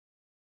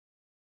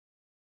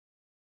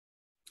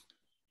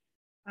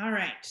All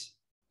right.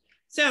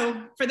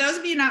 So for those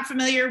of you not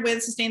familiar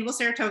with Sustainable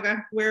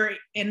Saratoga, we're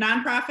a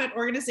nonprofit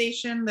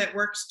organization that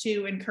works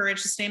to encourage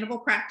sustainable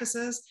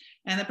practices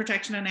and the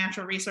protection of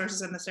natural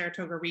resources in the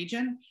Saratoga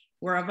region.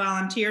 We're a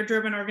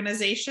volunteer-driven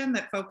organization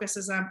that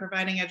focuses on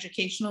providing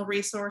educational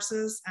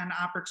resources and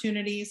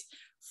opportunities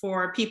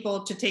for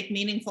people to take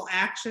meaningful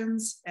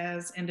actions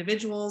as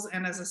individuals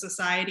and as a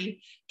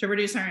society to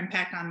reduce our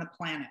impact on the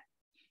planet.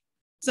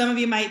 Some of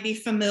you might be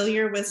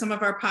familiar with some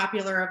of our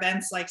popular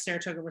events like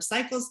Saratoga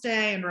Recycles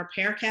Day and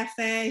Repair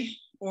Cafe,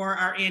 or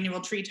our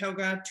annual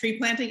Treetoga tree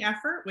planting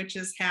effort, which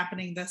is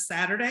happening this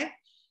Saturday.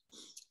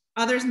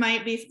 Others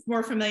might be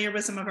more familiar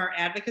with some of our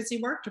advocacy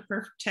work to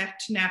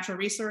protect natural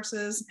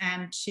resources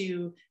and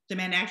to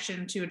demand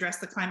action to address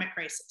the climate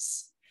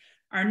crisis.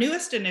 Our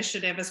newest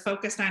initiative is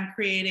focused on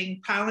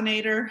creating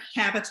pollinator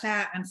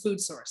habitat and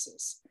food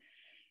sources.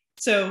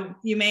 So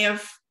you may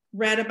have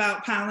read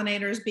about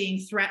pollinators being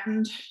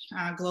threatened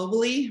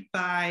globally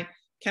by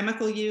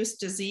chemical use,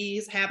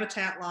 disease,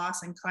 habitat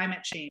loss, and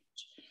climate change.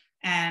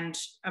 And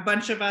a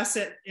bunch of us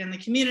in the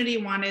community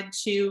wanted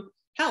to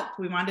help.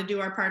 We wanted to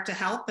do our part to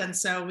help. And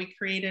so we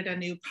created a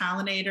new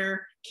pollinator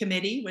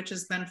committee, which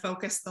has been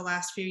focused the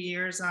last few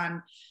years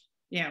on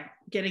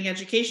getting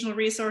educational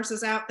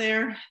resources out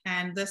there.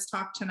 And this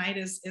talk tonight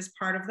is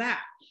part of that.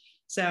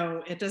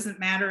 So it doesn't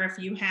matter if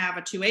you have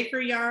a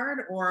 2-acre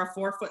yard or a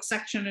 4-foot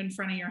section in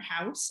front of your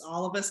house,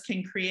 all of us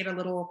can create a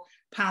little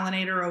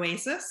pollinator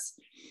oasis.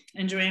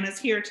 And Johanna's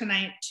here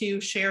tonight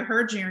to share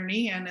her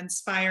journey and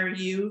inspire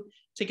you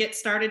to get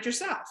started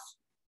yourself.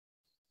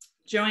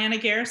 Johanna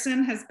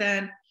Garrison has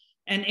been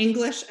an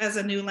English as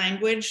a new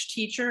language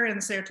teacher in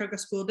the Saratoga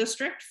School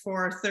District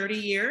for 30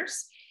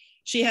 years.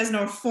 She has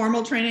no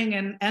formal training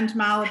in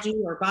entomology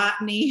or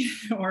botany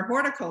or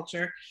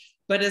horticulture,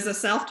 but is a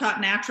self-taught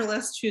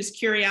naturalist whose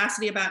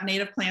curiosity about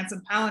native plants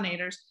and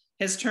pollinators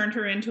has turned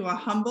her into a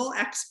humble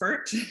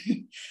expert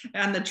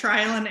on the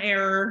trial and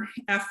error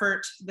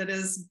effort that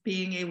is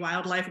being a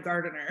wildlife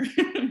gardener.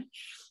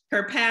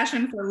 Her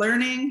passion for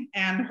learning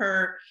and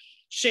her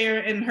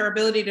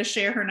ability to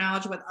share her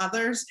knowledge with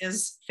others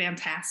is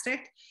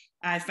fantastic.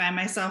 I find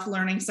myself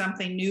learning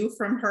something new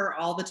from her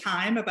all the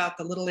time about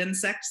the little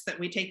insects that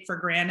we take for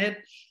granted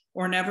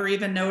or never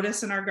even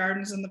notice in our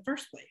gardens in the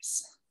first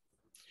place.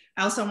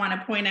 I also want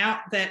to point out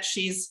that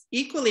she's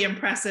equally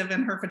impressive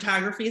in her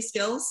photography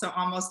skills. So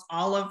almost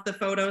all of the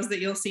photos that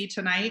you'll see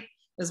tonight,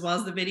 as well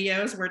as the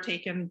videos, were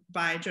taken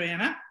by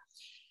Johanna.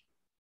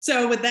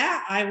 So with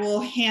that, I will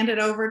hand it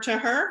over to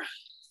her.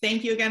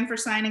 Thank you again for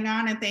signing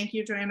on, and thank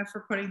you, Johanna,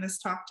 for putting this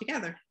talk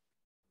together.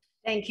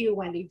 Thank you,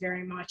 Wendy,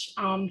 very much.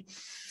 I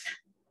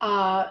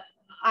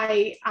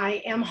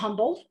am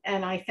humbled,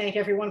 and I thank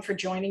everyone for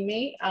joining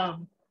me.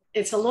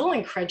 It's a little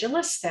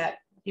incredulous that,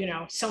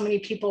 so many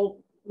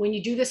people, when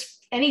you do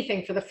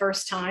anything for the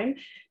first time,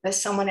 that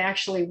someone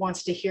actually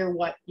wants to hear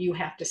what you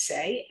have to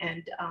say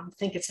and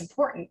think it's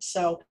important.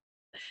 So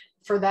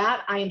for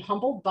that, I am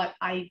humbled, but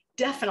I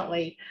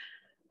definitely,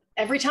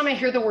 every time I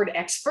hear the word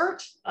expert,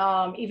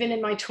 even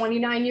in my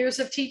 29 years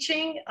of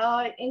teaching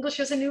English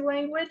as a new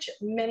language,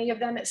 many of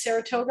them at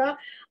Saratoga,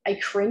 I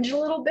cringe a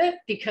little bit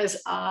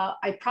because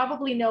I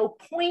probably know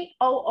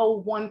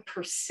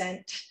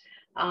 0.001%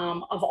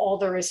 of all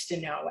there is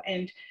to know.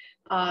 And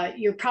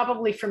you're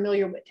probably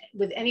familiar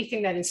with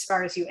anything that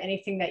inspires you,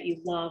 anything that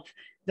you love.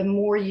 The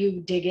more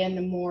you dig in,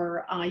 the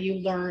more you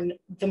learn,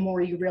 the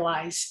more you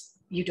realize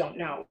you don't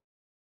know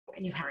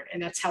and you haven't.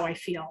 And that's how I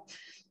feel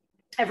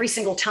every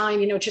single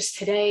time. Just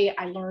today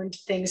I learned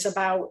things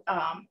about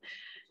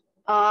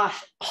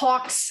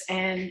hawks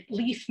and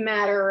leaf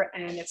matter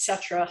and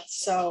etc.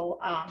 So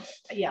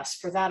yes,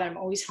 for that I'm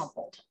always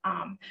humbled.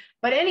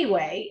 But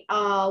anyway,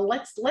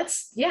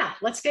 let's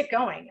get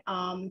going.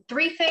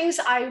 3 things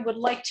I would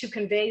like to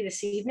convey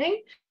this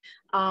evening.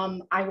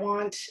 I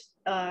want,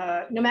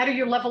 no matter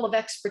your level of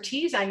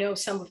expertise, I know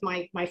some of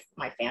my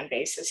fan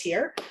base is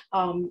here,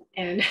 and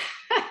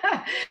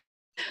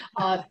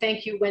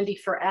thank you, Wendy,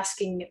 for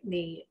asking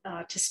me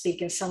to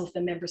speak, and some of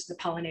the members of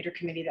the Pollinator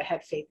Committee that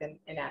had faith in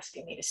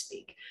asking me to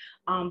speak.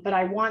 But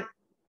I want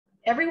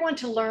everyone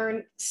to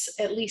learn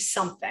at least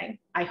something,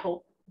 I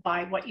hope,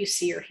 by what you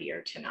see or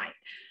hear tonight.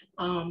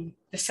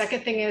 The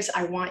second thing is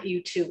I want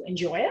you to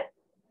enjoy it.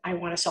 I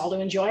want us all to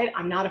enjoy it.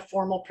 I'm not a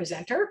formal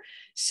presenter.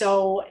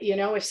 So,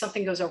 if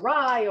something goes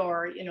awry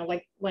or,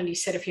 like Wendy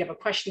said, if you have a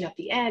question at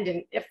the end,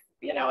 and if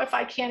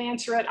I can't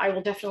answer it, I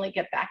will definitely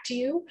get back to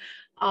you.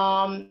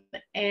 I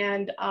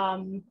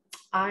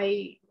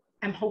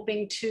am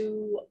hoping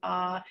to,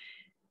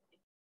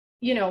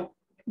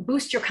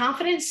 boost your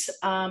confidence.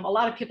 A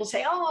lot of people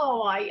say,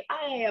 oh, I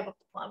have a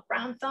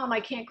brown thumb, I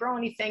can't grow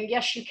anything.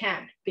 Yes, you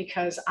can,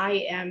 because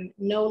I am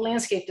no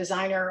landscape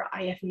designer.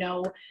 I have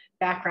no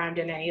background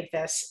in any of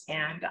this.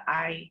 And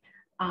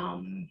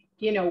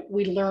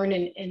we learn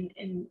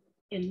in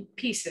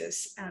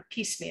pieces,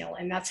 piecemeal,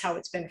 and that's how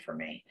it's been for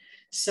me.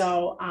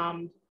 So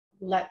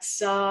let's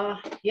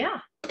start.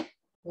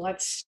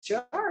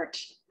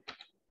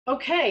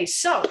 Okay,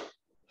 so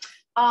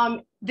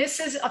this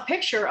is a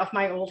picture of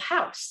my old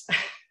house.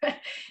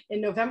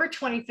 in November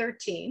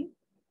 2013,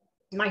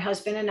 my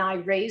husband and I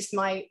raised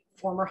my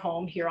former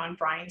home here on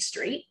Bryan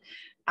Street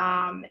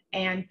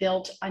and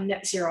built a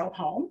net zero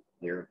home.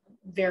 We were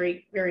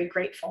very, very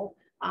grateful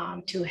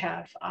to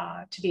have,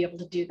 to be able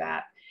to do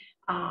that.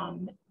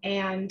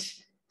 And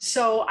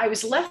so I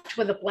was left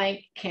with a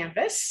blank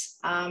canvas.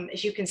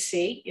 As you can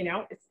see, you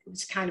know, it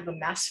was kind of a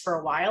mess for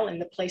a while, and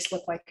the place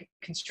looked like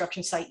a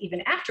construction site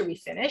even after we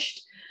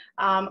finished.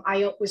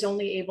 I was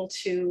only able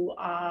to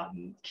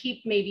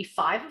keep maybe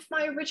 5 of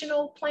my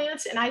original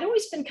plants, and I'd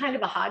always been kind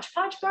of a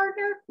hodgepodge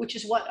gardener, which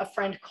is what a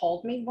friend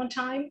called me one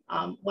time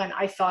when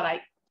I thought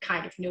I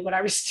kind of knew what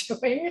I was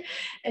doing.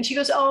 And she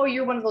goes, "Oh,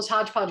 you're one of those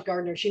hodgepodge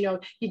gardeners. You know,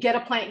 you get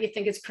a plant, you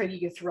think it's pretty,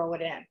 you throw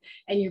it in,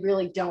 and you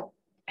really don't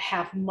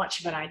have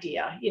much of an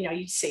idea. You know,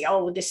 you'd say,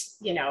 oh, this,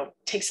 you know,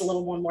 takes a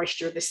little more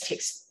moisture. This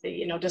takes,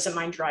 you know, doesn't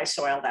mind dry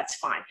soil. That's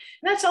fine."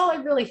 And that's all I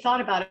really thought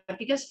about it,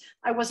 because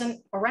I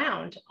wasn't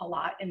around a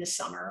lot in the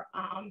summer.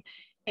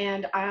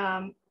 And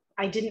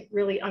I didn't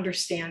really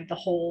understand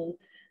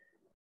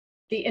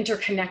the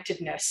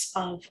interconnectedness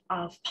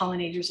of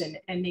pollinators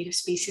and native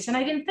species. And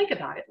I didn't think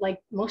about it like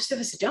most of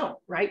us don't,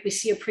 right? We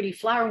see a pretty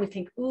flower and we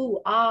think,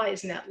 ooh, ah,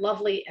 isn't that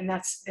lovely? And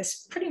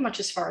that's pretty much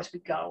as far as we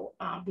go.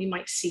 We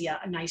might see a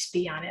nice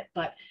bee on it,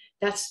 but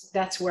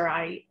that's where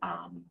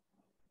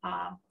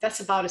that's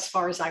about as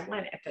far as I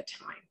went at the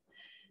time.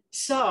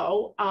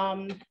 So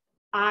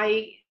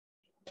I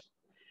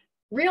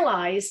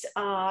realized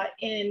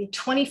in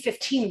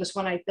 2015 was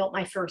when I built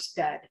my first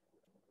bed.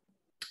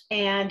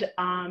 And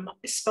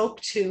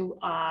spoke to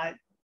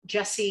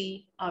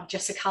Jessie of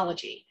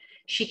Jessicology.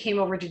 She came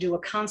over to do a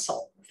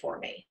consult for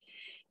me.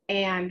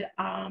 And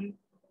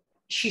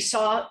she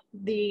saw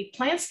the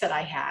plants that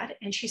I had,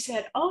 and she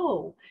said,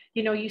 "Oh,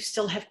 you know, you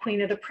still have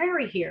Queen of the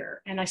Prairie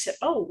here." And I said,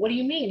 "Oh, what do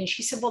you mean?" And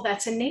she said, "Well,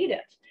 that's a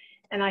native."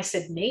 And I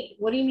said,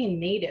 "What do you mean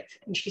native?"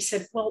 And she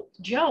said, "Well,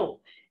 Joe,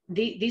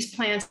 these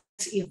plants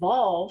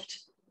evolved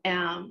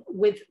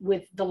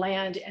with the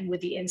land and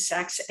with the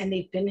insects, and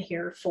they've been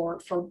here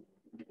for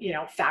you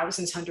know,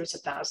 thousands, hundreds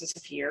of thousands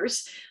of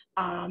years."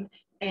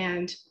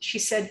 And she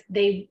said,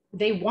 they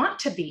want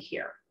to be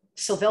here,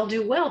 so they'll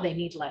do well. They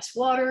need less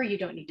water. You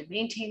don't need to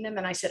maintain them.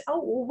 And I said,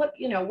 "Oh, well,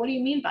 what do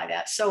you mean by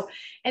that?" So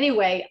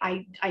anyway,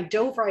 I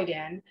dove right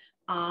in.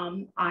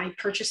 I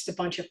purchased a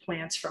bunch of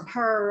plants from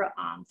her,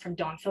 from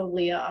Dawn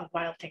Foglia of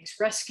Wild Things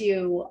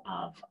Rescue,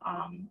 of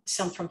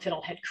some from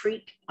Fiddlehead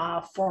Creek,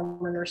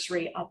 former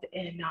nursery up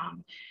in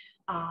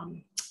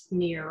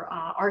near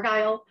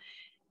Argyle.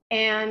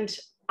 And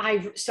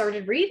I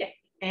started reading.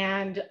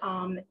 And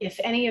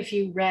if any of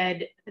you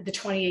read the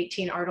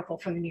 2018 article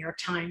from the New York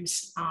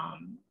Times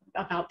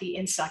about the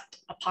insect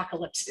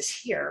apocalypse is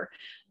here,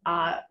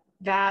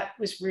 that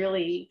was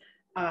really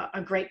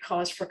a great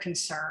cause for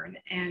concern.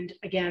 And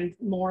again,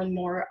 more and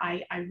more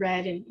I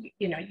read, and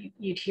you know,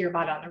 you'd hear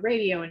about it on the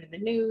radio and in the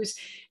news,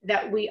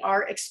 that we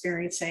are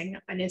experiencing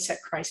an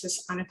insect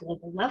crisis on a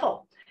global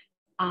level.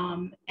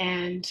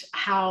 And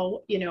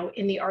how, you know,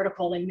 in the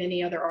article and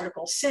many other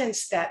articles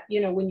since, that,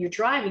 you know, when you're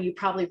driving, you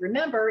probably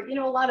remember, you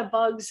know, a lot of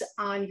bugs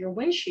on your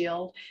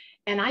windshield.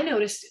 And I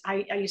noticed,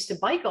 I used to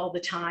bike all the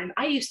time.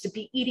 I used to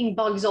be eating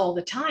bugs all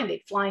the time.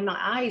 They'd fly in my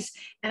eyes.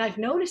 And I've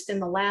noticed in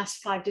the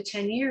last 5 to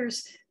 10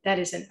 years, that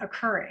isn't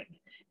occurring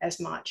as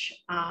much.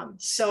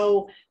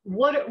 So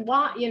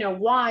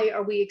why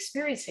are we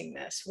experiencing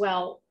this?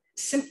 Well,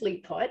 simply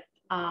put,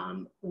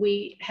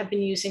 we have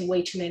been using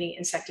way too many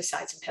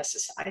insecticides and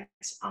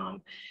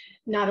pesticides,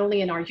 not only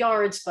in our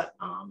yards, but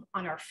on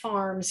our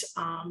farms.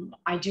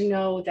 I do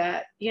know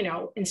that, you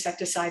know,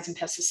 insecticides and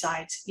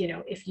pesticides, you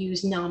know, if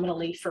used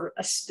nominally for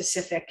a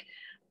specific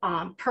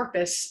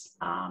purpose,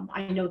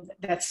 I know that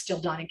that's still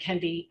done and can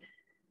be,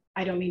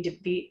 I don't mean to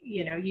be,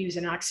 you know, use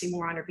an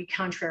oxymoron or be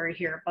contrary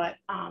here, but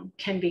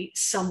can be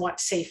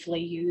somewhat safely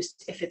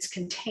used if it's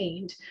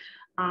contained.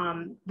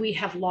 We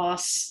have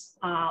lost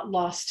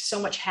so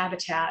much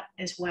habitat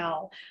as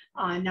well,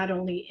 not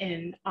only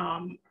in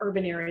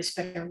urban areas,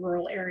 but in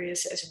rural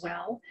areas as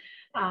well.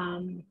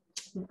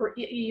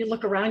 You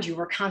look around you,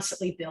 we're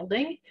constantly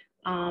building.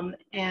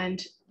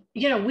 And,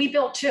 you know, we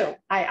built too.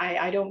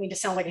 I don't mean to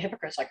sound like a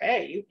hypocrite. It's like,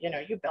 hey, you know,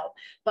 you built,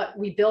 but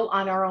we built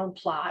on our own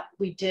plot.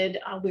 We did,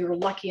 we were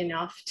lucky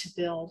enough to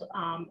build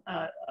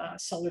a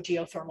solar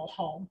geothermal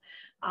home.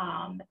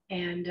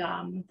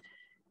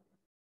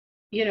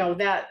 You know,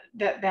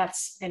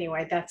 that's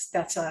anyway,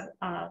 that's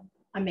a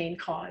main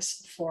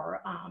cause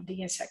for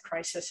the insect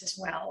crisis as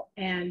well.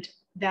 And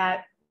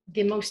that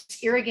the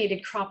most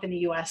irrigated crop in the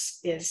US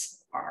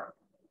is our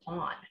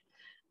lawn.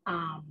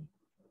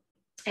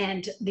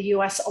 And the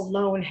US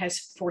alone has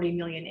 40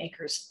 million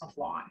acres of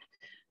lawn.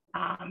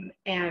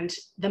 And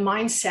the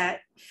mindset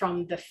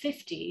from the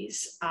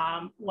 50s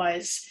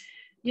was,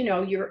 you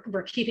know,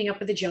 we're keeping up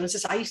with the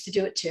Joneses. I used to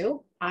do it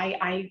too.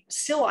 I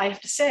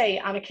have to say,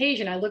 on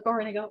occasion, I look over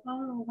and I go,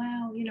 oh,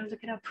 wow, you know, look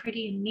at how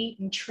pretty and neat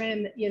and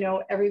trim, you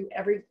know,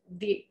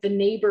 the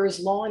neighbor's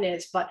lawn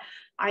is. But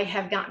I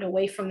have gotten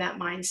away from that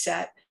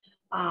mindset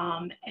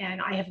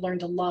And I have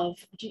learned to love,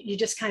 you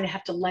just kind of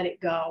have to let it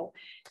go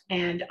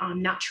and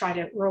not try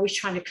to, we're always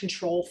trying to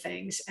control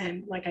things.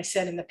 And like I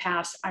said in the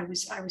past, I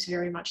was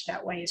very much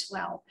that way as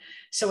well.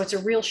 So it's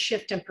a real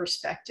shift in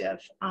perspective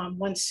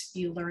once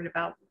you learn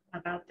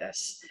about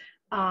this.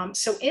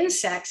 So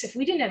insects, if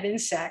we didn't have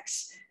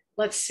insects,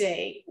 let's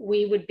say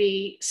we would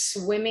be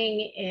swimming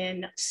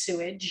in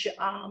sewage.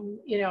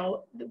 You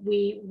know,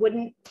 we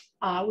wouldn't,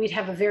 we'd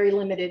have a very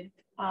limited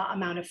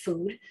amount of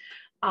food.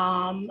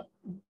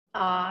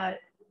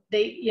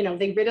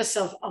 They rid us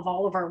of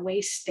all of our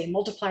waste. They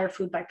multiply our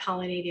food by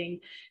pollinating.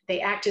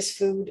 They act as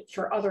food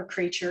for other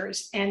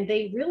creatures, and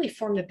they really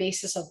form the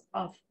basis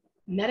of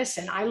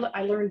medicine.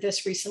 I learned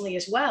this recently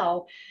as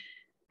well.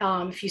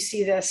 If you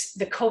see this,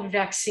 the COVID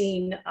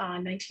vaccine,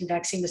 19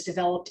 vaccine was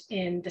developed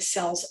in the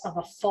cells of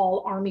a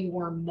fall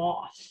armyworm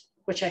moth,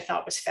 which I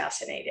thought was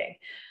fascinating.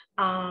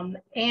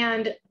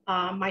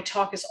 My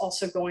talk is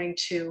also going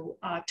to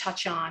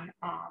touch on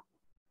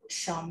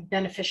some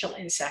beneficial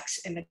insects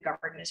in the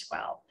garden as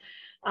well.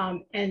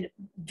 And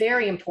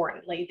very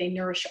importantly, they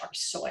nourish our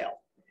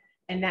soil,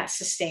 and that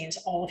sustains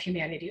all of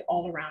humanity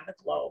all around the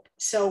globe.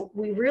 So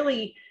we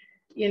really,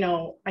 you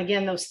know,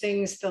 again, those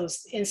things,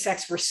 those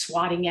insects we're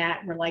swatting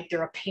at, we're like,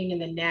 they're a pain in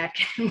the neck.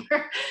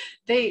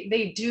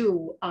 they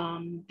do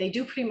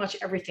pretty much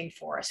everything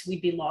for us.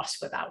 We'd be lost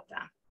without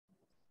them.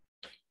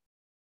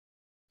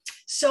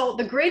 So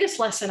the greatest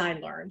lesson I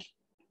learned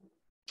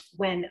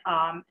when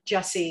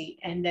Jesse,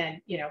 and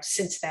then, you know,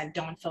 since then,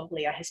 Dawn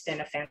Foglia has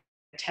been a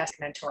fantastic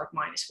mentor of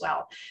mine as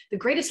well. The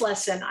greatest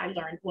lesson I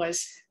learned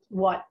was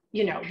what,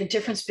 you know, the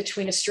difference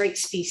between a straight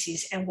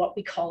species and what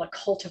we call a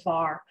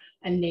cultivar,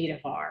 a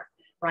nativar,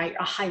 right?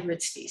 A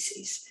hybrid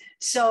species.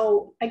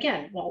 So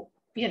again, well,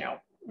 you know,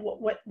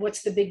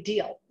 what's the big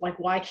deal? Like,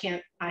 why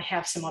can't I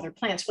have some other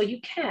plants? Well, you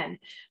can,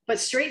 but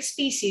straight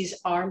species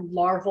are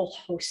larval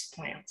host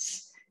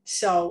plants.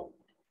 So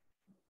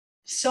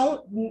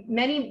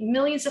many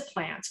millions of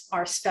plants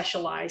are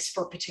specialized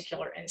for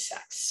particular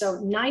insects. So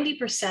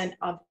 90%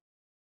 of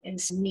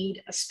insects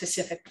need a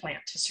specific plant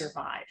to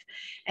survive.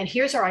 And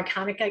here's our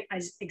iconic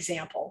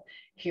example.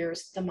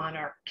 Here's the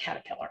monarch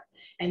caterpillar.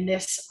 And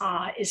this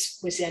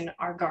was in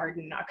our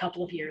garden a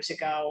couple of years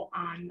ago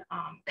on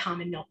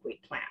common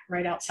milkweed plant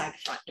right outside the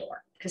front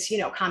door. Because, you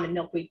know, common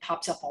milkweed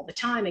pops up all the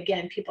time.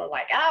 Again, people are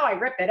like, oh, I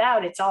rip it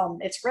out.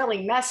 It's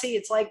really messy.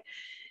 It's like,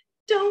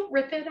 don't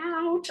rip it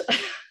out.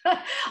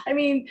 I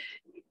mean,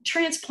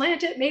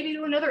 transplant it maybe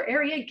to another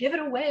area, give it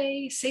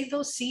away, save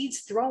those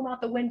seeds, throw them out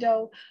the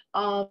window.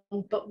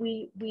 But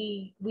we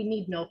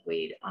need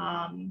milkweed.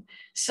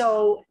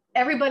 So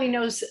everybody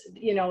knows,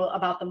 you know,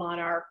 about the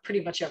monarch,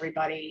 pretty much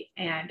everybody.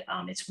 And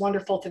it's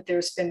wonderful that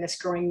there's been this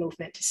growing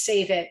movement to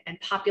save it. And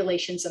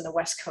populations on the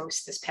West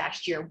Coast this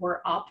past year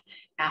were up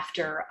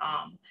after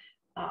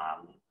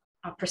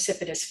a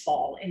precipitous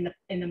fall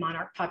in the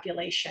monarch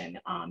population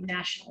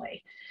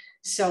nationally.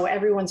 So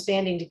everyone's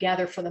banding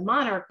together for the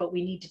monarch, but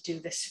we need to do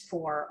this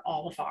for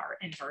all of our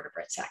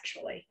invertebrates,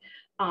 actually.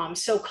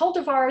 So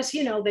cultivars,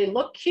 you know, they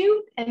look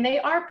cute and they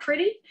are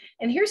pretty.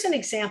 And here's an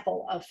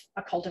example of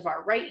a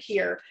cultivar right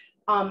here.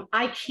 I'm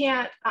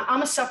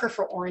a sucker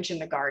for orange in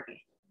the garden.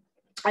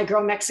 I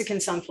grow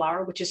Mexican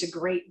sunflower, which is a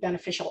great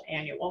beneficial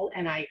annual,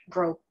 and I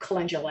grow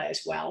calendula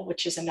as well,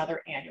 which is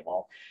another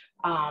annual.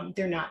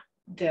 They're not,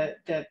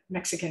 the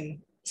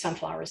Mexican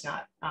sunflower is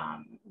not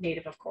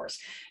native, of course.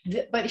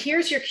 But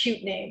here's your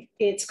cute name.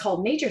 It's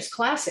called Nature's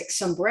Classic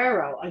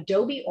Sombrero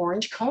Adobe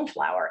Orange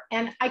Coneflower.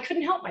 And I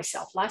couldn't help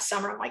myself. Last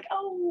summer, I'm like,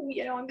 oh,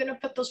 you know, I'm going to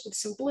put those with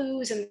some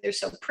blues and they're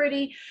so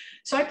pretty.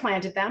 So I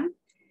planted them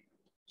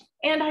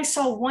and I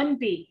saw one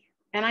bee.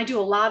 And I do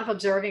a lot of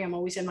observing. I'm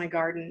always in my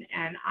garden.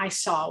 And I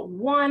saw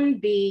one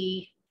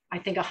bee, I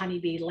think a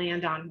honeybee,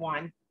 land on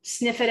one,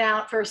 sniff it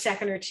out for a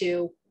second or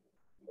two,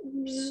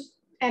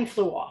 and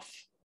flew off.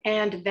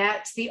 And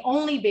that's the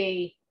only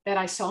bee that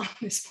I saw on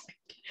this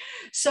plant.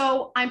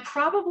 So I'm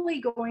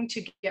probably going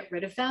to get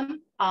rid of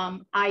them.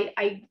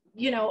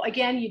 You know,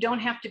 again, you don't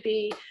have to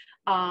be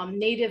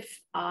native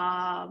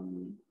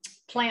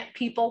plant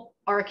people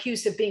are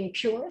accused of being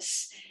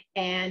purists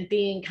and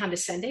being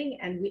condescending.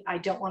 And I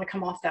don't want to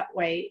come off that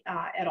way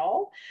at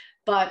all.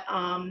 But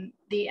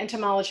the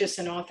entomologist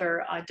and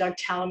author, Doug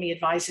Tallamy,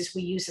 advises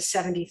we use a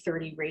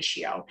 70-30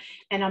 ratio.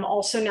 And I'm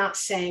also not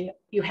saying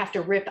you have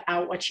to rip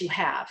out what you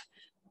have.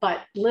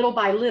 But little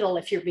by little,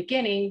 if you're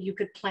beginning, you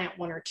could plant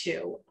one or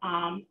two,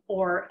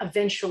 or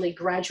eventually,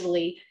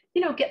 gradually,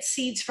 you know, get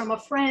seeds from a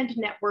friend,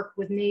 network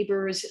with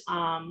neighbors,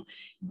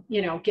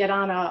 you know, get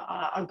on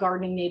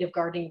a native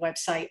gardening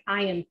website.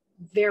 I am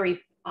very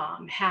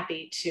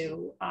happy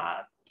to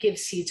give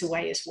seeds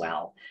away as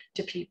well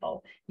to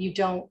people. You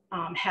don't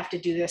have to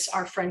do this.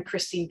 Our friend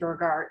Christine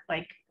Burgart,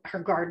 like, her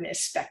garden is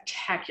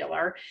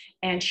spectacular,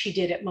 and she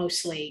did it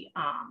mostly,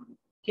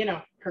 you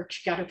know,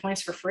 she got her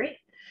plants for free.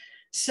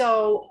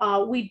 So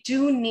we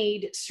do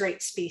need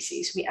straight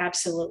species. We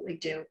absolutely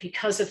do,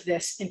 because of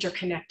this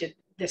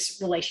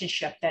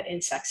relationship that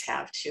insects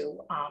have to,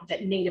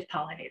 that native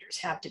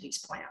pollinators have to these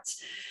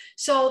plants.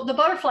 So the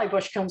butterfly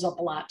bush comes up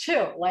a lot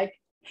too. Like,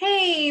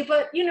 hey,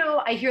 but you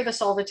know, I hear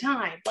this all the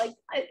time. Like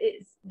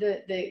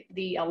the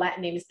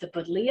Latin name is the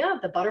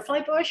buddleia, the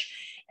butterfly bush,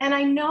 and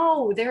I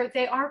know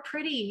they are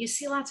pretty. You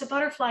see lots of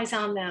butterflies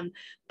on them.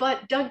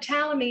 But Doug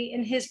Tallamy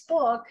in his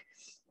book,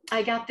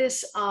 I got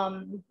this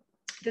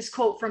this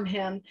quote from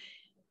him.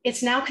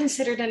 It's now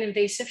considered an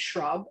invasive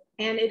shrub,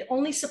 and it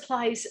only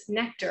supplies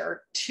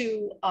nectar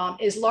to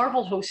is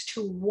larval host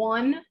to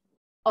one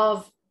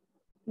of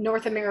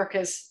North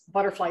America's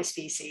butterfly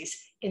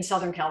species in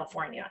Southern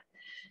California.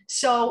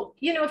 So,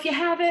 you know, if you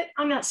have it,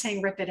 I'm not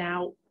saying rip it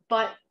out,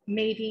 but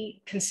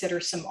maybe consider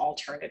some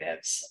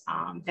alternatives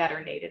that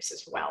are natives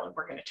as well. And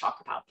we're going to talk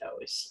about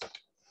those.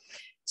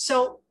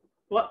 So,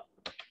 what?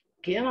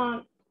 Get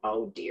on.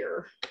 Oh,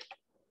 dear.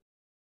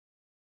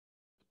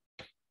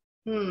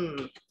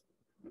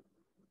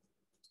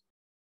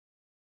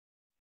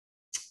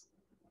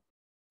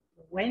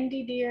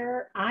 Wendy,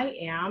 dear, I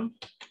am.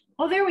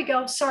 Oh, there we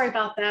go. Sorry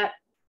about that.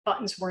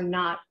 Buttons were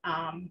not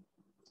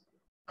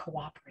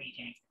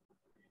cooperating.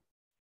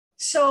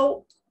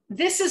 So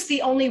this is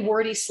the only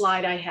wordy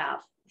slide I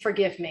have.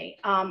 Forgive me.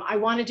 I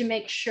wanted to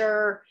make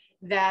sure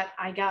that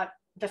I got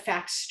the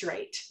facts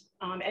straight.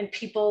 And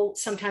people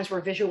sometimes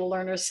were visual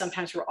learners,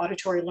 sometimes were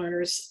auditory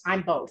learners.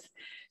 I'm both.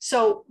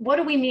 So what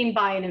do we mean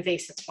by an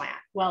invasive plant?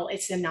 Well,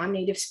 it's a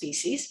non-native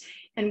species.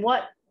 And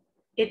what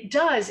it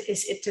does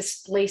is it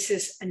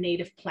displaces a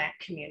native plant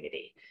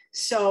community.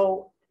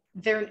 So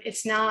they're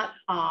not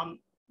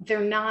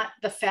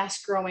the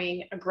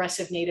fast-growing,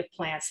 aggressive native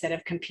plants that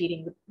have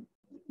competing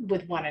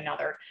with one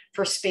another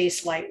for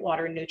space, light,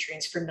 water, and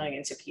nutrients for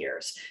millions of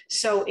years.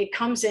 So it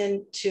comes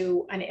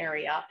into an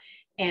area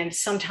and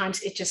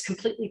sometimes it just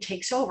completely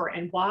takes over.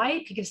 And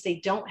why? Because they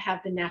don't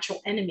have the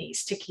natural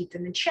enemies to keep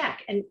them in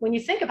check. And when you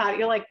think about it,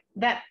 you're like,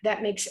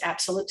 that makes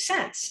absolute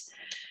sense.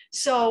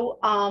 So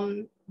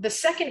the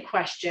second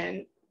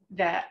question,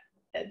 that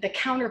the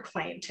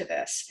counterclaim to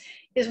this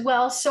is,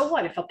 well, so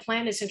what if a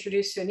plant is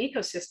introduced to an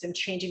ecosystem,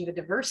 changing the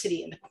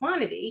diversity and the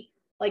quantity?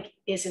 Like,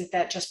 isn't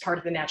that just part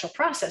of the natural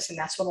process? And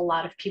that's what a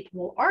lot of people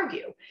will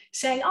argue,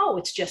 saying, oh,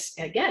 it's just,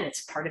 again,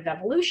 it's part of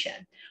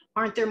evolution.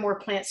 Aren't there more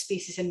plant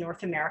species in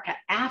North America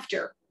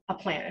after a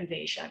plant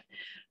invasion?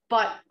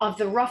 But of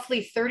the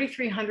roughly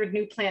 3,300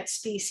 new plant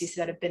species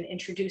that have been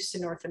introduced to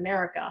North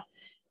America,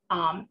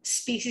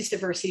 species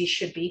diversity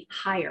should be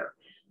higher.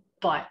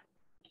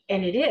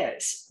 And it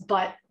is,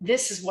 but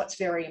this is what's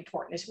very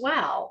important as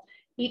well.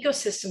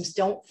 Ecosystems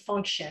don't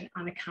function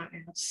on a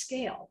continental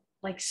scale.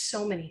 Like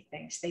so many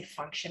things, they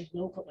function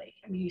locally.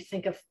 I mean, you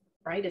think of,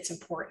 right, it's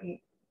important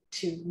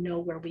to know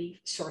where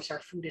we source our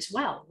food as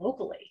well,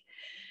 locally.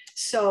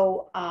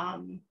 So,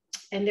 and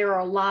there are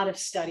a lot of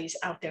studies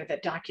out there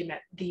that document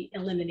the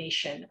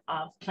elimination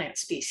of plant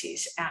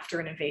species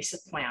after an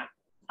invasive plant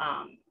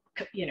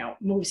you know,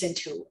 moves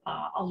into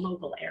a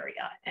local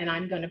area. And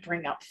I'm going to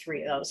bring up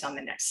 3 of those on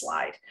the next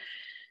slide.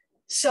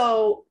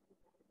 So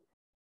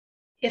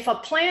if a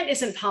plant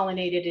isn't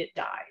pollinated, it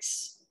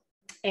dies.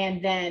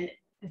 And then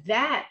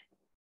that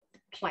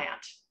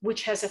plant,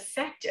 which has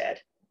affected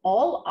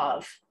all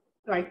of,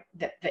 right,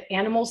 the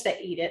animals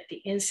that eat it, the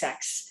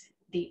insects,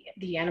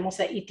 the animals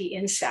that eat the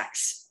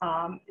insects,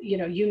 you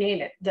know, you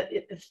name it,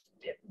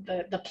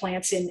 the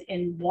plants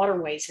in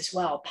waterways as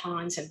well,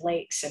 ponds and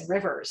lakes and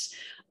rivers.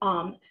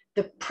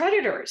 The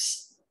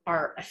predators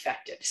are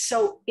affected.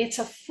 So it's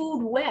a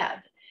food web,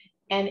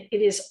 and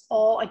it is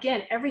all,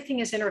 again, everything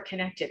is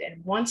interconnected.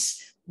 And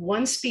once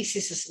one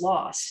species is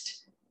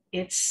lost,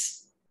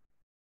 it's,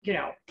 you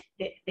know,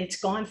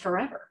 it's gone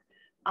forever.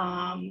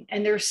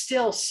 And there's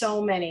still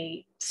so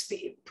many,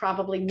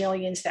 probably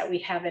millions that we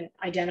haven't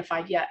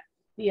identified yet,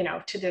 you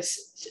know, to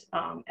this,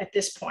 at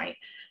this point.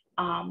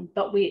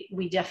 But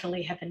we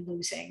definitely have been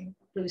losing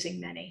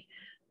many.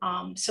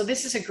 So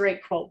this is a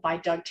great quote by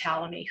Doug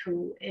Tallamy,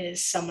 who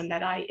is someone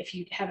that if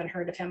you haven't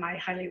heard of him, I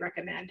highly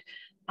recommend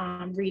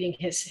reading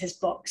his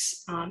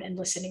books and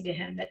listening to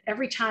him, that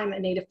every time a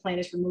native plant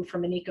is removed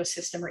from an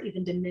ecosystem or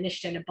even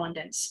diminished in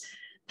abundance,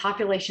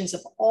 populations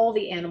of all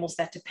the animals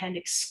that depend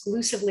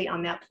exclusively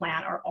on that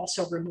plant are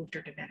also removed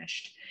or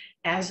diminished,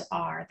 as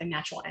are the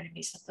natural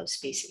enemies of those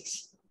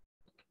species.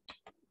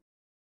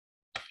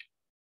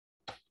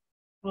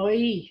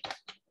 Oy.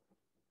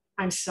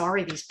 I'm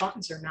sorry, these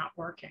buttons are not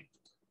working.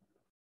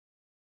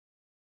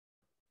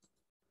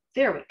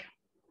 There we go.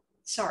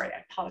 Sorry,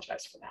 I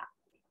apologize for that.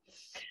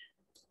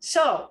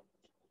 So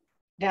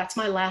that's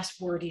my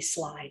last wordy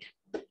slide.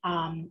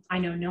 I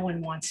know no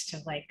one wants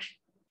to like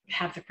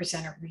have the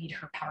presenter read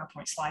her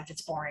PowerPoint slides.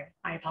 It's boring.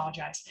 I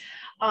apologize.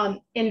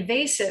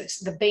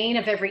 Invasives, the bane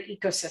of every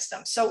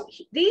ecosystem. So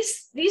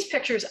these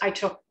pictures I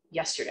took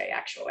yesterday,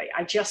 actually.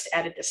 I just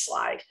added this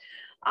slide.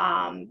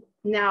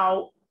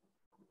 Now,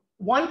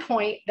 one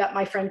point that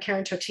my friend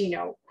Karen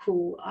Totino,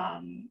 who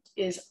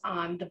is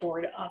on the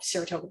board of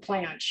Saratoga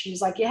Plants,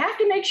 she's like, you have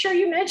to make sure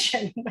you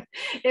mention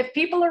if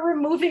people are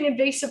removing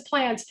invasive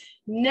plants,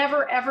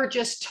 never ever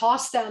just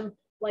toss them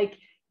like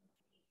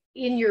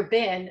in your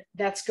bin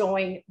that's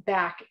going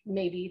back,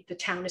 maybe the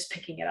town is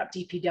picking it up.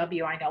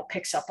 DPW, I know,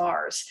 picks up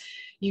ours.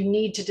 You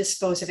need to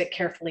dispose of it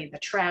carefully in the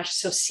trash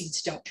so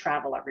seeds don't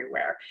travel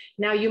everywhere.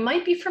 Now, you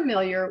might be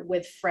familiar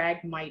with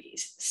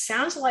Phragmites.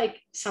 Sounds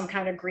like some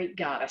kind of Greek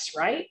goddess,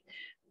 right?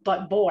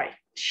 But boy,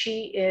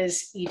 she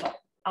is evil.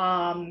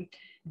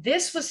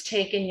 This was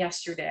taken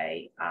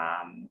yesterday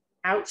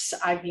outside.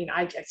 I mean,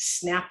 I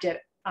snapped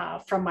it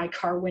from my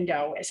car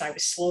window as I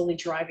was slowly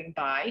driving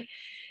by.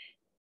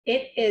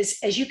 It is,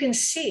 as you can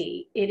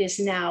see, it is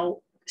now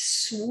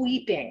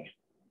sweeping.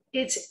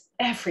 It's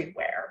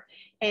everywhere.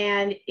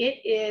 And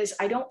it is,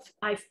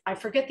 I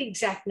forget the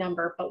exact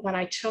number, but when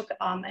I took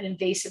an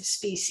invasive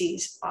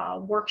species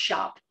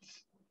workshop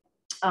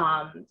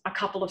a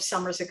couple of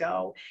summers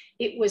ago,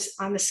 it was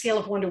on the scale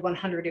of 1 to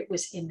 100, it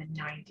was in the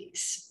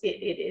 90s.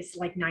 It is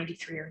like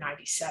 93 or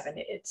 97.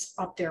 It's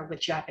up there with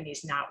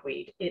Japanese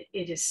knotweed. It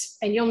is,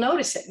 and you'll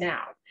notice it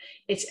now.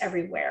 It's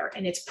everywhere,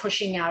 and it's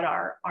pushing out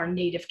our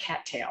native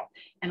cattail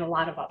and a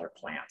lot of other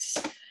plants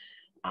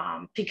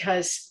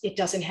because it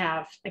doesn't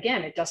have,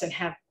 again, it doesn't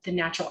have the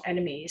natural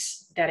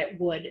enemies that it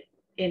would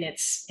in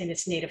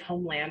its native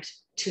homeland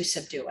to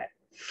subdue it.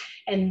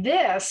 And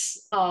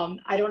this,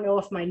 I don't know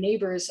if my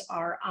neighbors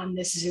are on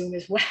this Zoom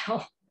as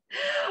well,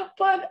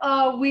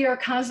 but we are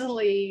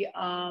constantly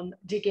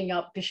digging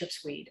up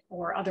bishop's weed,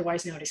 or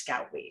otherwise known as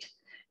goutweed.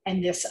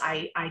 And this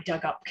I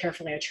dug up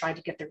carefully. I tried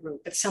to get the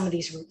root, but some of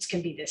these roots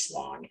can be this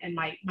long. And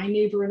my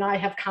neighbor and I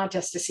have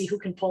contests to see who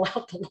can pull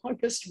out the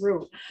longest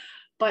root.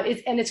 But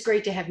it's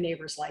great to have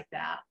neighbors like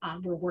that.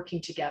 We're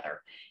working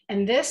together.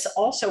 And this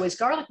also is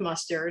garlic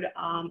mustard.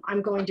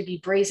 I'm going to be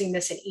braising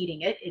this and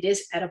eating it. It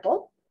is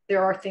edible.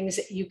 There are things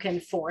that you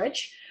can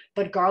forage,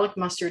 but garlic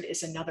mustard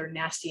is another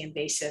nasty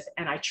invasive.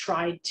 And I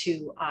tried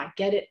to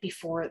get it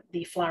before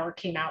the flower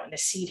came out in the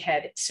seed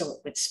head so it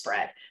would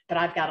spread. But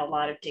I've got a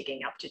lot of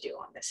digging up to do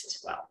on this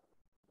as well.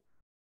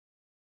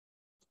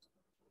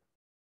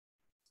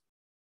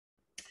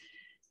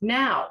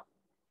 Now,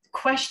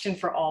 question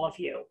for all of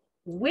you.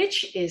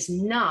 Which is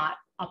not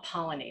a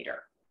pollinator?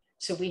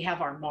 So we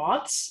have our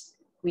moths,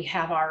 we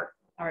have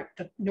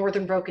the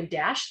northern broken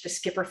dash, the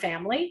skipper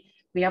family.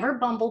 We have our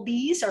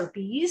bumblebees, our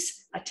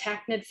bees, a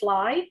tachinid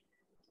fly,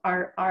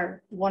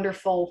 our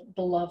wonderful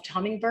beloved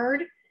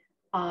hummingbird,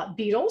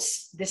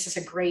 beetles. This is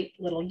a great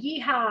little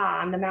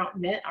yeehaw on the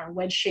mountain mint, our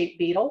wedge-shaped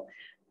beetle.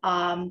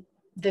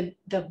 The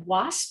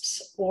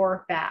wasps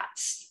or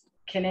bats.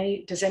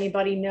 Does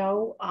anybody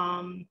know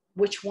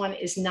which one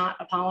is not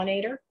a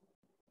pollinator?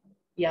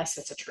 Yes,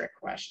 it's a trick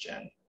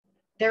question.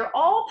 They're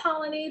all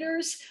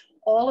pollinators.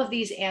 All of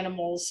these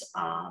animals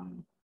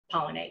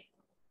pollinate,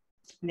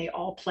 and they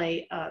all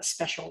play a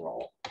special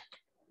role.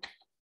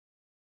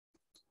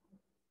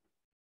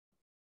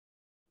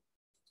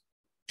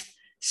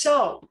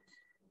 So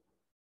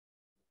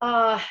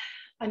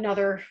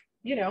another,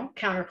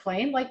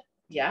 counterclaim, like,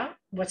 yeah,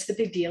 what's the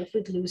big deal if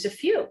we lose a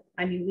few?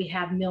 I mean, we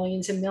have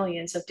millions and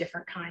millions of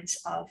different kinds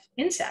of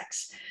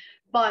insects,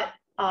 but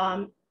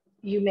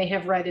you may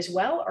have read as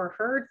well or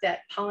heard that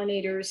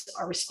pollinators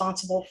are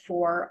responsible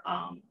for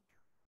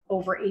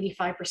over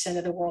 85%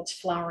 of the world's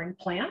flowering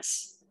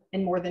plants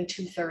and more than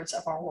 2/3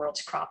 of our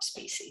world's crop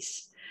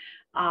species.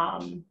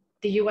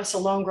 The US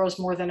alone grows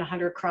more than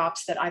 100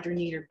 crops that either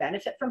need or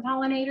benefit from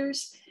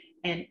pollinators.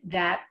 And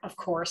that, of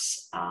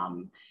course,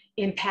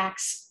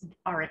 impacts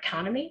our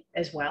economy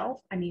as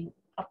well. I mean,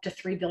 up to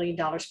 $3 billion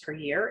per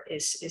year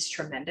is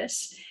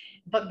tremendous.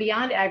 But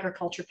beyond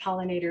agriculture,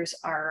 pollinators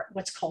are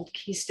what's called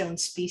keystone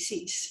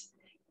species.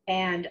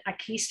 And a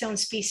keystone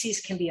species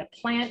can be a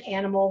plant,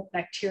 animal,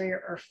 bacteria,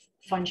 or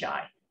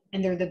fungi.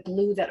 And they're the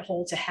glue that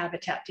holds a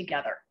habitat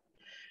together.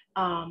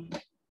 And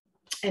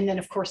then,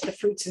 of course, the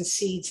fruits and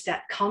seeds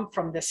that come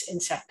from this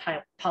insect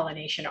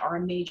pollination are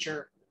a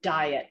major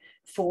diet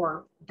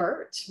for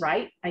birds,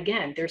 right?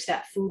 Again, there's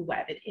that food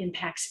web. It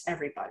impacts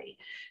everybody.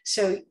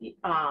 So,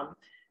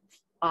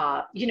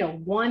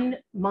 one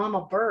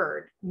mama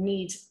bird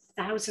needs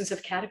thousands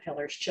of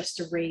caterpillars just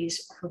to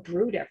raise her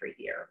brood every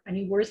year. I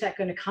mean, where's that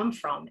going to come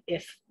from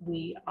if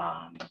we,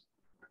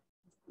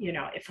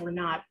 if we're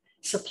not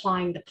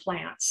supplying the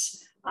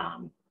plants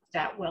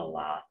that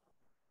will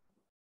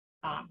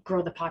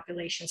grow the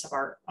populations of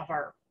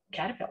our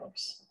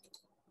caterpillars?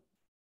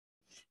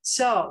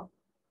 So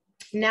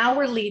now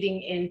we're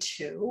leading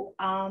into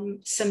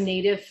some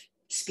native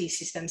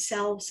species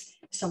themselves,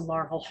 some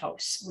larval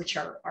hosts, which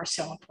are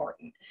so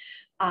important.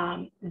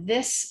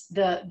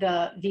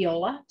 The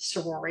viola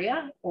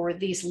ceroria, or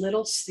these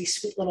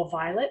sweet little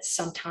violets,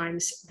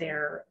 sometimes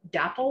they're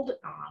dappled.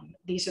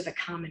 These are the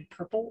common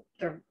purple.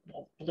 They're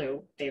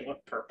blue, they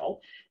look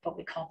purple, but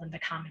we call them the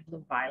common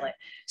blue violet.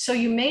 So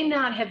you may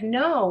not have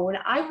known,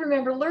 I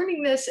remember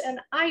learning this and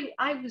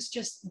I was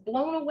just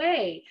blown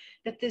away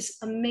that this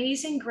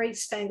amazing great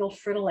spangled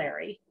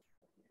fritillary,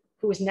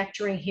 who is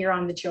nectaring here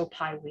on the Joe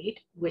Pye weed,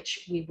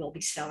 which we will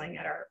be selling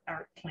at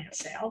our plant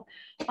sale,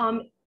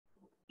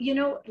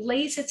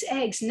 lays its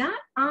eggs, not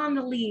on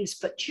the leaves,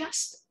 but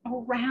just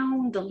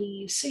around the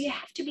leaves. So you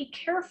have to be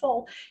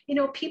careful.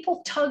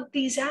 People tug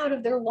these out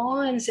of their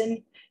lawns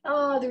and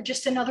oh, they're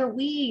just another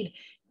weed.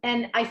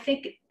 And I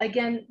think,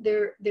 again,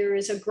 there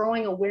is a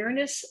growing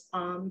awareness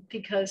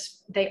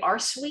because they are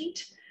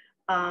sweet,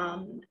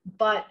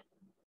 but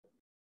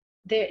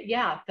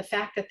yeah, the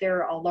fact that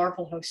they're a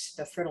larval host to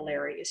the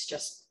fritillary is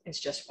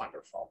just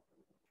wonderful.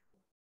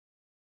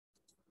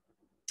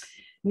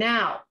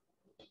 Now,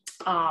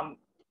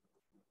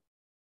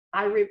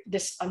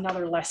 this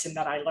another lesson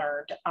that I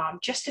learned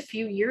just a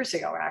few years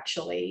ago,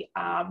 actually.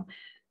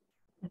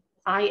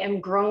 I am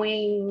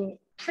growing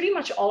pretty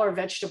much all our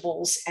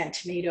vegetables and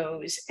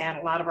tomatoes and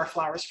a lot of our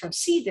flowers from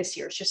seed this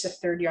year. It's just the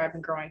third year I've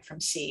been growing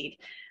from seed,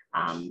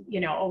 you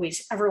know,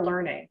 always ever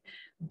learning.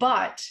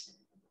 But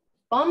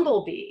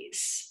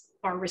bumblebees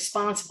are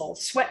responsible,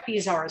 sweat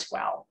bees are as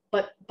well,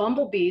 but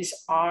bumblebees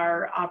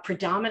are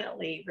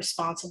predominantly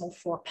responsible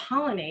for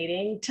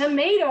pollinating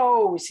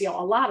tomatoes. You know,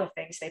 a lot of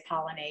things they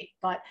pollinate,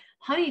 but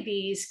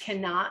honeybees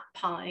cannot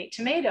pollinate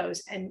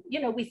tomatoes. And, you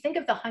know, we think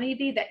of the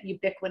honeybee, that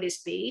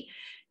ubiquitous bee,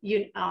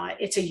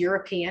 it's a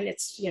European,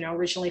 it's, you know,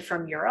 originally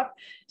from Europe.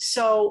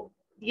 So,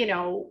 you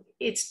know,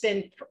 it's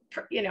been,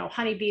 you know,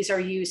 honeybees are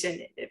used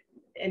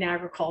in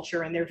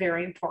agriculture, and they're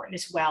very important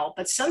as well.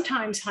 But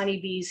sometimes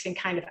honeybees can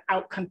kind of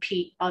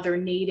outcompete other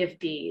native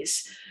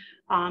bees.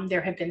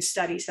 There have been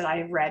studies that I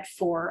have read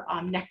for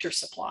nectar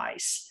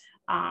supplies.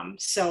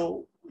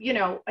 So, you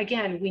know,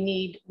 again,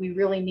 we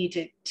really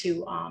need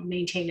to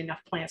maintain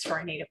enough plants for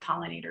our native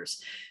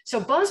pollinators. So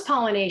buzz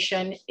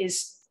pollination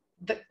is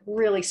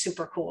really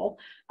super cool.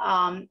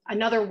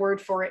 Another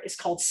word for it is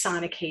called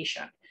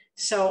sonication.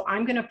 So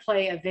I'm going to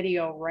play a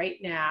video right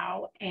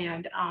now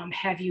and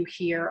have you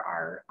hear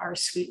our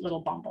sweet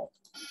little bumble.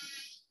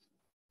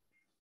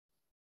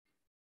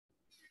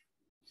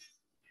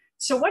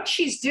 So what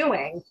she's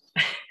doing,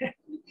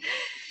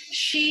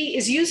 she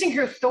is using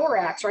her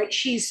thorax, right?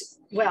 She's,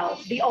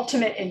 well, the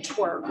ultimate in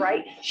twerk,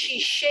 right?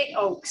 She's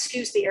oh,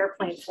 excuse the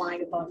airplane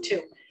flying above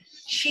too.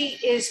 She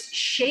is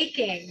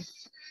shaking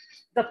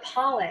the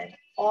pollen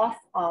off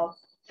of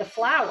the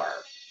flower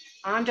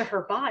onto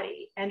her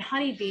body, and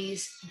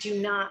honeybees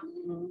do not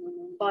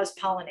buzz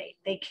pollinate.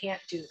 They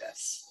can't do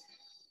this.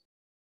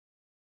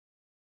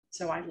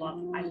 So I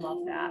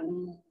love that.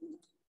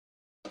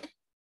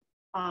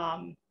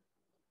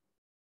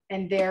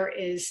 And there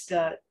is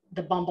the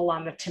bumble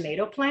on the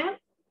tomato plant,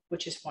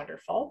 which is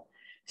wonderful.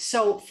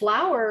 So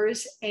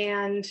flowers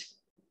and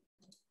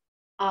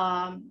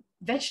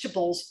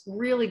vegetables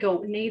really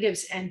go,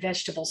 natives and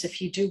vegetables, if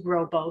you do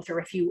grow both, or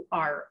if you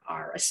are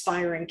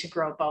aspiring to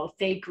grow both,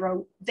 they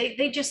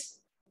just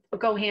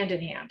go hand in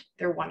hand.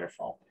 They're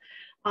wonderful.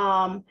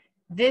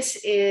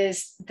 This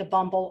is the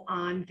bumble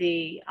on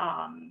the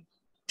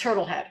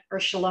turtlehead, or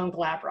Chalone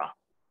glabra.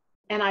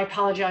 And I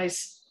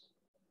apologize.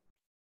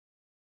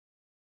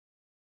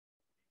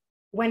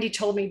 Wendy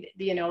told me,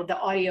 you know, the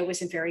audio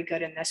isn't very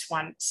good in this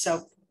one,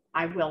 so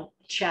I will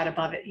chat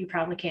above it. You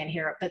probably can't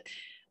hear it, but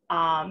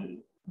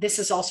this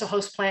is also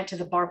host plant to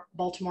the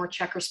Baltimore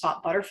checker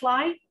spot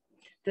butterfly.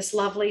 This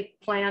lovely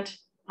plant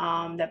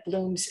that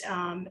blooms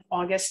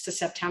August to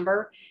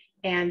September.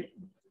 And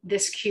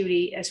this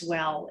cutie as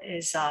well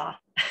is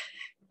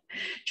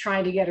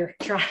trying to get her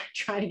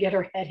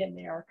head in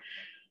there.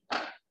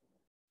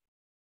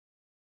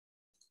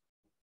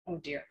 Oh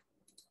dear.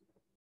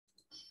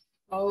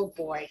 Oh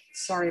boy,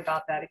 sorry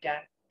about that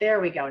again. There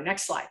we go,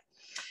 next slide.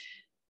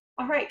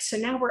 All right, so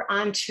now we're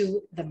on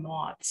to the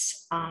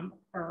moths,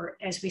 or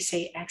as we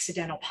say,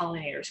 accidental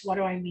pollinators. What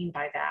do I mean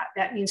by that?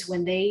 That means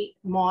when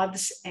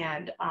moths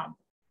and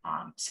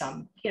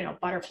some, you know,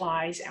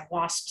 butterflies and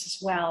wasps as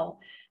well,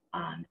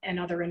 and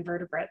other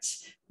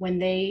invertebrates, when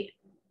they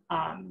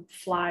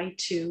fly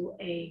to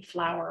a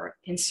flower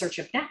in search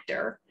of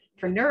nectar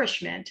for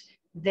nourishment,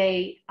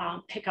 they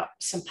pick up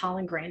some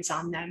pollen grains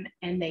on them,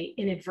 and they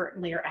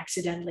inadvertently or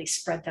accidentally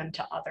spread them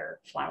to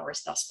other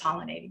flowers, thus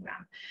pollinating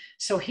them.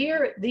 So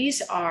here,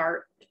 these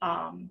are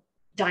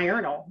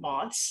diurnal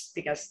moths,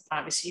 because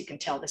obviously you can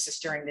tell this is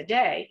during the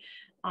day,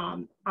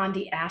 on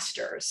the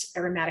asters,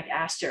 aromatic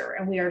aster,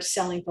 and we are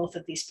selling both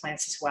of these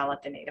plants as well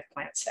at the native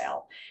plant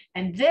sale.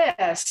 And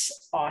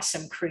this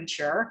awesome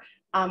creature,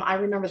 I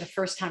remember the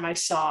first time I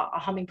saw a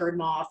hummingbird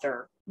moth,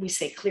 or we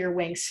say clear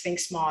wing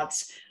sphinx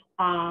moths.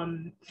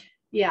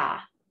 Yeah,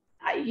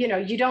 you know,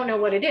 you don't know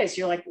what it is.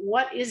 You're like,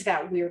 what is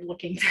that weird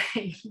looking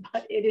thing?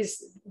 But it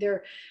is,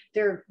 they're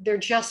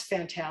just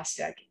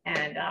fantastic.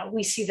 And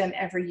we see them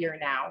every year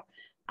now.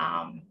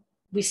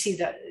 We see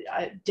the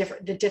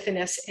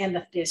Diphinus and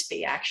the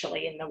Thisbe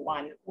actually in the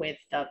one with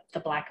the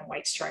black and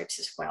white stripes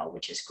as well,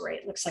 which is great.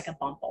 It looks like a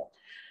bumble.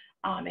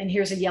 And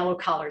here's a yellow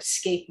collared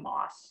scape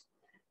moth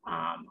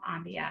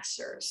on the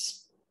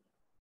asters.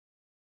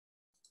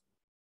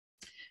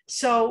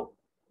 So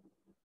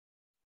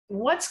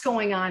what's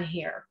going on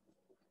here?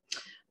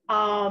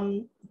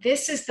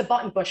 This is the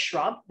buttonbush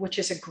shrub, which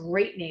is a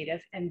great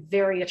native and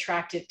very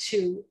attracted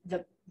to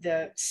the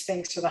the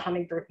sphinx or the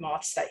hummingbird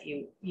moths that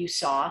you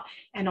saw,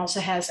 and also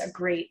has a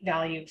great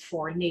value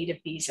for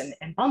native bees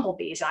and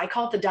bumblebees. I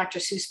call it the Dr.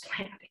 Seuss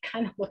plant. It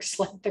kind of looks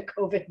like the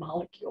COVID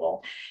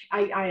molecule.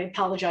 I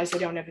apologize, I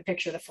don't have a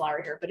picture of the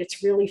flower here, but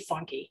it's really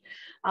funky.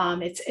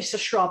 It's a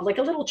shrub, like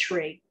a little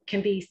tree,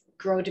 can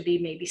grow to be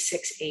maybe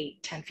 6,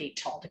 8, 10 feet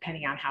tall,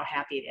 depending on how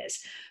happy it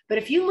is. But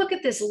if you look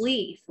at this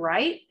leaf,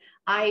 right,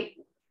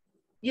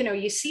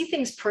 you see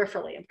things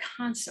peripherally. I'm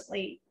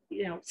constantly,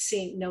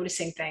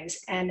 noticing things.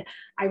 And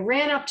I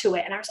ran up to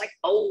it and I was like,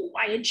 oh,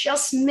 I had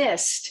just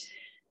missed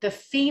the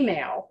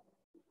female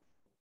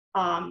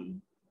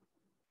leafcutter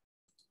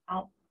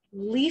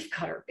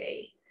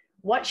bee.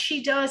 What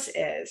she does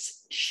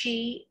is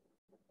she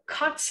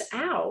cuts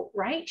out,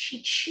 right?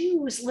 She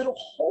chews little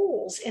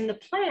holes in the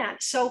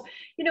plant. So,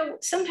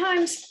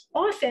 sometimes,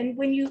 often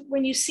when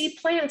you see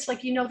plants,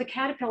 like, the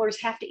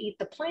caterpillars have to eat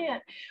the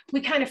plant,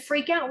 we kind of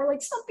freak out. We're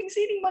like, something's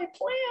eating my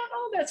plant.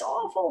 Oh, that's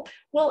awful.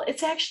 Well,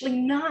 it's actually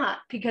not,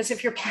 because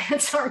if your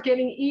plants aren't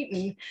getting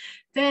eaten,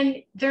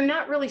 then they're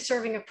not really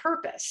serving a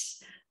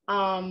purpose.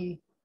 And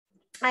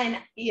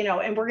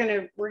we're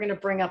gonna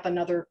bring up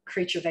another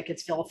creature that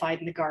gets vilified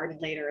in the garden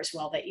later as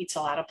well, that eats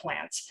a lot of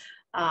plants.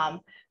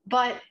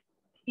 But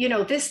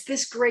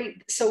this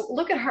great, so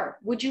look at her.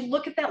 Would you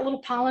look at that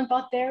little pollen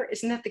butt there?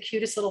 Isn't that the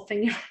cutest little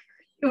thing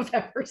you've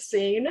ever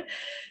seen?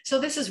 So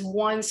this is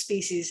one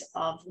species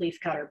of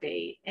leafcutter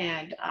bee.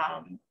 And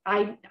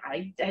I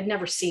had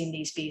never seen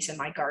these bees in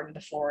my garden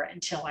before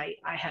until I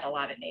had a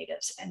lot of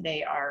natives, and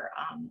they are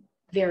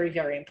very,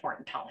 very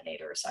important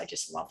pollinators. I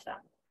just love them.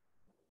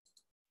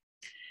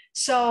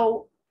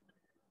 So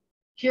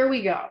here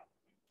we go.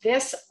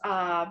 This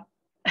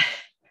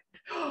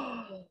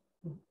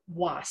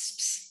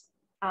wasps.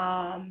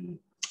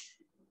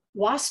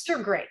 Wasps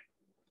are great.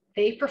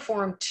 They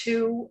perform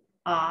two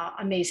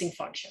amazing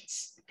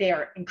functions. They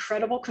are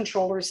incredible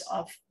controllers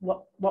of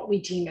what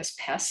we deem as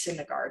pests in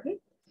the garden.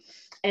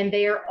 And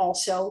they are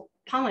also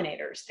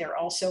pollinators. They're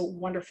also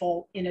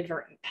wonderful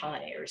inadvertent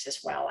pollinators as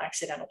well,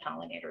 accidental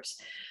pollinators.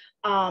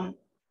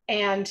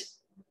 And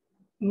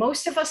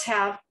most of us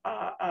have,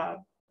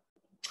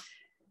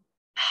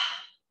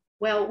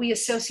 well, we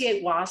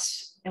associate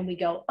wasps and we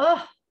go,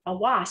 oh, a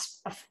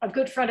wasp. A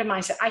good friend of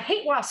mine said, I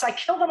hate wasps. I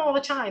kill them all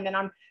the time. And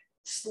I'm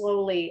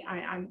slowly,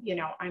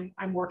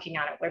 I'm working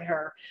on it with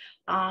her,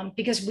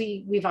 because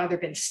we've either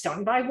been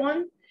stung by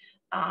one,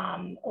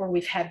 or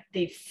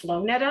they've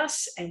flown at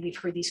us, and we've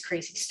heard these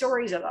crazy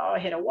stories of, oh, I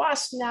hit a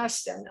wasp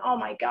nest and oh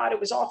my God, it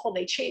was awful.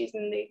 They chased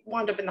and they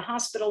wound up in the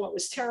hospital. It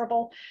was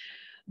terrible.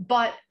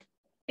 But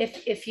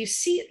if you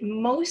see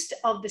most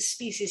of the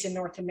species in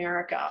North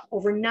America,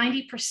 over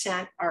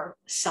 90% are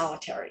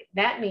solitary.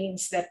 That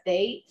means that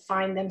they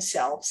find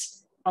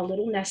themselves a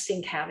little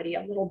nesting cavity,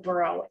 a little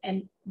burrow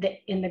in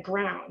the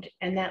ground.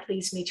 And that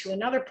leads me to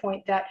another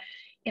point, that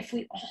if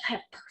we all have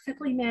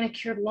perfectly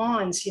manicured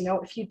lawns,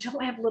 if you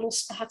don't have little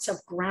spots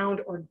of ground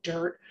or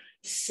dirt,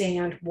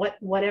 sand,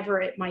 whatever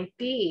it might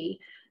be,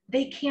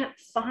 they can't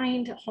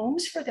find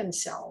homes for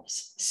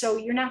themselves. So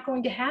you're not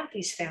going to have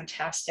these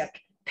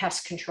fantastic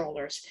pest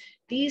controllers.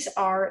 These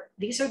are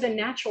the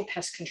natural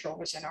pest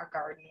controllers in our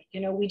garden.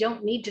 We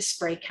don't need to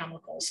spray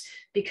chemicals,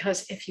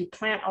 because if you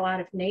plant a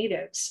lot of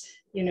natives,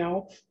 you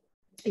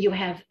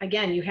have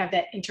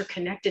that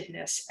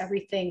interconnectedness.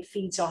 Everything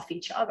feeds off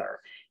each other.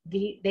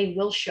 They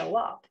will show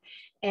up.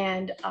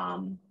 And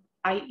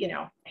I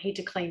hate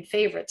to claim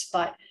favorites,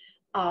 but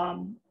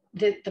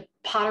the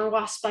potter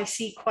wasp I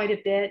see quite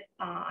a bit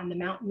on the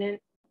mountain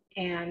mint,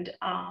 and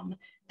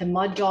the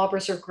mud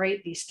daubers are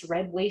great. These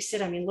thread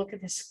waisted. I mean, look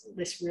at this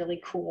really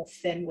cool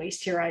thin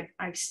waist here.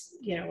 I've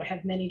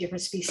have many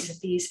different species of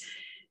these.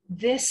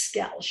 This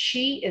gal,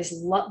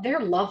 they're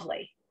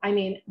lovely. I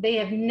mean, they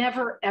have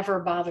never ever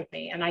bothered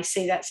me, and I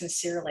say that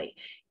sincerely.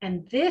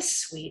 And this,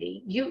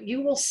 sweetie,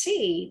 you will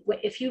see,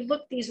 if you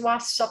look these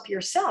wasps up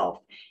yourself,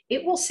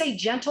 it will say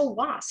gentle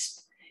wasp.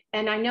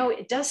 And I know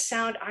it does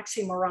sound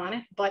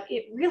oxymoronic, but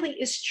it really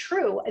is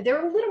true.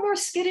 They're a little more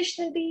skittish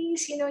than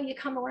bees. You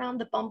come around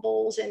the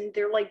bumbles and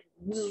they're like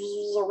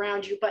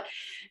around you. But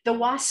the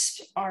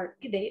wasps they're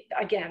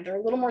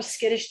a little more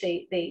skittish.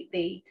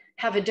 They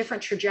have a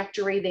different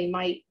trajectory. They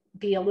might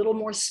be a little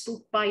more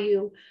spooked by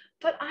you.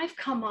 But I've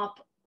come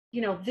up,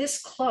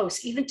 this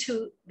close, even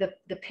to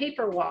the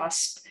paper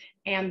wasp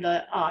and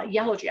the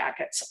yellow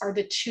jackets are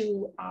the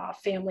two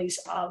families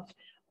of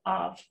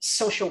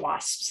social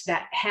wasps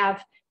that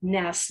have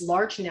nests,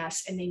 large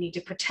nests, and they need to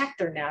protect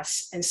their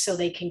nests, and so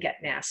they can get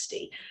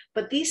nasty.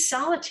 But these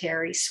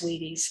solitary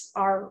sweeties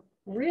are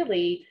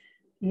really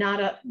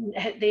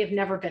they have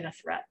never been a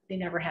threat. They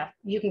never have.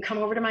 You can come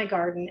over to my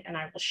garden and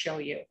I will show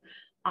you,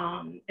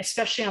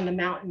 especially on the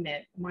mountain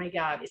mint. My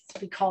God,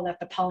 we call that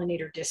the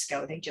pollinator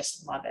disco. They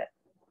just love it.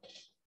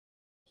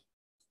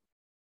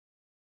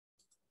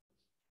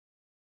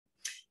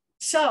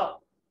 So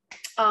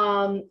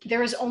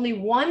there is only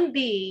one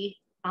bee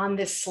on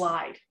this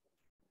slide.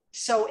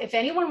 So if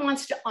anyone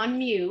wants to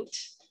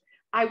unmute,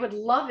 I would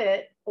love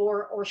it,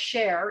 or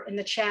share in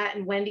the chat.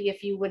 And Wendy,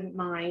 if you wouldn't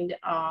mind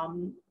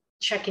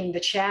checking the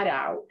chat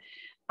out.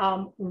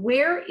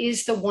 Where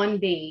is the one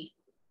bee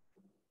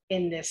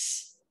in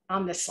this,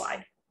 on this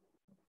slide?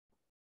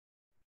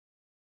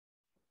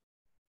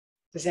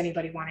 Does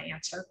anybody want to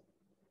answer?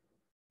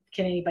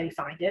 Can anybody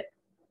find it?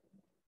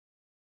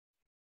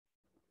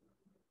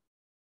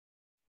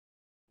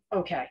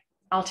 Okay,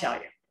 I'll tell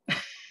you.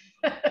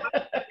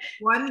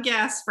 One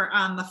guess for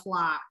on the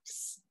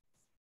phlox.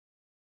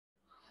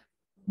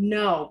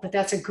 No, but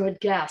that's a good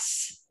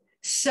guess.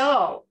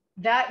 So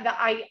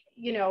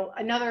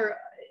another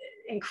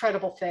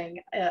incredible thing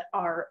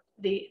are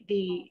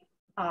the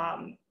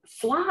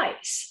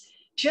flies.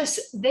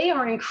 They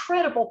are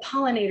incredible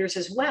pollinators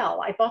as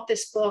well. I bought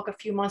this book a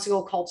few months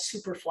ago called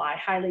Superfly,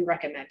 highly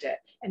recommend it.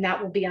 And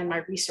that will be on my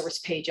resource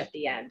page at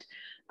the end.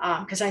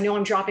 Because I know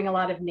I'm dropping a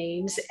lot of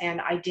names, and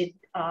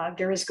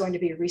there is going to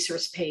be a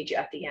resource page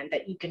at the end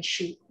that you can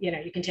shoot,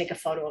 you can take a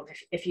photo of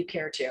if you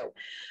care to.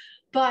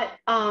 But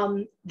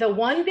the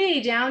one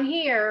bee down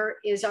here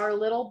is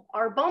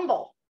our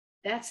bumble.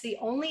 That's the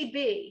only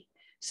bee.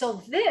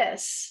 So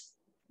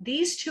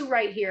these two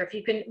right here, if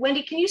you can,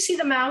 Wendy, can you see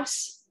the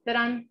mouse that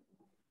I'm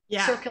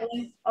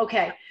circling?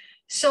 Okay.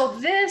 So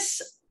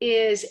this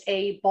is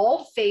a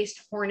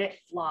bald-faced hornet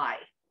fly.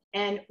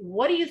 And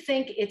what do you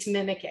think it's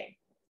mimicking?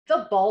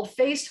 The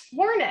bald-faced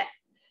hornet,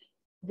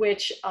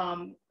 which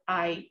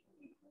I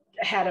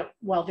had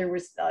there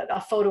was a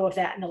photo of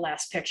that in the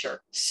last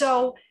picture.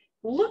 So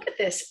look at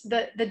this,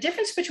 the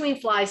difference between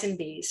flies and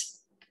bees,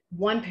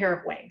 one pair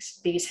of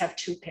wings. Bees have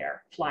two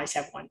pair, flies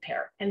have one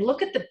pair. And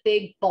look at the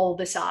big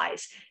bulbous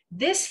eyes.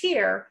 This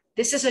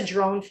is a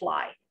drone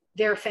fly.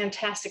 They're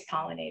fantastic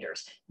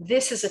pollinators.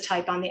 This is a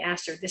type on the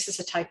aster. This is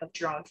a type of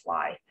drone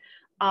fly.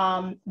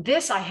 I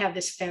have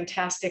this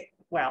fantastic,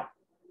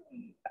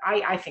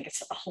 I think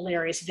it's a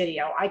hilarious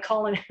video. I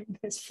call it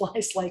this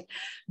flies like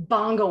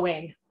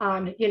bongoing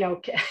on,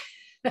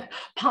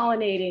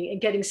 pollinating and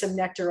getting some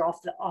nectar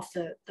off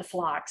the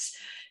phlox.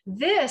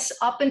 This,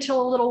 up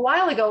until a little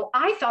while ago,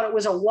 I thought it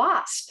was a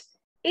wasp.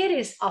 It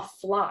is a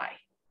fly.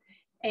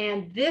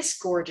 And this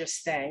gorgeous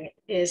thing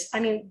is,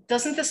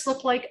 doesn't this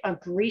look like a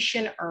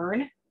Grecian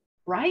urn,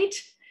 right?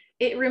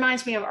 It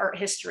reminds me of art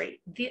history.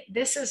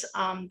 This is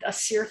a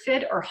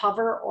syrphid or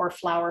hover or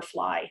flower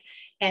fly.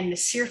 And the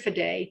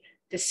syrphidae,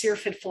 the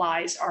syrphid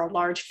flies, are a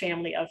large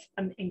family of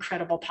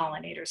incredible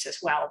pollinators as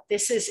well.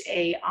 This is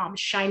a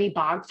shiny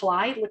bog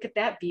fly. Look at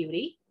that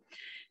beauty.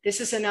 This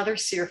is another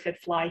syrphid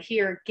fly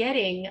here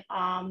getting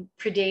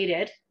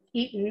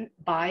eaten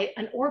by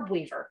an orb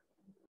weaver.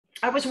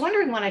 I was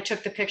wondering when I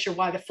took the picture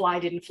why the fly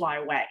didn't fly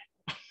away.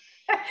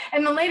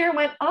 And then later I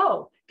went,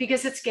 oh,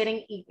 because it's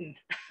getting eaten.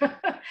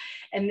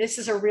 And this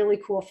is a really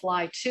cool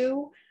fly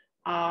too.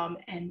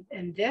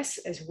 And this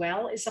as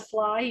well is a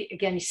fly.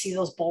 Again, you see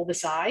those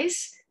bulbous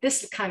eyes.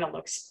 This kind of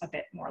looks a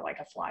bit more like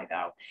a fly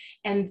though.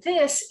 And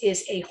this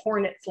is a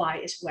hornet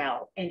fly as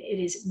well. And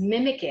it is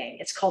mimicking,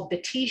 it's called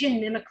Batesian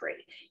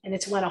mimicry. And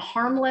it's when a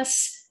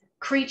harmless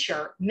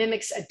creature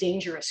mimics a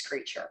dangerous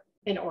creature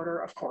in order,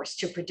 of course,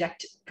 to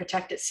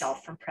protect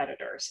itself from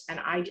predators. And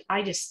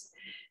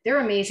they're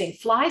amazing.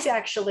 Flies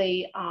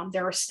actually,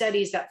 there are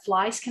studies that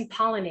flies can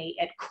pollinate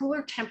at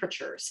cooler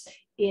temperatures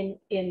in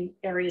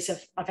areas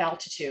of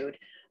altitude,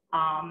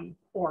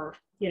 or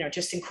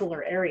just in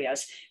cooler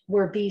areas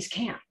where bees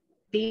can't.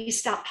 Bees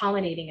stop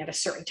pollinating at a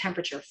certain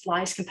temperature.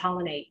 Flies can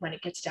pollinate when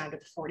it gets down to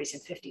the 40s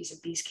and 50s,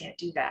 and bees can't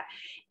do that.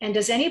 And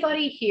does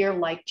anybody here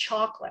like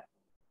chocolate?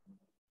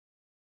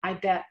 I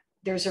bet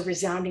there's a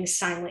resounding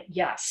silent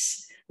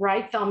yes,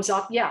 right? Thumbs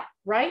up, yeah,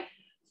 right?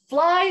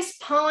 Flies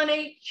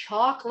pollinate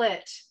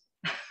chocolate.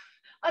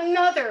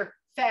 Another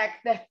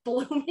fact that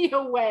blew me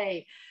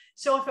away.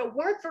 So if it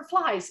weren't for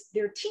flies,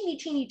 they're teeny,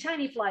 teeny,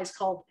 tiny flies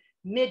called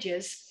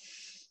midges,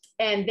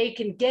 and they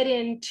can get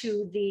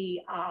into the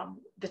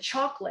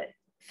chocolate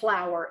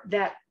flower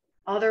that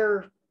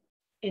other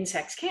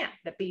insects can't,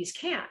 that bees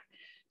can't.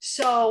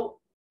 So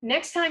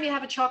next time you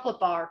have a chocolate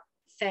bar,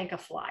 thank a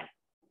fly.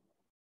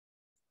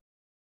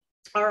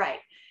 All right,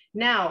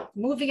 now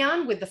moving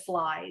on with the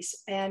flies.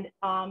 And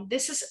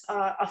this is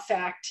a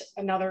fact,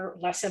 another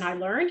lesson I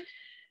learned.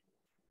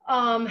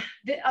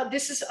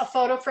 This is a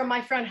photo from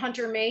my friend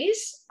Hunter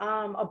Mays,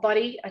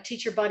 a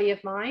teacher buddy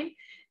of mine.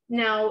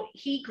 Now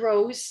he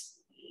grows,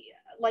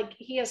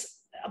 he has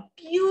a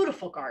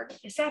beautiful garden.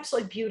 It's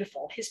absolutely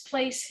beautiful. His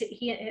place,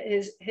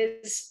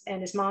 his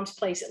and his mom's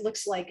place, it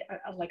looks like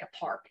a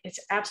park. It's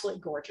absolutely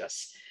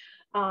gorgeous.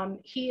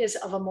 He is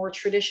of a more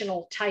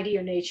traditional,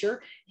 tidier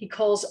nature. He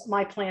calls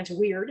my plants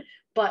weird,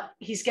 but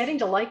he's getting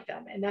to like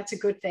them, and that's a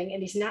good thing.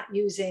 And he's not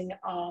using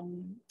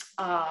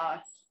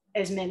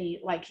as many,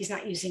 he's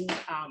not using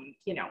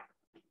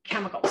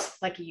chemicals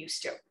like he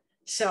used to.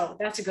 So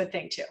that's a good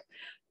thing too.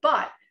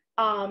 But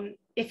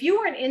if you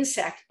were an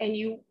insect and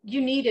you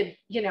needed,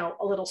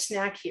 a little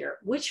snack here,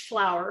 which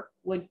flower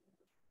would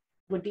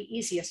be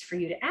easiest for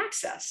you to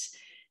access?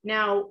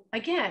 Now,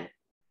 again,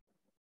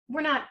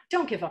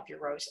 don't give up your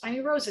rose.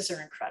 Roses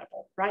are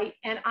incredible, right?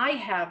 And I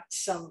have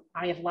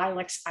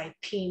lilacs, I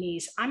have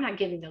peonies. I'm not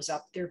giving those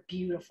up. They're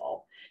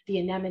beautiful. The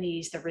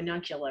anemones, the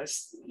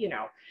ranunculus,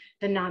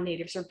 the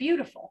non-natives are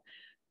beautiful.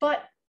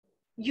 But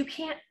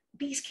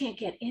bees can't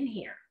get in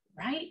here,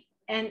 right?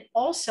 And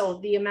also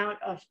the amount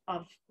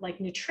of like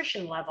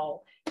nutrition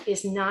level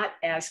is not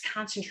as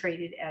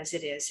concentrated as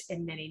it is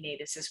in many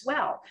natives as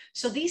well.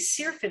 So these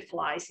syrphid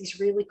flies, these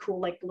really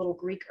cool, like little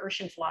Greek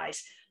Urchin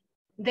flies,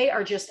 they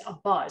are just a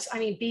buzz. I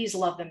mean, bees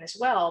love them as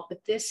well, but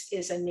this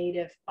is a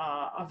native,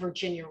 a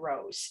Virginia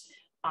rose.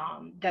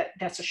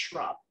 That's a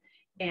shrub,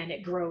 and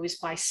it grows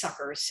by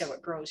suckers, so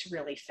it grows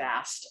really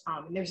fast.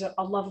 And there's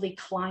a lovely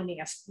climbing,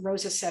 a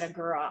Rosa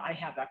setigura. I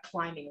have a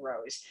climbing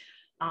rose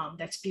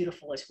that's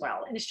beautiful as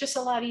well. And it's just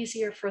a lot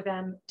easier for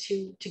them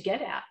to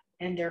get at,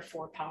 and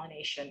therefore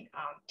pollination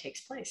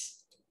takes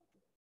place.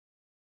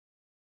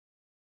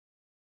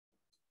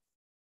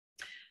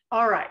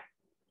 All right,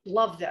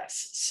 love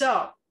this.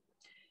 So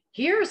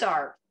here's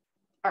our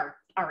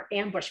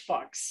ambush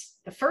bugs.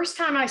 The first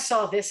time I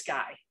saw this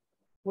guy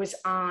was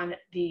on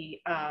the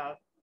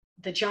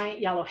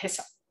giant yellow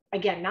hyssop.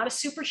 Again, not a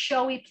super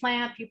showy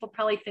plant. People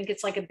probably think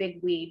it's like a big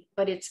weed,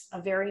 but it's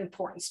a very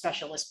important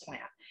specialist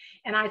plant.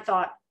 And I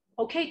thought,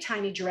 okay,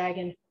 tiny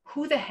dragon,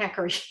 who the heck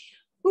are you?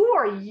 Who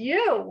are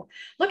you?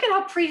 Look at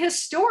how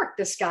prehistoric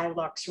this guy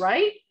looks,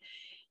 right?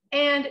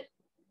 And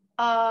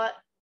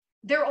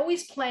they're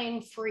always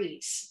playing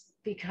freeze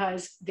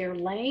because they're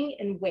laying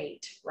in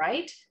wait,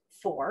 right,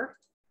 for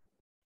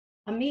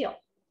a meal.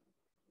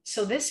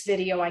 So this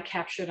video I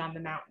captured on the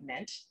mountain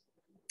mint,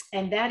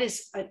 and that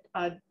is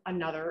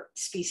another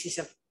species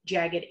of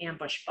jagged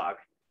ambush bug.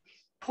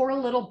 Poor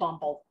little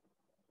bumble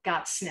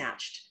got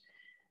snatched.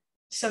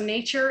 So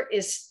nature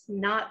is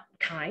not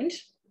kind.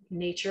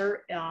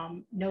 Nature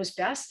knows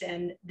best,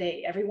 and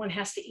everyone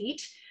has to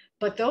eat.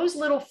 But those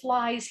little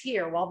flies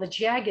here, while the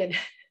jagged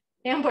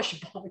ambush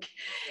bug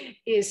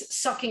is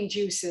sucking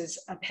juices,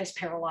 has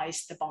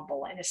paralyzed the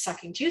bumble and is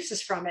sucking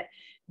juices from it.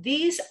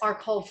 These are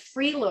called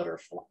freeloader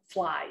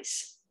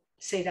flies.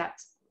 Say that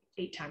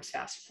 8 times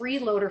fast.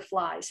 Freeloader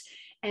flies.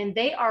 And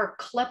they are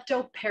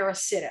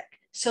kleptoparasitic.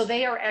 So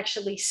they are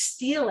actually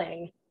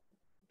stealing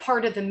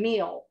part of the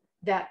meal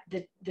that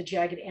the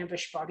jagged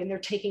ambush bug, and they're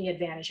taking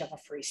advantage of a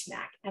free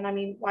snack. And I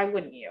mean, why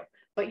wouldn't you?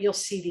 But you'll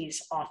see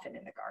these often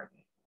in the garden.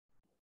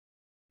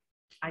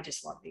 I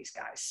just love these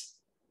guys.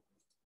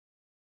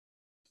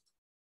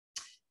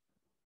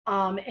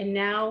 And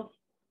now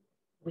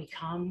we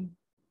come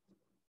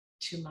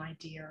to my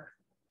dear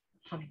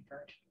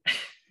hummingbird.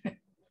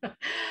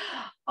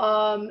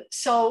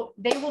 So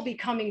they will be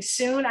coming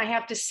soon. I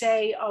have to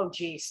say, oh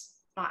geez,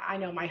 I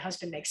know my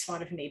husband makes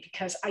fun of me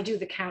because I do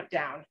the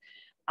countdown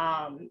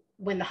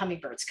when the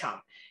hummingbirds come.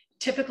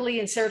 Typically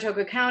in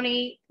Saratoga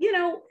County, you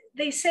know,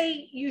 they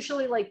say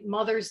usually like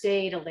Mother's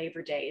Day to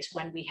Labor Day is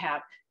when we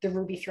have the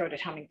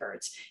ruby-throated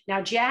hummingbirds.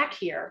 Now Jack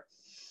here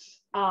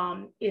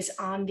is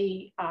on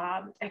the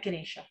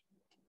echinacea.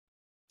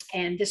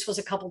 And this was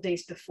a couple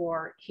days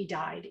before he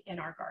died in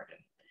our garden.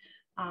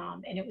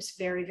 And it was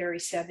very, very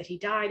sad that he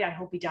died. I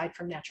hope he died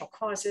from natural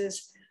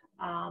causes.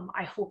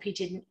 I hope he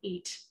didn't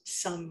eat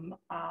some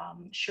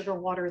sugar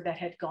water that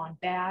had gone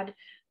bad.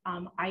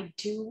 I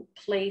do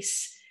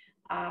place,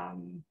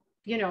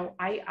 you know,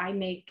 I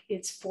make,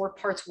 it's 4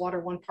 parts water,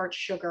 1 part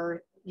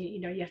sugar.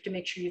 You know, you have to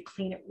make sure you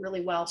clean it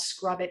really well,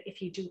 scrub it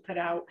if you do put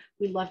out.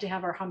 We love to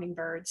have our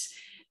hummingbirds.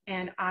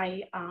 And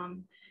I,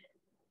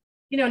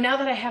 you know, now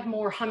that I have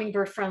more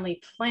hummingbird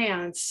friendly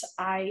plants,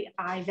 I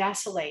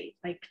vacillate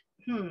like,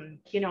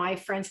 you know, I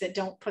have friends that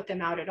don't put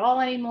them out at all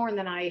anymore. And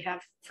then I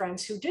have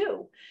friends who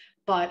do.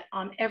 But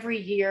every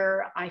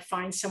year I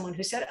find someone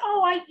who said,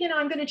 oh, you know,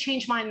 I'm going to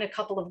change mine in a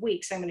couple of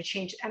weeks. I'm going to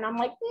change. And I'm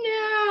like,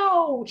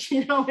 no,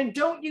 you know, and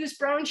don't use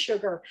brown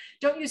sugar.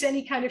 Don't use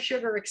any kind of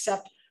sugar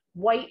except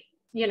white,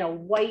 you know,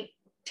 white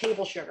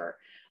table sugar.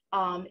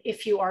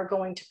 If you are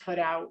going to put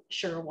out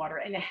sugar water,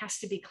 and it has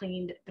to be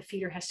cleaned, the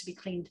feeder has to be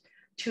cleaned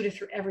 2 to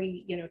 3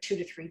 every, you know, 2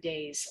 to 3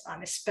 days,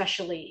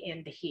 especially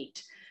in the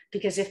heat.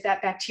 Because if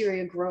that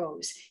bacteria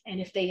grows and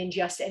if they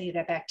ingest any of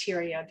that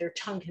bacteria, their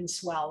tongue can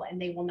swell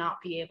and they will not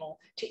be able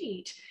to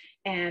eat.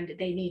 And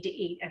they need to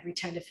eat every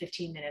 10 to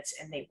 15 minutes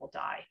and they will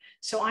die.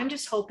 So I'm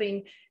just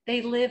hoping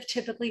they live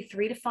typically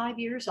 3 to 5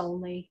 years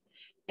only.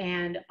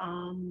 And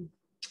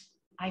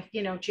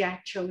you know,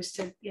 Jack chose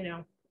to, you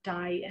know,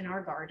 die in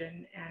our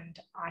garden, and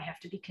I have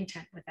to be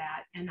content with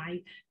that. And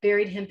I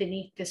buried him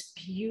beneath this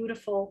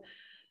beautiful,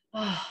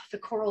 the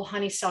coral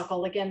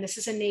honeysuckle. Again, this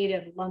is a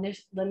native,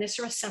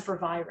 Lonicera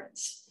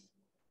sempervirens.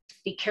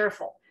 Be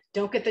careful.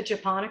 Don't get the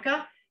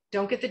japonica.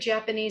 Don't get the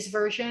Japanese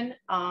version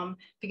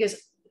because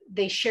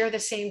they share the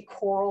same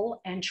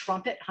coral and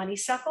trumpet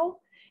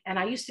honeysuckle. And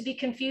I used to be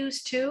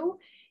confused too.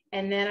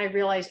 And then I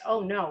realized,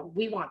 oh no,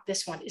 we want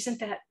this one. Isn't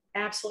that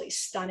absolutely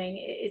stunning?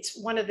 It's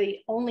one of the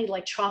only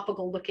like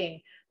tropical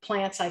looking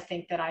plants I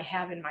think that I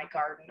have in my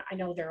garden. I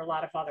know there are a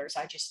lot of others,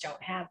 I just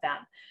don't have them.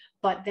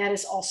 But that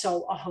is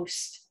also a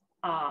host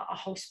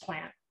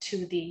plant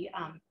to the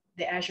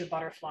azure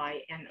butterfly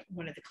and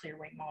one of the clear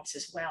wing moths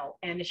as well.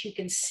 And as you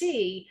can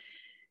see,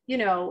 you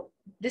know,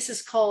 this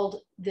is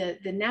called the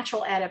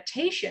natural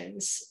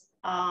adaptations.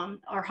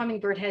 Our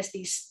hummingbird has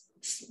these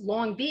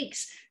long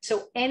beaks.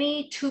 So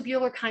any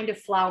tubular kind of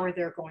flower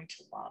they're going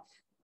to love.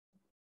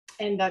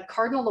 And the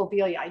cardinal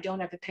lobelia, I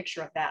don't have a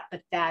picture of that,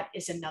 but that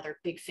is another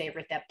big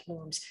favorite that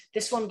blooms.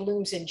 This one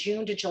blooms in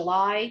June to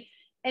July,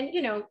 and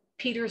you know,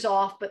 peters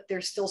off, but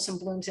there's still some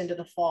blooms into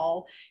the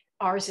fall.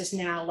 Ours is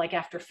now, like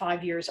after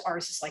 5 years,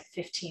 ours is like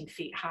 15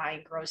 feet high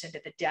and grows into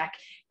the deck,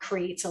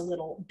 creates a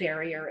little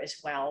barrier as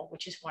well,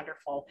 which is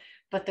wonderful.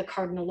 But the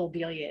cardinal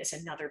lobelia is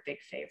another big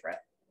favorite.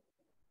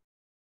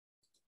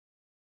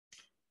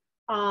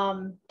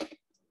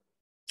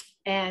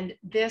 And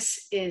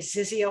this is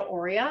Zizia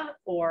aurea,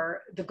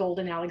 or the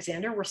golden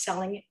Alexander. We're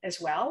selling as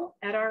well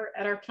at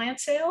our plant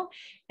sale.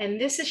 And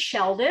this is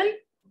Sheldon.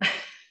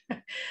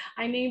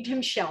 I named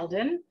him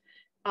Sheldon.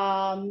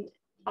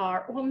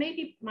 Well,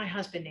 maybe my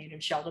husband named him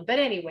Sheldon, but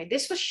anyway,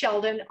 this was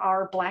Sheldon,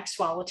 our black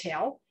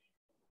swallowtail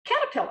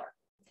caterpillar.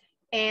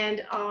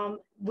 And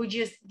would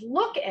you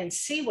look and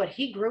see what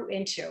he grew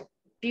into?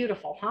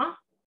 Beautiful, huh?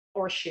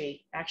 Or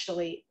she,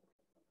 actually.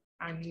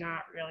 I'm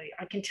not really,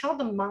 I can tell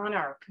the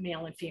monarch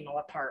male and female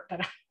apart,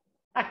 but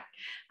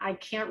I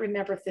can't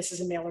remember if this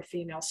is a male or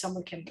female.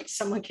 Someone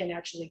can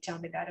actually tell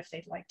me that if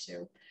they'd like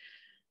to.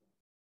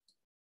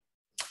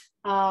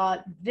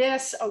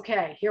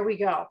 Okay, here we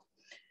go.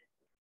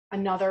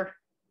 Another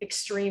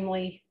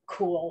extremely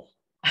cool,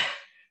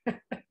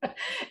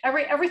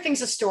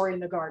 everything's a story in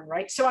the garden,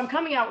 right? So I'm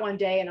coming out one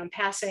day and I'm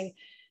passing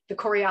the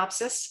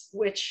coreopsis,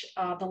 which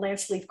the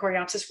lance leaf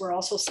coreopsis we're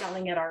also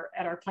selling at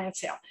our plant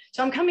sale.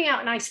 So I'm coming out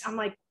and I'm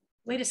like,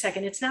 wait a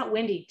second, it's not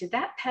windy. Did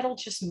that petal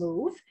just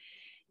move?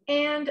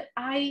 And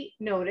I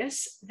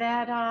notice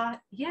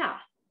that, yeah,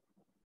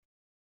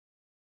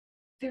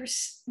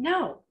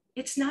 no,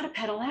 it's not a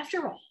petal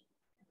after all.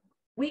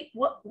 Wait,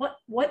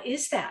 what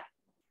is that?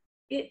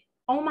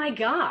 Oh my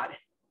God,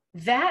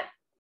 that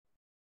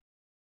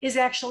is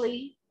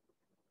actually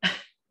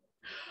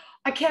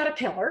a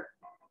caterpillar,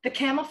 the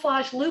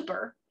camouflage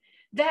looper,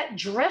 that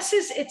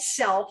dresses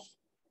itself,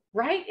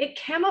 right? It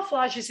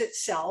camouflages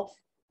itself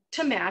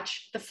to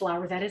match the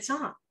flower that it's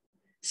on.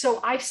 So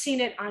I've seen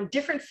it on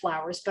different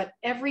flowers, but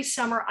every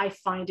summer I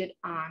find it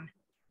on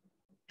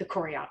the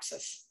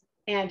coreopsis.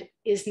 And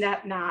isn't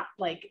that not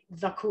like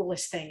the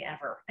coolest thing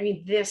ever? I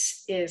mean,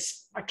 this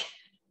is a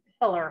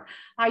caterpillar.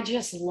 I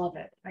just love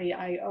it.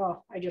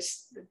 I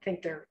just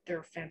think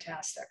they're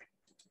fantastic.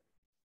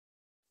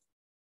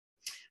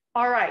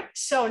 All right,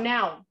 so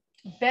now,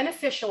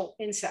 beneficial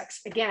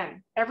insects.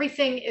 Again,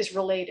 everything is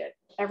related.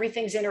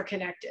 Everything's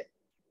interconnected.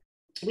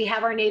 We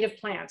have our native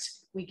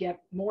plants. We get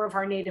more of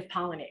our native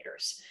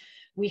pollinators.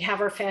 We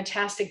have our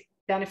fantastic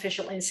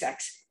beneficial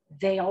insects.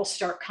 They all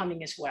start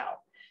coming as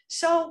well.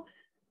 So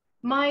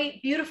my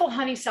beautiful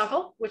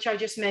honeysuckle, which I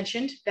just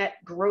mentioned, that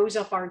grows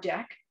up our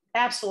deck.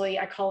 Absolutely,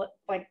 I call it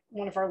like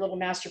one of our little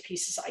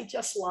masterpieces. I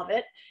just love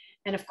it.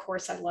 And of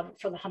course, I love it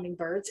for the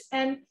hummingbirds.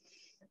 And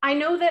I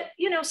know that,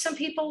 you know, some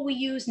people, we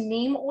use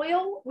neem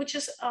oil, which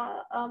is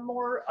a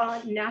more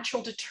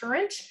natural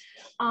deterrent.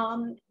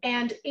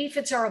 And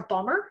aphids are a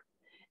bummer.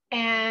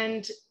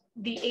 And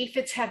the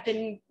aphids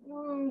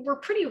were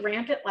pretty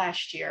rampant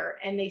last year,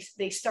 and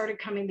they started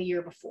coming the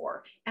year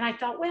before. And I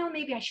thought, well,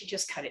 maybe I should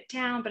just cut it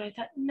down. But I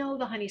thought, no,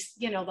 the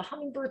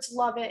hummingbirds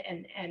love it,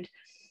 and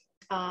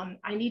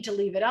I need to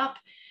leave it up.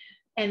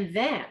 And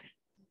then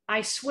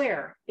I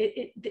swear,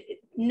 it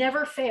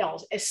never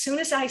fails. As soon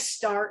as I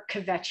start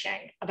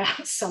kvetching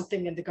about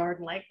something in the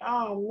garden, like,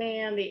 oh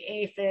man, the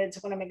aphids,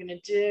 what am I going to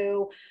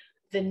do?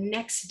 The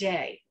next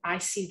day, I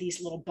see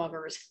these little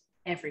buggers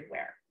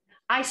everywhere.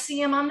 I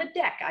see them on the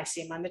deck. I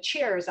see them on the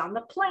chairs, on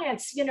the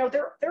plants. You know,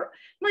 they're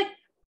like,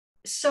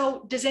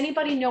 so does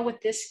anybody know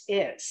what this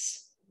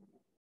is?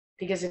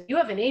 Because if you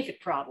have an aphid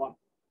problem,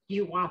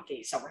 you want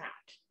these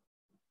around.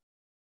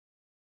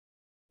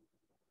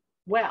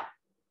 Well,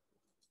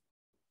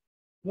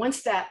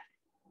 once that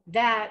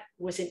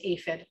was an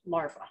aphid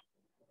larva.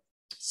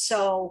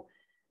 So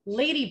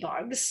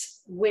ladybugs,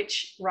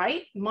 which,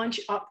 right, munch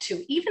up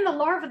to, even the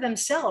larvae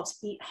themselves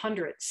eat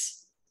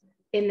hundreds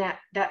in that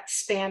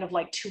span of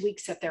like 2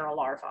 weeks that they're a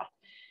larva.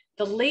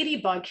 The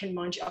ladybug can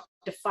munch up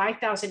to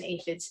 5,000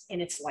 aphids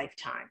in its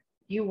lifetime.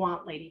 You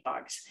want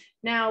ladybugs.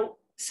 Now,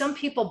 some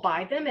people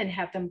buy them and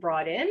have them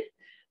brought in.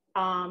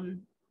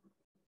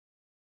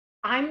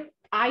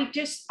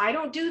 I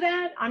don't do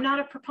that. I'm not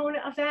a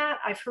proponent of that.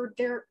 I've heard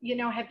there,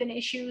 have been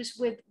issues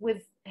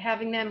with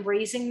having them,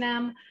 raising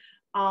them.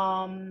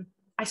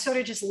 I sort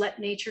of just let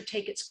nature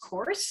take its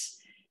course.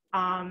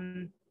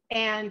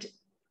 And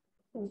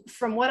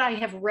from what I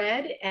have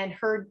read and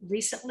heard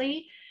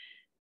recently,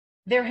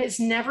 there has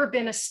never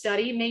been a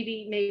study,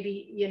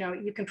 maybe,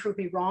 you can prove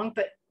me wrong,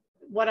 but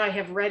what I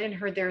have read and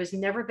heard, there has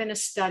never been a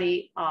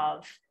study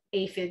of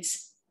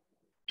aphids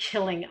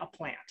killing a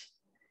plant.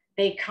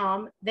 They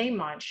come, they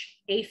munch.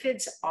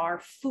 Aphids are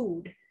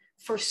food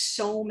for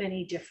so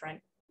many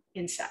different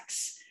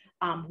insects.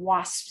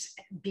 Wasps,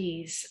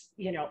 bees,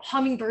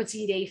 hummingbirds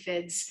eat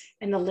aphids,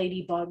 and the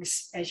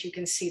ladybugs, as you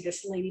can see,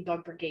 this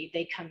ladybug brigade,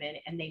 they come in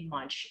and they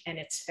munch, and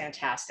it's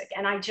fantastic.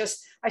 And I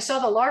saw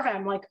the larvae,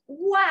 I'm like,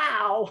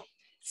 wow,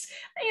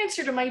 the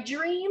answer to my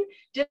dream.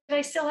 Did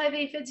I still have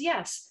aphids?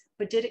 Yes.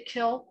 But did it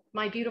kill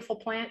my beautiful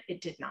plant? It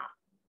did not.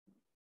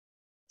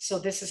 So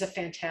this is a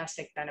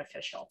fantastic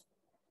beneficial.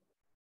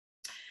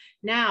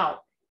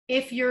 Now,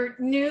 if you're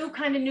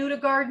kind of new to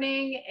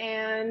gardening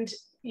and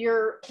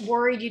you're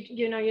worried,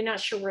 you know, you're not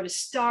sure where to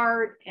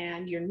start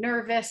and you're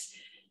nervous,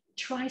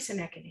 try some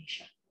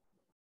echinacea.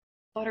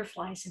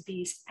 Butterflies and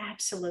bees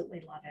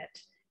absolutely love it.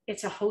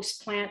 It's a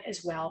host plant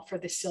as well for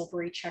the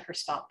silvery checker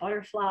spot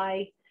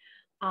butterfly.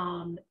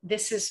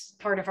 This is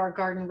part of our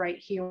garden right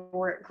here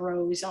where it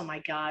grows. Oh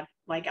my God,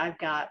 like I've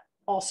got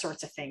all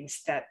sorts of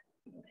things that,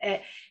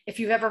 if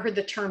you've ever heard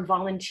the term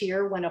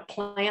volunteer, when a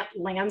plant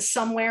lands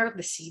somewhere,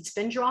 the seed's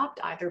been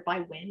dropped either by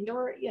wind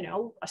or, you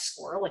know, a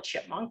squirrel, a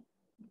chipmunk,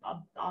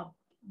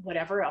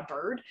 whatever, a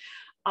bird.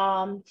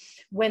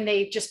 When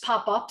they just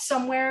pop up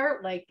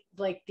somewhere,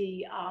 like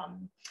the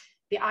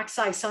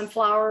oxeye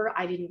sunflower,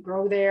 I didn't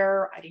grow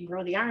there. I didn't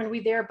grow the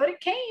ironweed there, but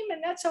it came,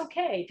 and that's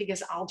okay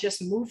because I'll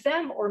just move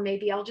them, or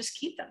maybe I'll just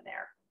keep them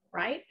there,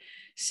 right?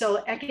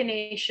 So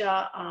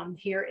echinacea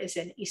here is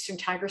an eastern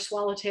tiger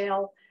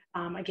swallowtail.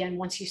 Again,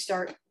 once you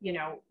start, you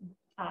know,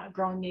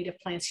 growing native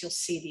plants, you'll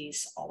see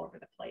these all over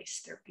the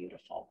place. They're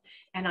beautiful.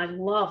 And I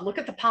love, look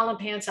at the pollen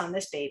pants on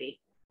this baby,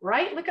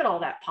 right? Look at all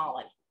that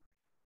pollen.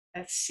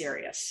 That's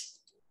serious.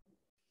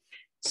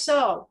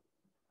 So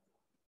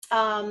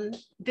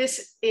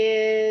this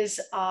is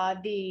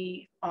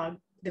the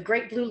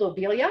great blue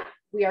lobelia.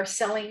 We are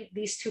selling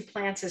these two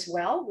plants as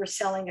well. We're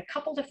selling a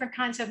couple different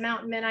kinds of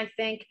mountain mint, I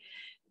think.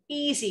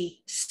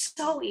 Easy,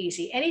 so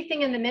easy.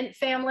 Anything in the mint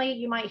family,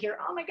 you might hear,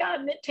 oh my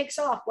God, mint takes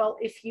off. Well,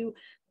 if you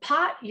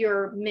pot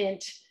your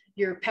mint,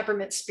 your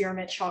peppermint,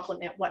 spearmint,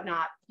 chocolate mint,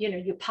 whatnot, you know,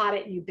 you pot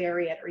it and you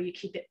bury it, or you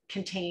keep it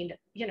contained,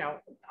 you know,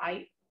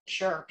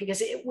 sure, because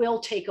it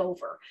will take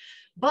over.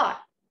 But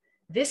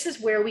this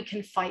is where we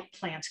can fight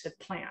plants with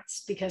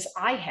plants, because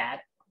I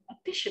had a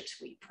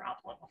bishop's weed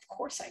problem. Of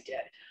course I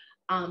did.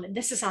 And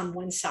this is on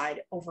one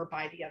side over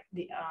by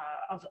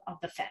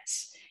the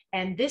fence.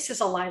 And this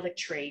is a lilac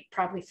tree,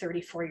 probably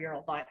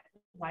 34-year-old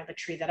lilac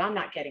tree that I'm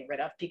not getting rid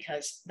of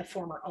because the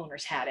former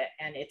owners had it.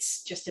 And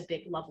it's just a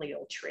big, lovely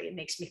old tree. It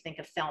makes me think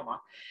of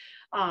Thelma.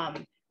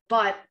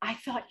 But I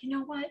thought, you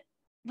know what?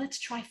 Let's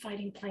try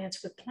fighting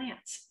plants with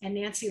plants. And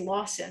Nancy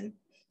Lawson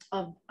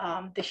of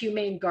the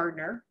Humane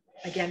Gardener,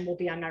 again, will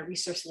be on my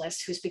resource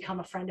list, who's become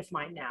a friend of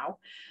mine now.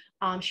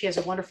 She has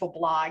a wonderful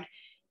blog.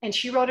 And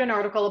she wrote an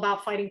article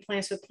about fighting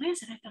plants with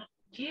plants. And I thought,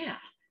 yeah,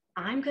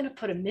 I'm going to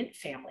put a mint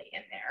family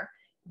in there.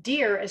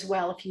 Deer as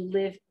well, if you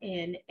live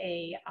in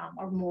a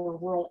more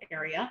rural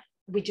area.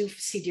 We do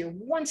see deer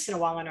once in a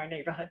while in our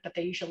neighborhood, but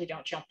they usually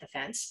don't jump the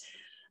fence.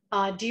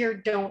 Deer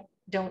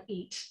don't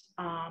eat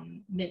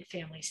mint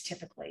families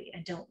typically,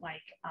 and don't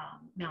like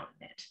mountain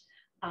mint.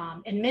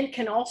 And mint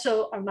can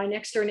also, my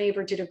next door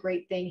neighbor did a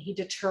great thing. He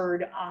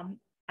deterred,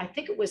 I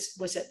think it was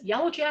it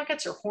yellow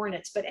jackets or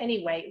hornets? But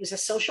anyway, it was a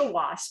social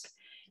wasp.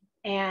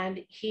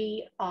 And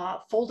he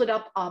folded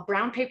up a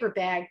brown paper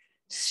bag,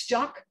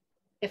 stuck,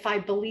 if I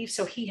believe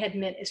so, he had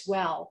mint as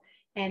well,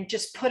 and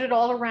just put it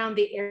all around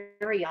the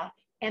area.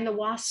 And the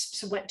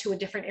wasps went to a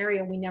different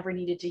area, and we never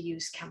needed to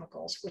use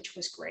chemicals, which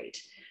was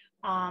great.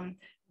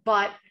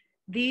 But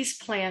these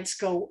plants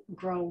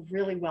grow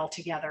really well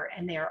together,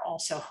 and they are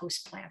also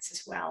host plants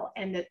as well.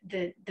 And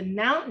the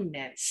mountain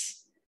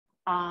mints,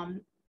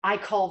 I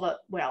call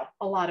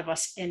a lot of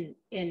us in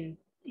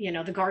you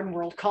know, the garden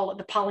world call it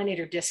the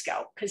pollinator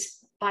disco, because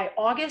by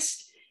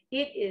August,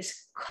 it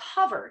is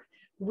covered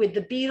with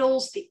the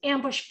beetles, the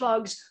ambush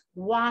bugs,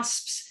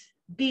 wasps,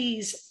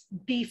 bees,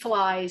 bee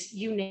flies,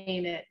 you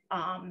name it.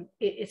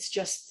 It's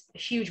just a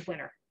huge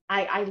winner.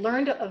 I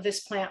learned of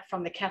this plant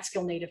from the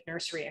Catskill Native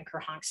Nursery in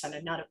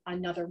Kerhonkson,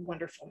 another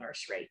wonderful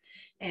nursery,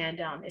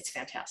 and it's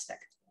fantastic.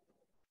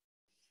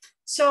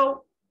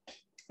 So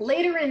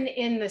later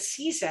in the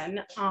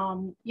season,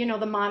 you know,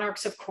 the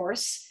monarchs, of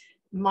course,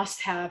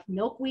 must have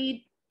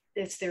milkweed.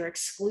 It's their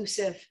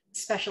exclusive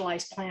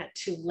specialized plant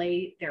to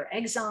lay their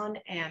eggs on,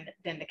 and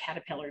then the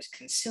caterpillars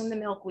consume the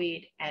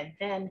milkweed. And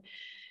then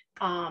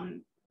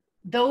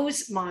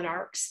those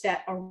monarchs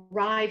that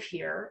arrive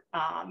here,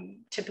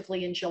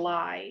 typically in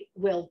July,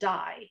 will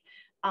die.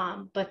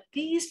 But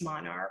these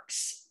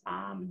monarchs,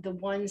 the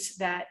ones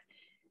that,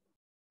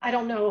 I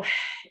don't know,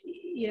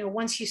 you know,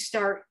 once you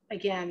start,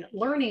 again,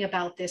 learning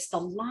about this, the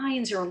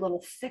lines are a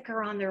little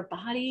thicker on their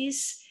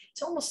bodies.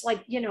 It's almost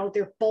like, you know,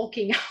 they're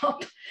bulking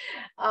up.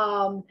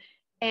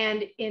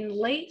 And in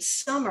late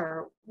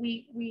summer,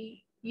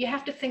 you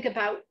have to think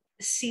about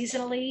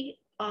seasonally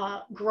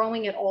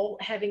growing it all,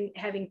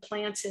 having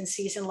plants in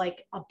season,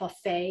 like a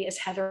buffet, as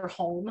Heather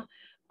Holm,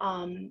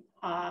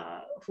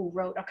 who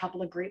wrote a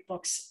couple of great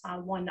books,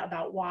 one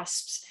about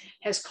wasps,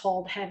 has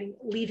called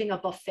leaving a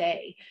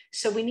buffet.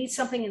 So we need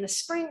something in the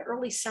spring,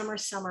 early summer,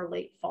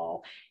 late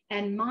fall.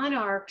 And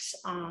monarchs,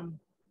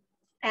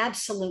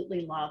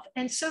 absolutely love,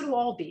 and so do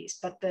all bees,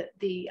 but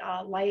the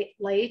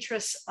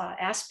Liatris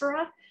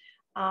aspera,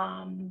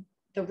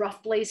 the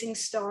rough blazing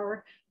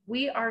star,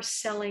 we are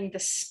selling the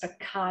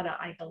spicata,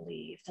 I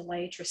believe, the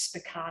Liatris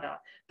spicata,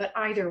 but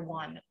either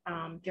one,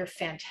 they're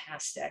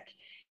fantastic.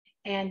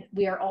 And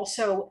we are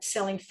also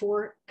selling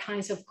 4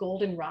 kinds of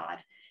goldenrod.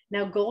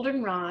 Now,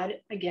 goldenrod,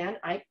 again,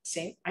 I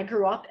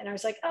grew up and I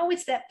was like, oh,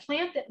 it's that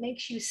plant that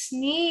makes you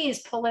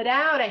sneeze, pull it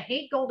out. I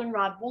hate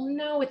goldenrod. Well,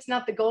 no, it's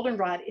not the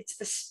goldenrod. It's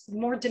the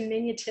more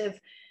diminutive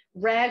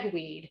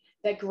ragweed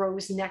that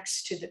grows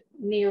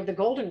near the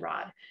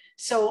goldenrod.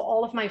 So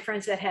all of my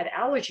friends that had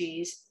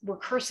allergies were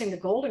cursing the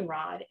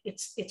goldenrod.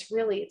 It's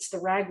the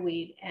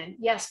ragweed. And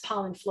yes,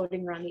 pollen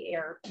floating around the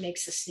air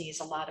makes us sneeze.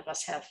 A lot of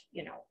us have,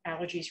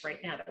 allergies right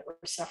now that we're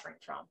suffering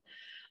from.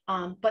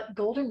 But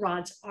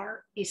goldenrods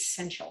are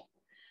essential.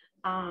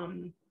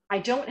 I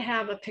don't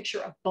have a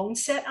picture of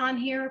boneset on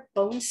here.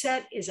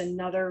 Boneset is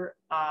another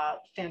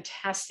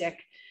fantastic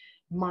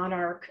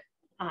monarch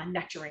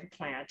nectaring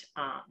plant.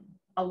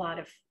 A lot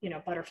of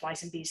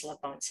butterflies and bees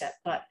love boneset,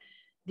 but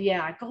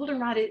yeah,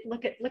 goldenrod.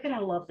 Look at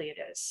how lovely it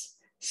is.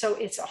 So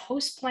it's a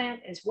host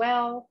plant as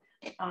well.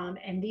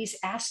 And these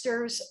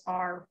asters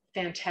are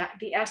fantastic.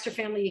 The aster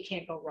family, you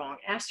can't go wrong.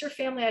 Aster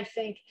family, I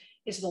think,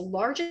 is the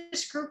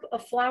largest group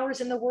of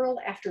flowers in the world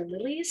after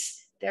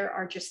lilies. There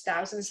are just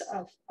thousands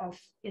of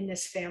in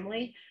this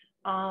family.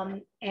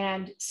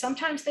 And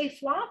sometimes they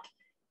flop,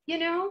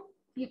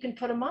 you can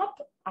put them up.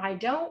 I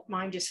don't,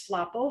 mine just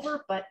flop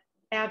over, but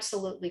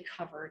absolutely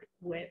covered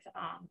with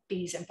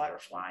bees and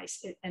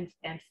butterflies and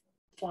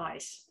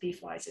flies, bee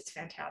flies. It's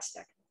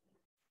fantastic.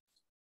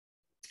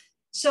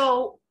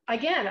 So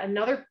again,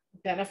 another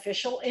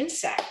beneficial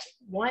insect.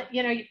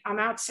 I'm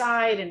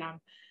outside and I've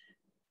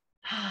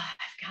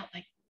got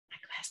like my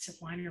glass of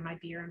wine or my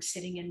beer. I'm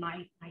sitting in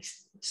my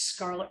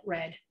scarlet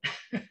red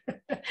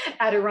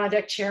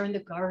Adirondack chair in the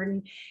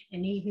garden,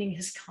 and evening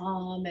has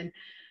come, and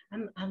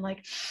I'm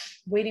like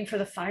waiting for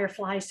the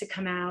fireflies to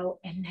come out.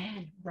 And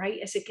then right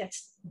as it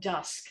gets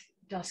dusk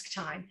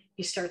time,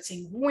 you start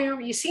seeing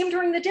where you see them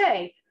during the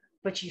day,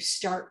 but you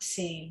start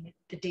seeing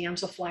the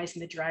damselflies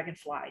and the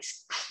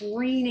dragonflies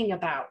careening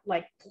about,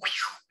 like,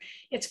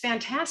 it's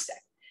fantastic.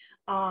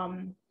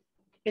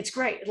 It's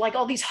great. Like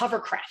all these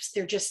hovercrafts,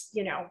 they're just,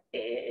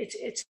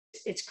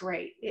 it's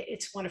great.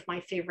 It's one of my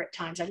favorite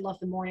times. I love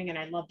the morning and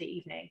I love the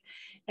evening.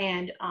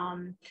 And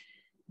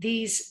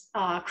these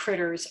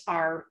critters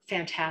are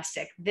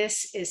fantastic.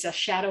 This is a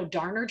shadow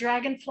darner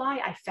dragonfly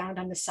I found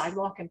on the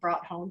sidewalk and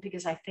brought home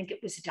because I think it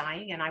was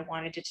dying and I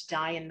wanted it to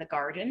die in the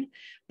garden,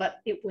 but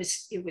it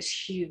was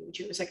huge.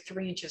 It was like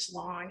 3 inches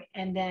long.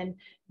 And then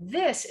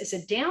this is a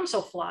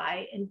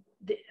damselfly, and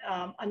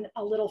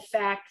a little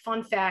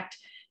fun fact,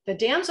 the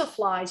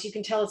damselflies, you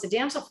can tell it's a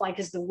damselfly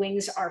because the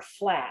wings are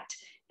flat,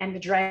 and the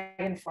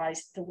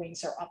dragonflies, the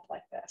wings are up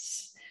like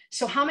this.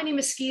 So how many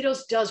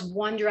mosquitoes does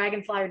one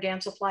dragonfly or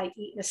damselfly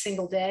eat in a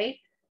single day?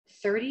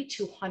 30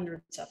 to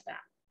hundreds of them.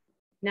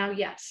 Now,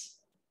 yes,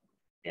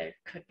 there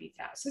could be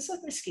thousands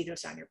of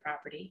mosquitoes on your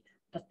property,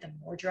 but the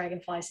more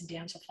dragonflies and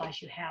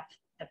damselflies you have,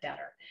 the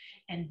better.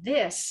 And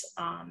this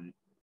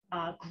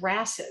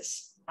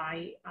grasses,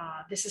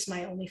 this is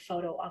my only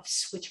photo of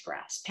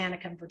switchgrass,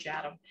 Panicum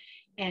virgatum.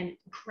 And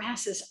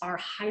grasses are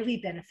highly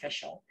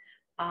beneficial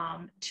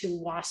to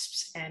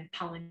wasps and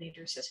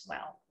pollinators as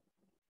well.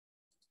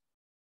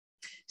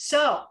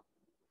 So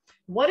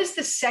what is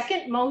the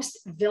second most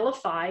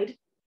vilified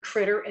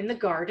critter in the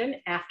garden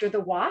after the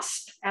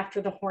wasp,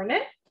 after the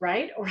hornet,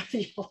 right? Or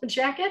the yellow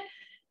jacket?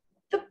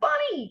 The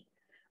bunny,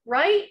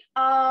 right?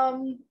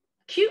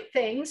 Cute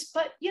things,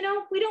 but we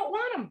don't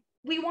want them.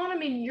 We want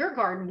them in your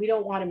garden. We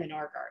don't want them in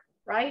our garden,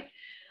 right?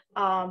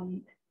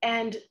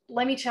 And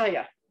let me tell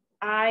you,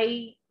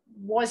 I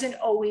wasn't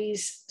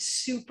always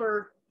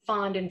super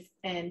fond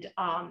and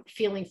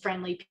feeling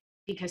friendly,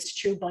 because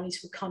true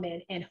bunnies would come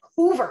in and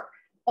hoover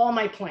all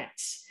my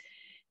plants.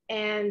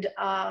 And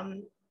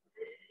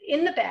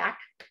in the back,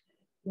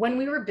 when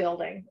we were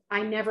building,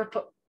 I never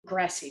put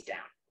grass seed down.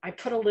 I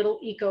put a little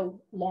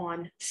eco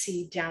lawn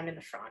seed down in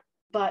the front.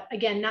 But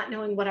again, not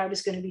knowing what I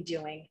was going to be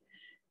doing,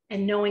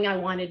 and knowing I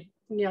wanted,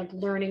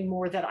 learning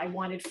more that I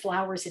wanted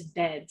flowers in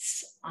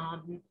beds.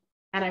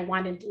 And I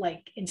wanted,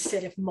 like,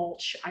 instead of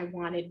mulch, I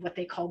wanted what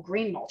they call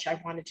green mulch.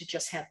 I wanted to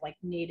just have like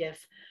native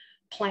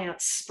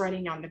plants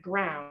spreading on the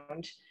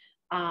ground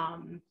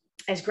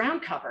as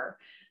ground cover.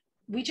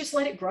 We just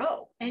let it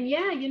grow. And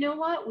yeah, you know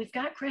what? We've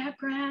got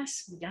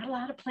crabgrass. We got a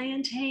lot of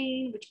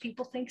plantain, which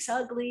people think's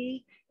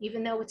ugly,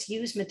 even though it's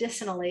used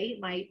medicinally.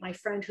 My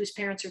friend whose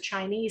parents are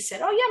Chinese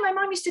said, oh yeah, my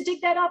mom used to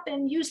dig that up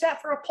and use that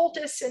for a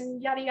poultice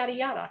and yada, yada,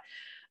 yada.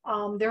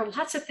 There are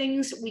lots of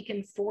things we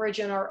can forage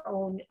in our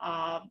own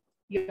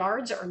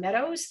yards or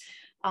meadows.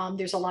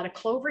 There's a lot of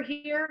clover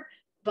here,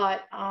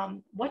 but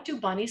what do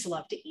bunnies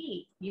love to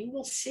eat? You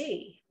will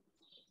see.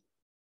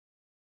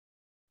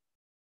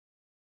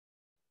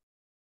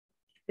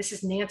 This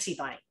is Nancy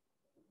Bunny.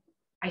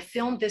 I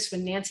filmed this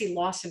when Nancy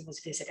Lawson was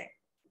visiting,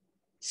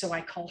 so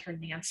I called her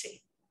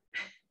Nancy.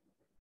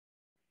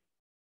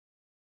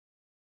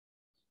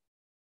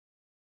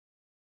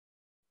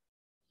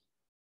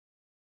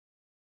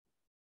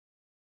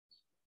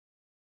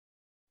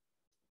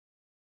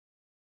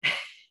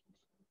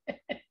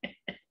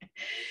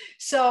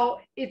 So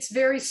it's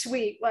very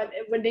sweet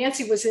when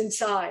Nancy was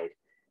inside,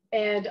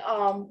 and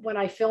when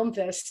I filmed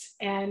this,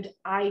 and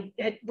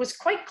was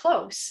quite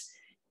close,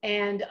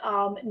 And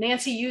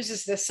Nancy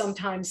uses this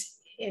sometimes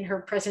in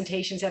her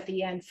presentations at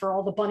the end for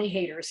all the bunny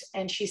haters.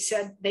 And she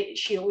said that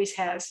she always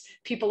has,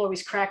 people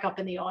always crack up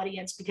in the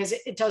audience because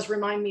it does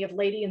remind me of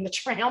Lady and the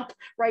Tramp,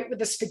 right, with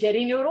the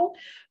spaghetti noodle.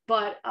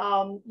 But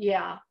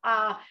yeah,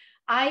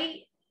 my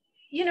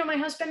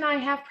husband and I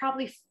have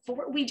probably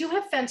we do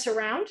have fence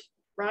around,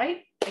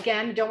 right?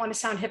 Again, don't want to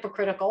sound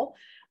hypocritical.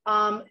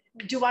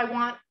 Do I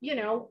want,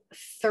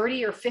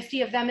 30 or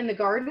 50 of them in the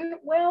garden?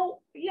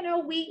 Well,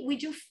 we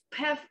do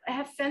have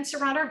fence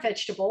around our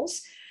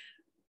vegetables.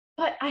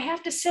 But I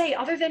have to say,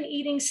 other than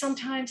eating,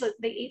 sometimes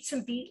they ate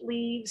some beet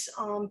leaves,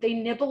 they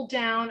nibble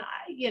down,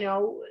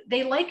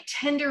 they like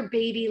tender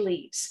baby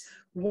leaves.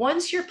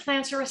 Once your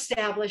plants are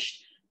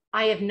established,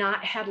 I have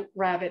not had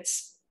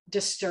rabbits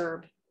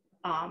disturb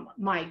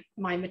my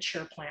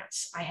mature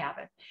plants. I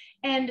haven't.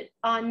 And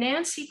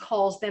Nancy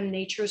calls them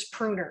nature's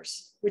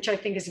pruners, which I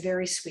think is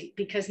very sweet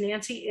because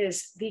Nancy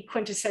is the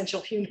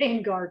quintessential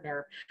humane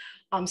gardener.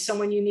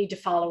 Someone you need to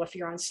follow if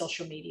you're on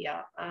social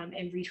media,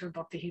 and read her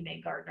book, The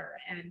Humane Gardener.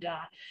 And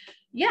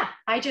yeah,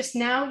 I just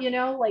now,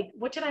 like,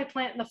 what did I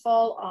plant in the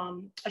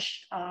fall?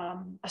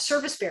 A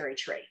serviceberry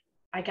tree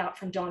I got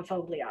from Dawn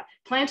Foglia.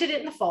 Planted it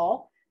in the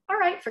fall. All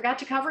right, forgot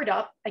to cover it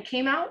up. I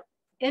came out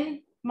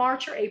in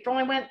March or April.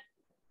 I went,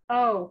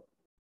 oh,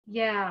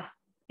 yeah,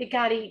 it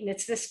got eaten.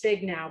 It's this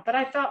big now. But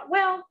I thought,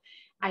 well,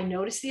 I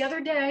noticed the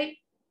other day,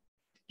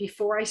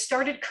 before I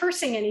started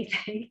cursing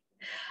anything,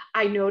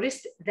 I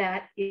noticed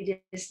that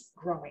it is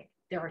growing.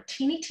 There are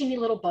teeny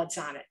little buds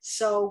on it.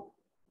 So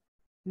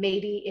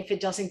maybe if it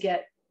doesn't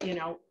get,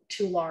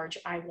 too large,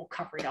 I will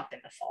cover it up in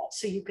the fall.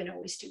 So you can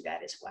always do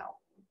that as well.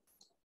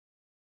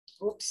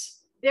 Oops,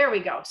 there we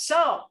go.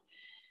 So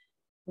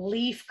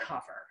leaf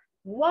cover.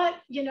 What,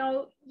 you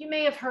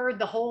may have heard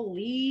the whole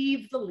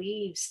leave the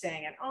leaves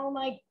thing. And oh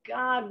my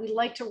God, we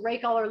like to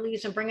rake all our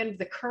leaves and bring them to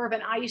the curb.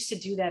 And I used to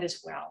do that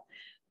as well.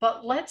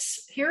 But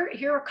here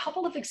are a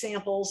couple of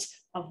examples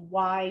of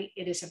why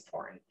it is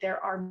important.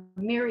 There are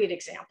myriad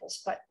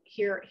examples, but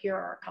here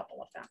are a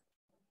couple of them.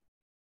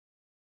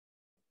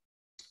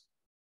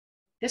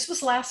 This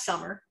was last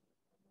summer,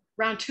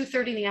 around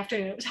 2:30 in the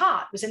afternoon. It was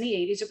hot, it was in the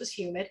 80s, it was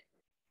humid.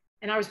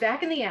 And I was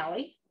back in the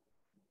alley.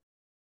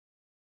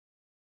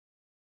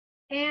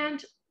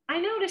 And I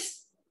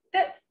noticed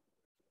that,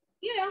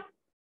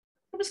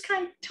 it was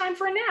kind of time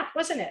for a nap,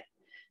 wasn't it?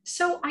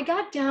 So I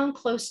got down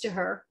close to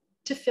her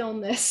to film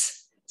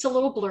this. It's a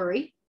little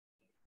blurry.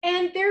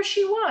 And there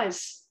she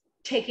was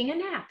taking a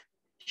nap.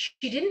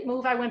 She didn't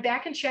move. I went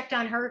back and checked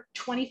on her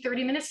 20,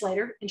 30 minutes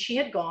later, and she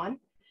had gone.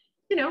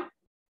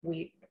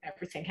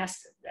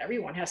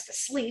 Everyone has to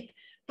sleep.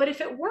 But if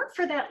it weren't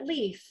for that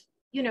leaf,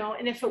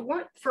 and if it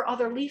weren't for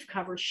other leaf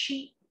cover,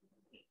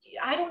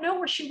 I don't know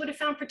where she would have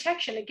found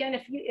protection. Again,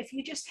 if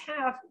you just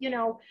have,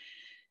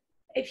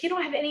 if you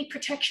don't have any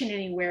protection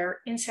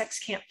anywhere, insects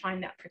can't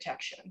find that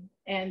protection,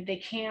 and they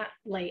can't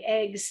lay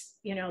eggs,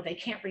 they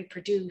can't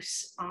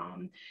reproduce.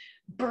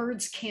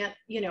 Birds can't,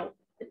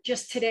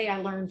 just today I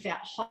learned that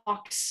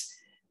hawks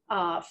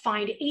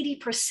find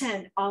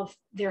 80% of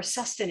their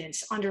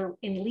sustenance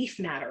in leaf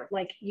matter.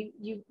 Like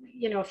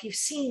if you've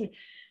seen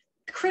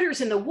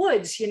critters in the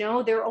woods,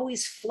 they're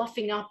always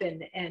fluffing up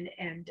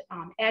and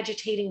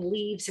agitating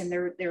leaves, and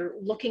they're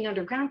looking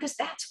underground because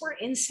that's where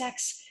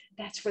insects,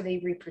 that's where they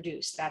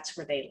reproduce, that's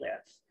where they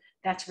live,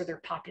 that's where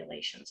their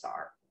populations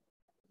are.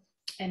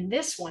 And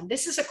this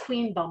is a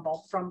queen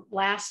bumble from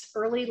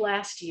early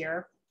last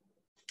year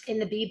in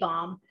the bee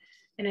balm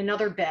in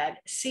another bed.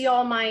 See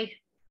all my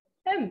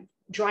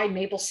dried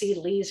maple seed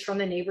leaves from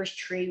the neighbor's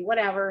tree,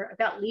 whatever,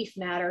 about leaf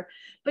matter.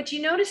 But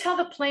you notice how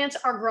the plants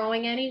are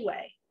growing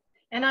anyway.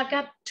 And I've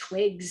got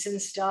twigs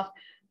and stuff.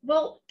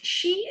 Well,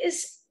 she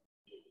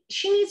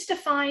needs to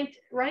find,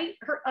 right,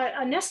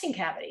 a nesting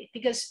cavity,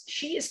 because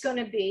she is going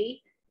to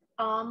be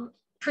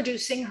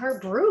producing her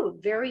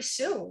brood very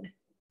soon.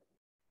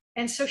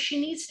 And so she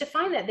needs to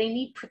find that. They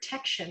need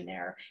protection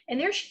there. And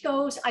there she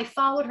goes. I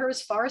followed her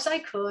as far as I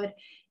could.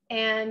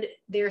 And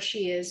there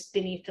she is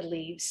beneath the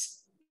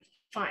leaves.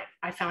 Fine.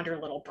 I found her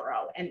little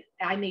burrow, and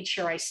I made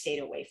sure I stayed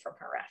away from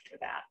her after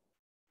that.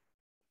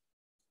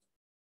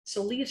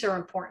 So leaves are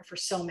important for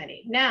so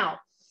many. Now,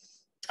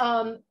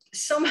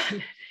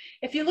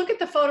 if you look at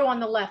the photo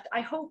on the left,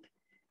 I hope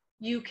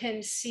you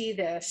can see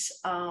this.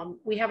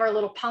 We have our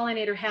little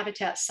pollinator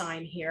habitat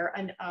sign here,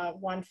 and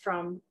one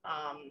from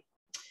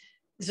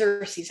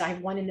Xerces. I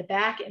have one in the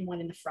back and one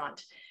in the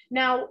front.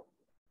 Now,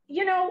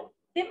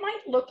 it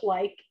might look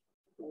like,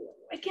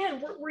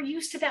 again, we're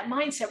used to that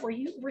mindset where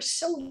we're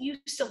so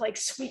used to like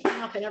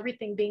sweeping up and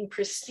everything being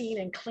pristine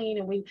and clean,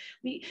 and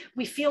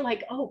we feel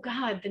like, oh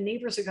God, the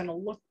neighbors are going to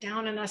look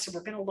down on us, and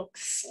we're going to look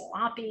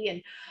sloppy,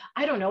 and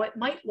I don't know, it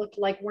might look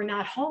like we're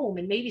not home,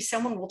 and maybe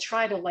someone will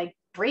try to like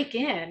break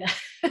in.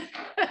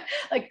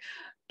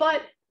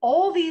 But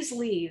all these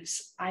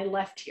leaves I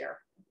left here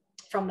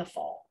from the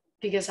fall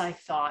because I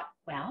thought,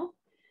 well,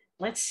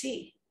 let's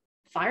see,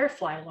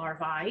 firefly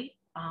larvae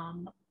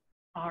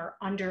are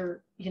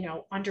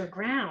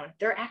underground.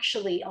 They're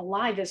actually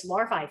alive as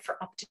larvae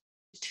for up to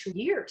 2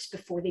 years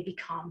before they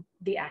become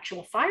the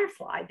actual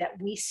firefly that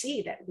we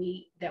see, that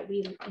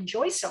we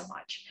enjoy so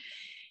much.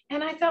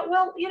 And I thought,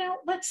 well, you know,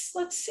 let's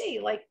see,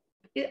 like,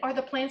 are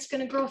the plants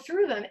going to grow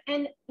through them?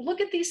 And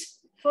look at these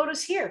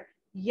photos here.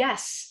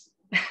 Yes,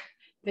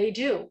 they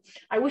do.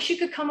 I wish you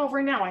could come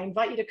over now. I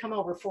invite you to come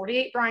over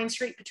 48 Bryan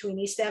Street between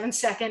East Ave and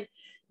 2nd.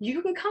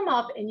 You can come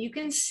up and you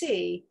can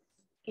see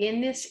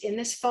in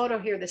this photo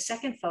here, the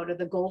second photo,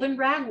 the golden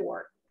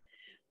ragwort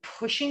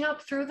pushing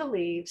up through the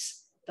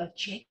leaves, the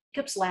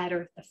Jacob's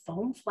ladder, the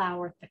foam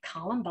flower, the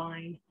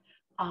columbine,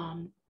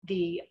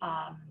 the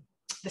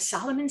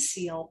Solomon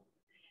seal.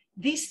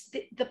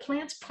 The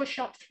plants push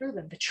up through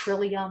them. The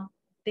trillium,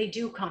 they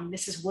do come.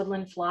 This is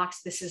woodland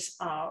phlox. This is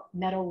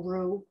meadow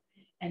rue,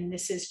 and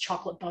this is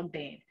chocolate bug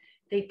bane.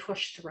 They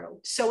push through.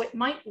 So it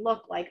might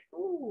look like,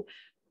 ooh,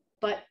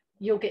 but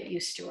you'll get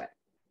used to it.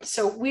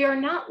 So we are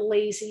not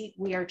lazy.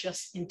 We are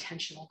just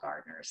intentional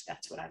gardeners.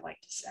 That's what I like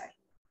to say.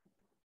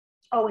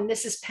 Oh, and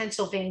this is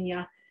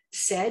Pennsylvania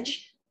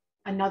sedge,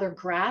 another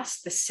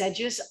grass. The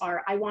sedges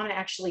are, I want to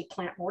actually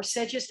plant more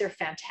sedges. They're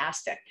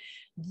fantastic.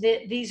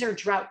 These are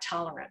drought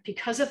tolerant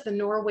because of the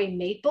Norway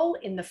maple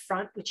in the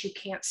front, which you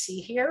can't see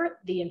here,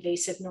 the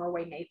invasive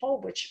Norway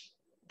maple, which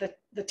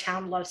the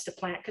town loves to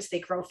plant because they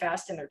grow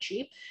fast and they're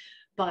cheap.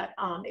 But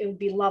it would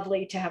be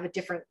lovely to have a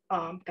different,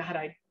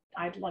 God,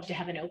 I'd love to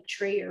have an oak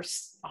tree or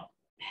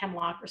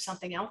hemlock or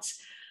something else.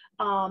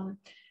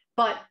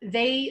 But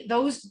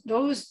those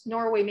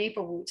Norway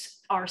maple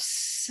roots are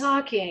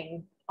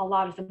sucking a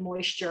lot of the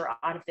moisture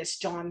out of this.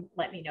 Dawn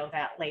let me know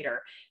that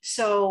later.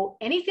 So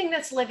anything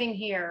that's living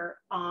here,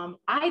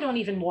 I don't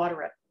even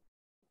water it.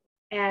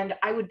 And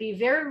I would be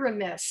very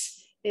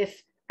remiss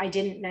if I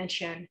didn't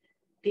mention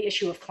the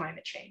issue of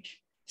climate change.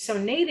 So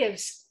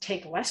natives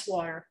take less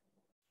water,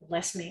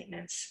 less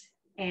maintenance.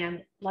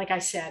 And like I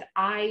said,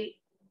 I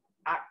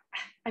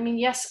mean,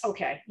 yes,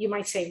 okay, you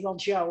might say, well,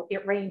 Joe,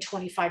 it rained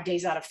 25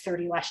 days out of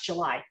 30 last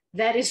July.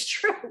 That is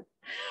true.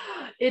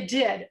 It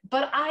did.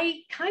 But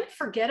I kind of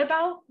forget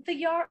about the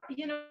yard,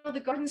 you know, the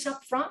gardens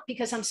up front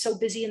because I'm so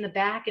busy in the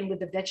back and with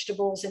the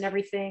vegetables and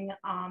everything.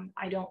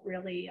 I don't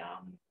really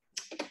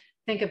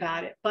think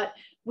about it. But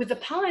with the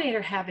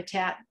pollinator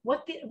habitat,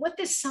 what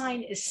this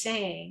sign is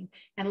saying,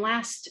 and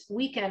last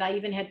weekend, I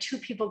even had 2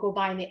 people go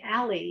by in the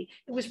alley.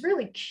 It was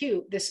really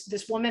cute.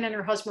 This woman and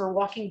her husband were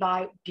walking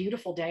by,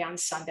 beautiful day on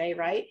Sunday,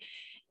 right?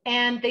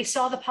 And they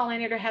saw the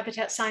pollinator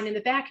habitat sign in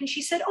the back. And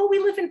she said, oh, we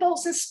live in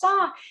Bolson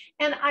Spa.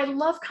 And I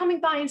love coming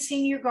by and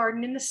seeing your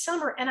garden in the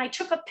summer. And I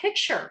took a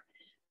picture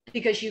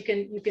because you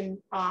can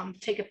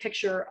take a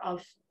picture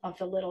of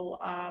the little,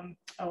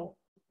 oh,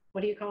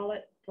 what do you call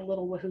it? The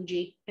little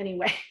wahooji,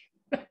 anyway.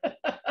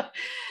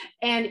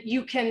 And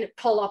you can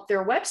pull up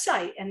their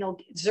website, and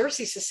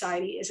Xerces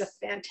Society is a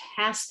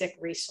fantastic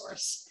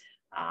resource.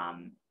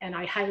 And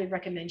I highly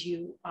recommend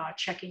you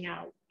checking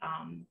out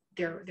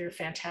their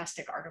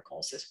fantastic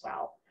articles as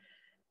well.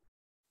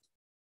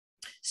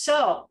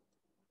 So,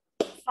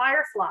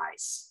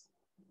 Fireflies.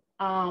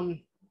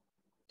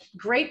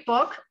 Great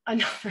book,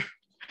 another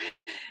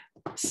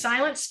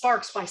Silent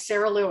Sparks by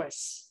Sarah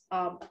Lewis.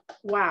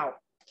 Wow.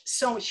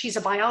 So she's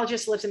a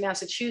biologist, lives in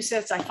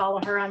Massachusetts. I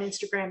follow her on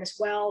Instagram as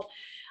well.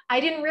 I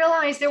didn't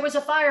realize there was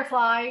a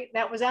firefly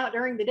that was out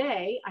during the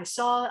day.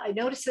 I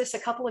noticed this a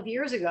couple of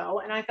years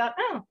ago, and I thought,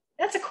 oh,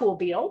 that's a cool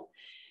beetle.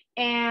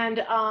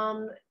 And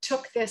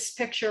took this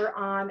picture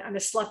on an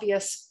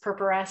Asclepias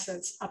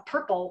purpurescens, a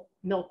purple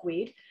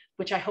milkweed,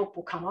 which I hope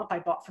will come up. I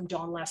bought from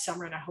Dawn last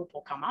summer, and I hope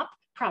will come up.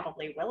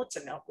 Probably will. It's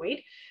a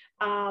milkweed.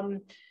 A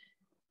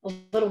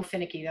little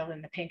finicky though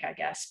than the pink, I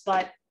guess.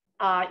 But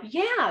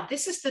yeah,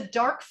 this is the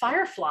dark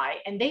firefly,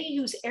 and they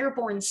use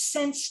airborne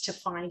scents to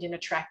find and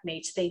attract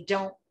mates. They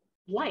don't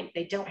light.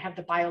 They don't have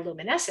the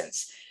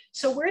bioluminescence.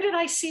 So where did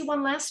I see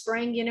one last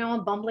spring? You know,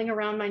 I'm bumbling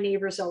around my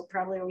neighbors. I'll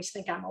probably always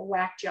think I'm a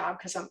whack job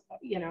because I'm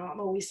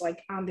always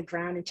like on the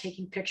ground and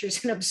taking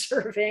pictures and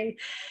observing.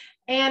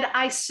 And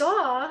I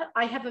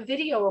have a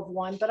video of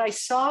one, but I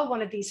saw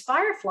one of these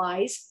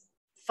fireflies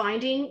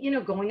finding,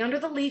 going under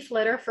the leaf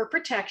litter for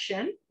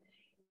protection.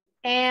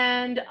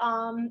 And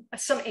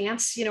some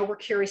ants, were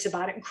curious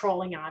about it and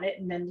crawling on it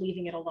and then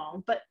leaving it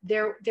alone. But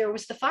there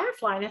was the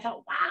firefly, and I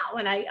thought, wow.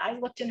 And I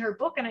looked in her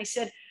book and I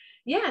said,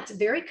 yeah, it's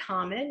very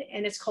common,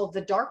 and it's called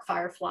the dark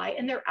firefly,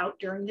 and they're out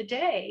during the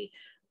day.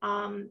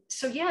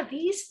 So yeah,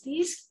 these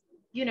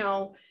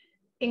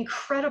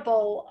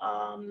incredible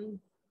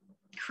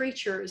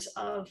creatures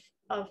of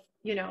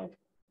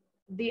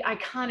the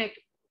iconic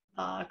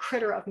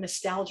critter of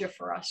nostalgia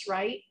for us,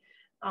 right?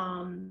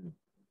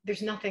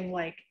 There's nothing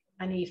like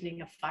an evening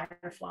of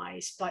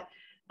fireflies, but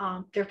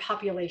their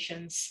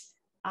populations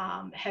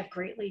have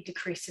greatly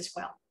decreased as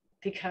well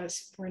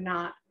because we're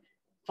not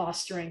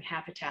fostering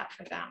habitat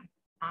for them.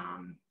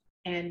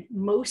 And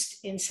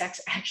most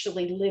insects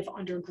actually live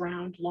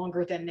underground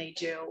longer than they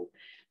do.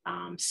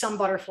 Some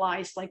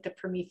butterflies like the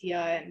Promethea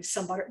and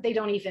they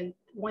don't even,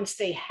 once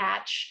they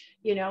hatch,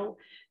 they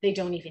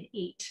don't even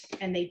eat,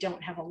 and they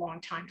don't have a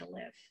long time to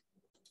live.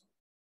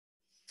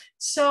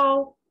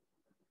 So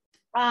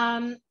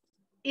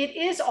it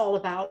is all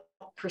about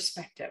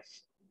perspective.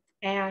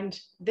 And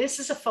this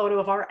is a photo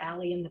of our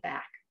alley in the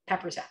back,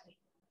 Pepper's Alley.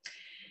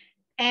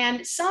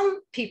 And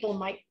some people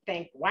might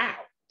think, wow,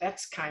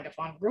 that's kind of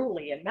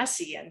unruly and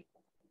messy. And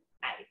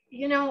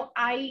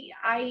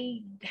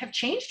I have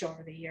changed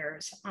over the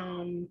years.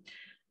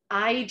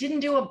 I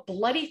didn't do a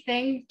bloody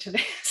thing to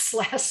this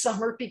last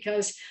summer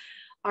because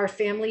our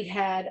family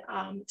had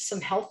some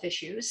health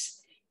issues,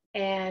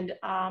 and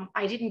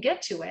I didn't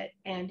get to it.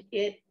 And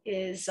it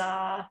is,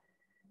 I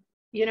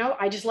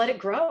just let it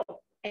grow.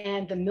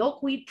 And the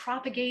milkweed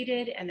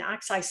propagated, and the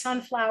oxeye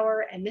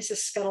sunflower, and this is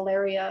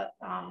scutellaria.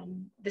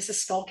 This is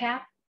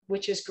skullcap,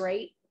 which is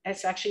great.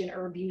 It's actually an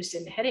herb used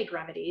in headache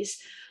remedies.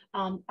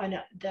 And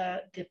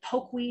the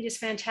pokeweed is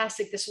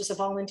fantastic. This was a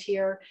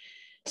volunteer.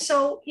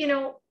 So,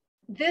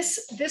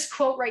 this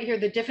quote right here,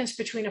 the difference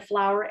between a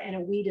flower and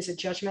a weed is a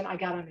judgment I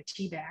got on a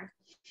tea bag.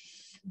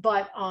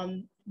 But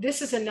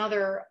this is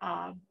another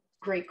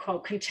great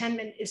quote.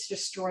 Contentment is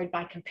destroyed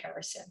by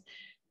comparison.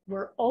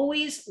 We're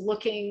always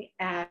looking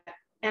at,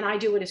 and I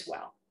do it as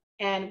well.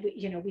 And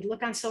we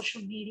look on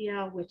social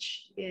media,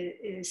 which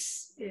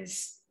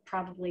is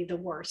probably the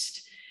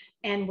worst.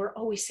 And we're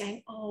always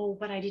saying, oh,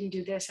 but I didn't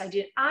do this.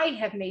 I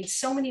have made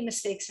so many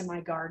mistakes in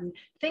my garden.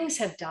 Things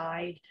have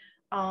died.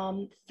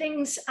 I'm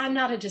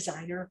not a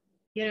designer,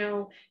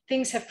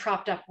 things have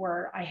cropped up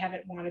where I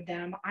haven't wanted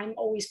them. I'm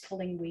always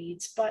pulling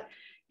weeds, but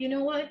you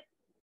know what?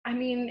 I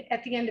mean,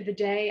 at the end of the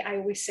day, I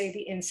always say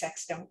the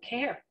insects don't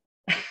care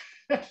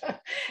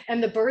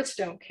and the birds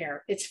don't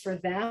care. It's for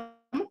them.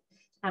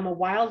 I'm a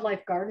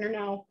wildlife gardener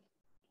now.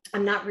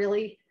 I'm not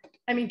really,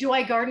 do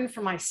I garden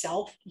for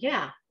myself?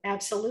 Yeah,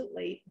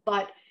 absolutely.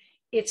 But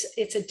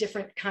it's a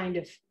different kind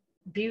of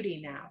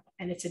beauty now,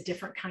 and it's a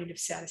different kind of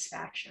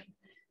satisfaction.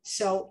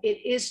 So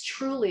it is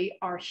truly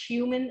our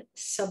human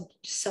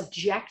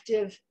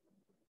subjective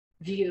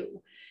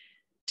view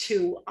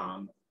to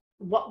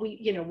what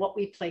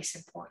we place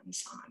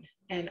importance on.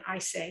 And I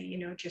say,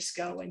 just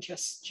go and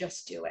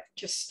just do it.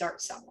 Just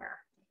start somewhere.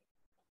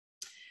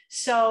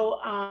 So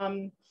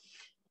I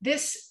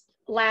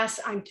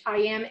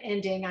am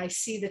ending. I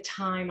see the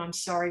time. I'm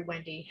sorry,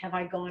 Wendy. Have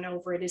I gone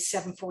over? It is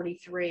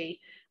 7:43.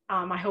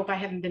 I hope I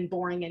haven't been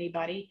boring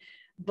anybody,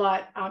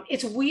 but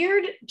it's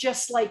weird,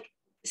 just like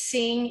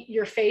seeing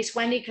your face,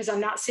 Wendy, because I'm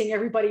not seeing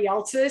everybody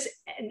else's,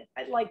 and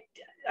I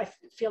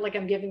feel like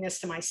I'm giving this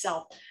to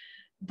myself.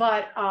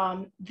 But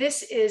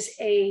this is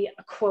a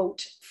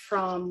quote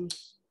from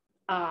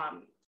a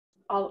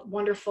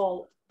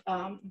wonderful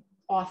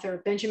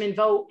author, Benjamin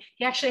Vogt.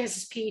 He actually has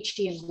his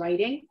PhD in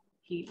writing.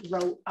 He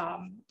wrote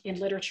in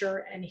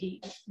literature, and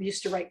he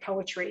used to write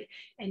poetry.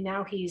 And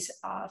now he's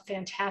a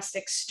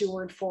fantastic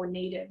steward for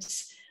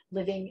natives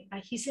living.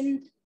 He's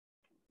in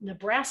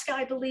Nebraska,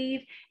 I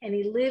believe, and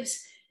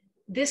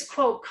this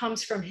quote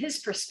comes from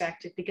his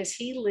perspective because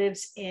he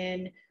lives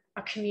in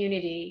a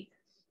community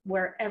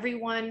where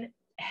everyone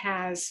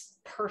has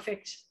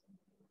perfect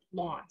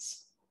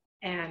lawns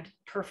and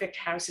perfect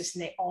houses,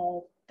 and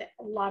a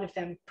lot of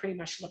them pretty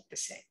much look the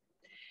same.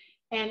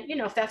 And,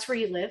 if that's where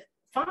you live,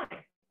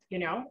 fine.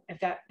 If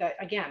that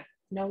again,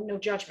 no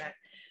judgment,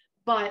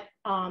 but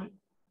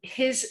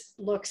his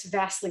looks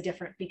vastly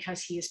different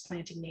because he is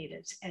planting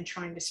natives and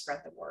trying to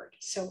spread the word.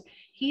 So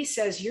he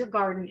says, your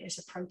garden is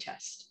a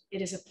protest.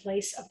 It is a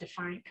place of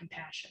defiant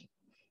compassion.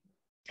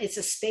 It's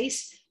a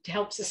space to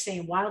help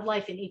sustain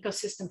wildlife and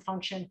ecosystem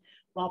function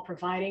while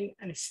providing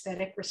an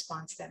aesthetic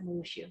response that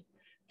moves you.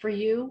 For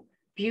you,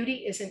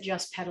 beauty isn't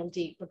just petal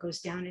deep, but goes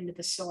down into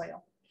the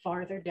soil,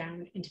 farther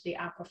down into the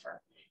aquifer,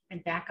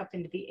 and back up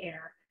into the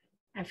air,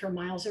 and for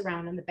miles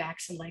around on the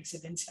backs and legs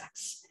of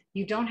insects.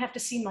 You don't have to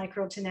see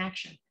microbes in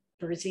action,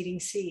 birds eating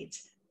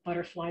seeds,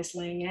 butterflies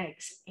laying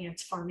eggs,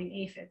 ants farming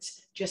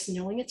aphids. Just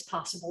knowing it's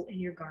possible in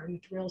your garden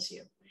thrills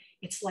you.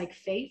 It's like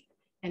faith,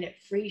 and it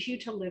frees you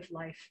to live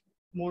life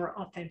more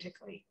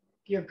authentically.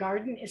 Your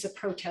garden is a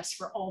protest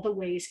for all the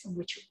ways in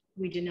which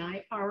we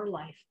deny our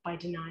life by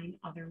denying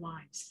other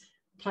lives.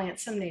 Plant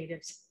some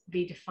natives,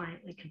 be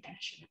defiantly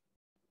compassionate.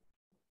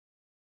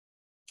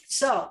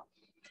 So,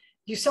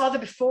 you saw the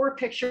before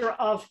picture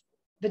of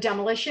the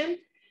demolition.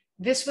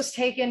 This was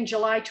taken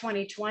July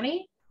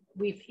 2020.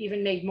 We've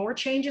even made more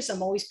changes.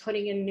 I'm always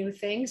putting in new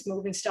things,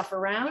 moving stuff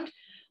around.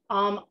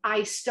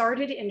 I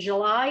started in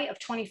July of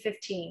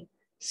 2015.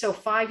 So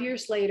 5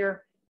 years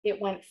later,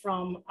 it went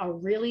from a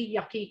really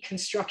yucky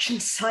construction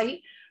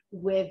site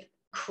with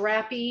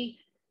crappy,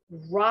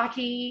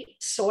 rocky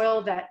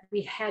soil that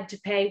we had to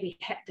pay.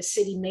 The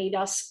city made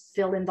us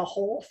fill in the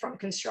hole from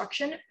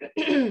construction.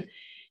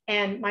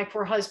 And my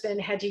poor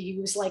husband had to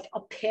use like a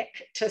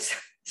pick to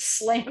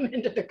slam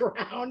into the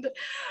ground.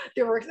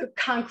 There were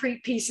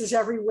concrete pieces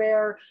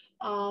everywhere.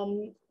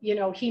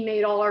 He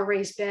made all our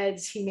raised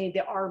beds. He made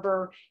the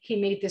arbor. He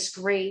made this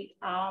great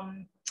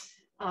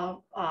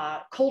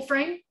cold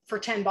frame for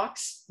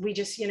 $10. We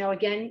just,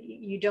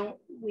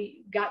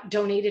 we got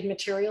donated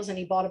materials, and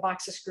he bought a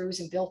box of screws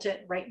and built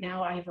it. Right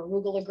now I have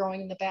arugula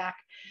growing in the back.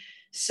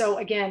 So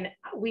again,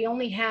 we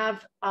only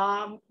have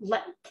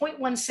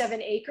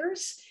 0.17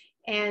 acres.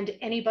 And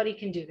anybody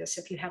can do this.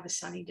 If you have a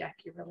sunny deck,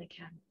 you really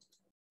can.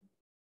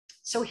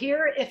 So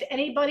here, if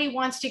anybody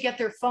wants to get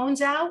their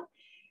phones out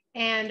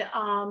and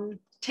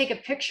take a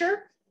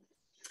picture.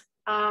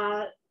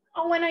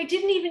 Oh, and I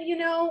didn't even,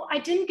 I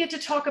didn't get to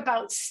talk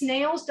about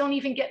snails. Don't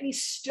even get me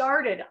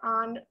started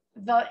on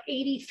the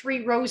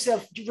 83 rows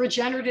of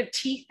regenerative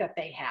teeth that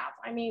they have.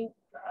 I mean,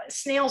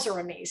 snails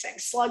are amazing.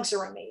 Slugs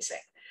are amazing.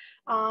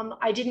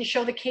 I didn't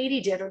show the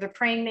katydid or the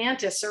praying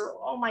mantis or,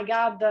 oh my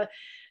God,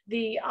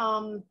 the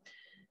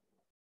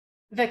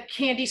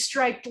candy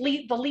striped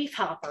the leaf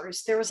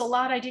hoppers. There was a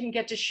lot I didn't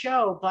get to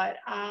show, but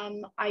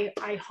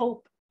I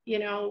hope,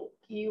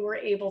 you were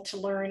able to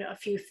learn a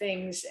few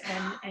things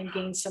and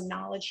gain some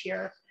knowledge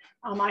here.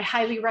 I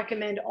highly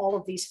recommend all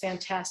of these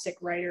fantastic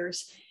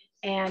writers.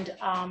 And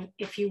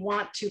if you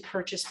want to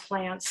purchase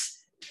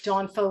plants,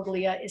 Dawn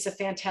Foglia is a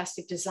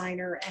fantastic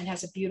designer and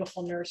has a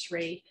beautiful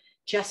nursery.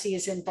 Jessie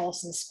is in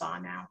Balsam Spa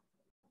now.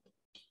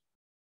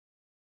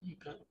 You've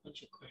got a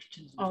bunch of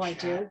questions. Oh, I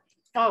do?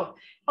 Oh,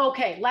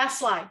 okay, last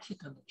slide.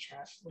 Click on the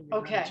chat when you're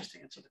Okay. ready, just to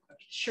answer the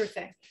question. Sure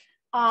thing.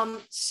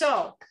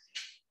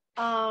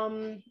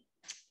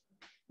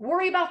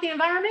 Worry about the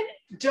environment,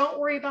 don't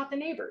worry about the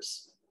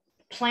neighbors.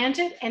 Plant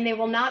it and they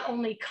will not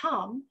only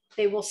come,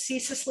 they will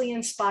ceaselessly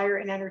inspire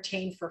and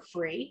entertain for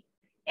free.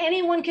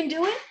 Anyone can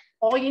do it.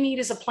 All you need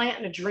is a plant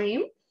and a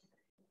dream.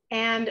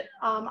 And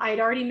I had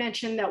already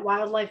mentioned that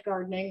wildlife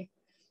gardening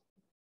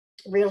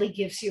really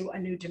gives you a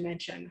new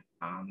dimension.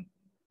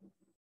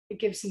 It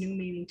gives new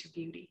meaning to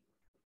beauty.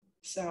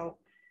 So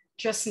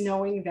just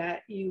knowing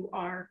that you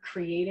are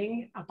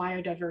creating a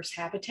biodiverse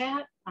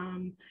habitat,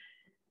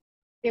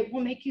 it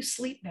will make you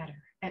sleep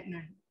better at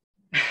night.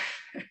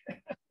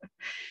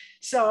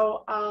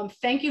 So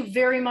thank you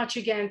very much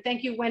again.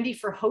 Thank you, Wendy,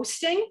 for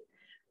hosting.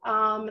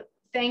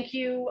 Thank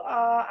you.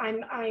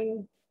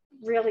 I'm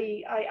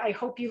really, I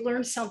hope you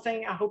learned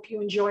something. I hope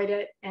you enjoyed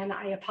it. And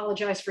I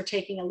apologize for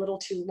taking a little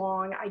too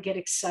long. I get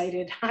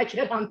excited. I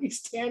get on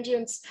these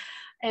tangents.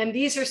 And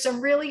these are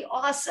some really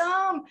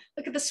awesome.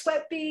 Look at the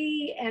sweat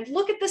bee and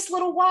look at this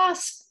little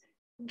wasp.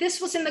 This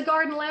was in the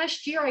garden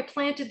last year. I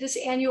planted this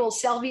annual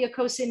Salvia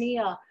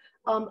coccinea,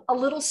 a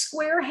little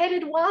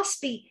square-headed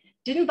waspy.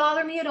 Didn't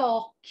bother me at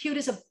all. Cute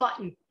as a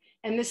button.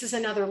 And this is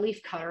another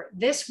leaf cutter.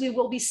 This we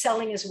will be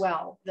selling as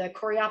well. The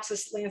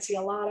Coreopsis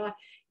lanceolata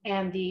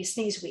and the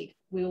sneezeweed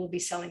we will be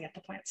selling at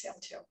the plant sale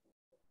too.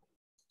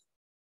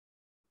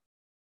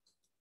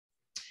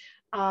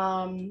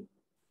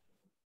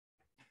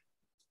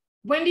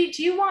 Wendy,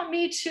 do you want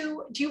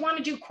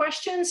to do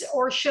questions,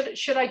 or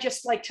should I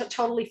just like to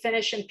totally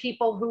finish, and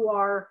people who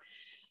are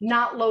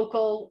not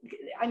local,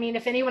 I mean,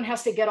 if anyone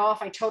has to get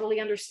off, I totally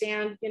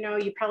understand,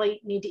 you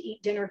probably need to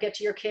eat dinner, get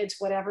to your kids,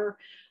 whatever.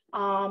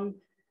 Do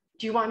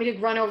you want me to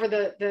run over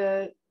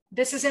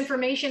this is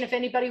information. If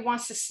anybody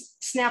wants to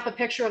snap a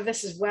picture of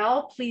this as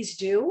well, please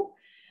do.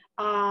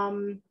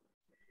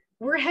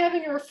 We're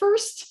having our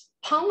first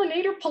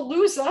pollinator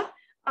palooza.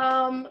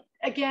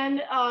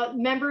 Again,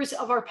 members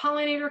of our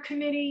pollinator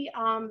committee,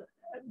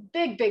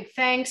 big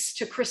thanks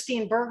to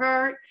Christine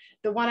Burgart,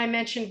 the one I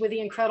mentioned with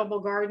the incredible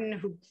garden,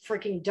 who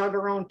freaking dug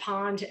her own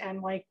pond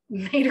and like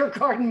made her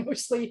garden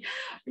mostly,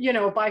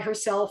 by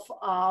herself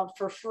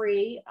for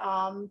free.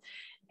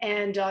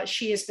 And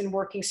she has been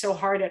working so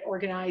hard at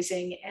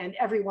organizing, and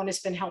everyone has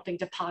been helping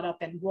to pot up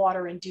and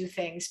water and do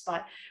things.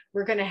 But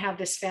we're going to have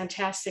this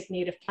fantastic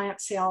native plant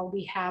sale.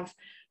 We have,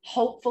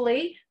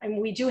 hopefully,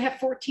 we do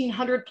have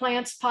 1,400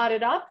 plants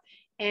potted up.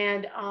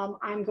 And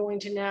I'm going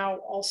to now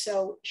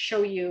also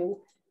show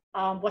you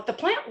what the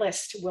plant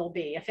list will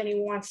be. If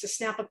anyone wants to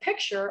snap a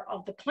picture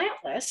of the plant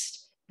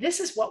list, this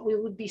is what we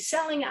would be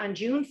selling on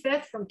June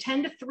 5th from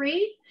 10 to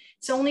 3.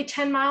 It's only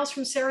 10 miles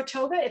from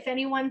Saratoga. If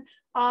anyone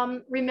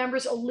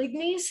remembers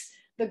Oligny's,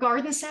 the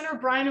garden center,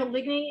 Brian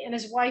Oligny and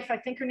his wife, I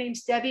think her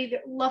name's Debbie,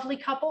 the lovely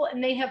couple,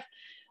 and they have,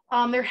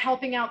 they're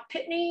helping out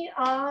Pitney,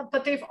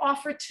 but they've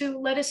offered to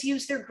let us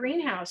use their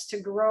greenhouse to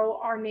grow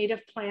our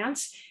native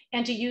plants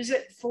and to use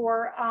it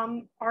for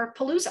our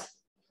palooza.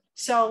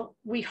 So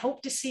we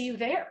hope to see you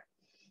there.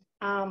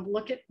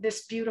 Look at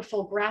this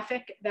beautiful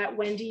graphic that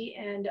Wendy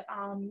and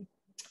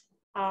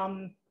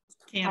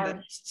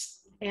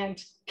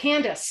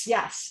Candace,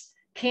 yes,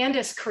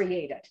 Candace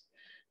created.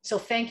 So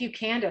thank you,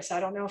 Candace. I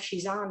don't know if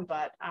she's on,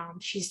 but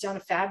she's done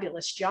a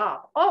fabulous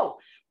job. Oh,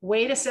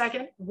 wait a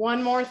second.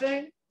 One more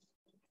thing.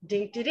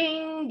 Ding, ding,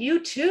 ding.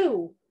 You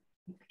too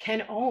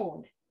can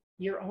own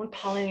your own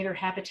pollinator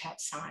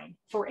habitat sign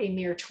for a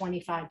mere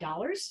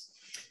 $25.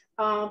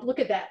 Look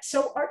at that.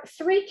 So our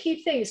 3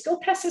 key things: go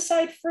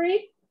pesticide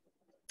free,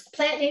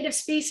 plant native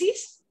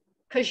species,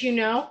 because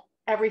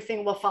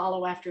everything will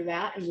follow after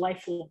that and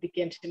life will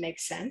begin to make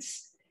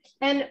sense,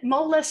 and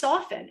mow less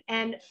often.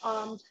 And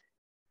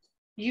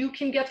you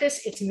can get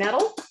this, it's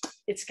metal.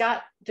 It's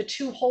got the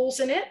 2 holes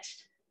in it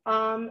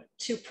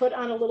to put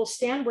on a little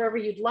stand wherever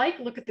you'd like.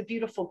 Look at the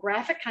beautiful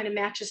graphic, kind of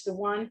matches the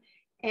one.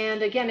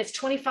 And again, it's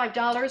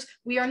 $25.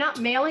 We are not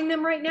mailing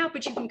them right now,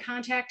 but you can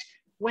contact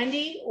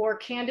Wendy or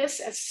Candace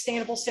at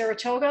Sustainable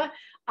Saratoga.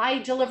 I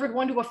delivered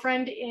one to a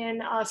friend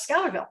in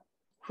Schuylerville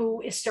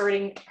who is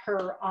starting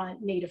her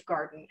native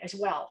garden as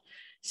well.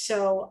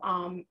 So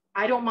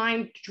I don't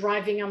mind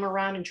driving them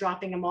around and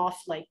dropping them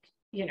off, like,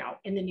 you know,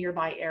 in the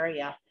nearby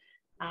area.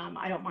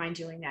 I don't mind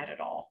doing that at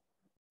all.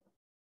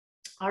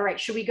 All right,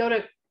 should we go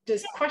to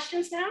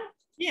questions now?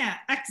 Yeah,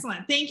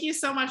 excellent. Thank you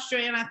so much,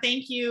 Johanna.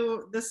 Thank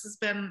you. This has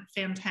been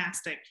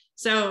fantastic.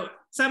 So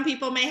some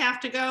people may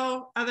have to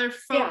go, other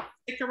folks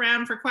stick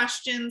around for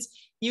questions.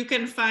 You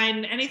can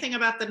find anything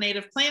about the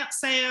native plant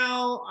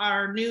sale,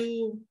 our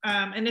new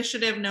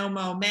initiative, No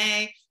Mow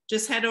May.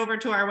 Just head over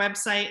to our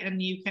website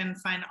and you can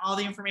find all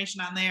the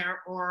information on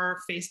there,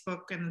 or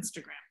Facebook and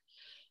Instagram.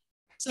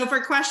 So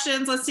for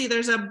questions, let's see,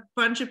 there's a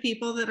bunch of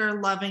people that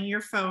are loving your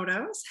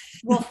photos.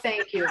 Well,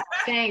 thank you.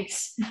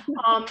 Thanks.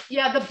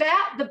 Yeah,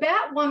 the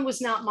bat one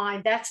was not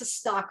mine. That's a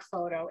stock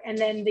photo. And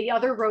then the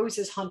other rose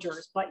is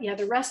Hunter's, but yeah,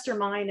 the rest are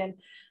mine. And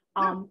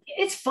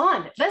it's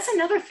fun. That's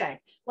another thing.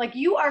 Like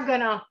you're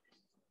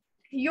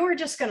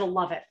just going to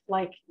love it.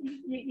 Like,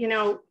 you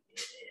know,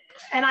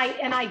 and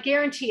I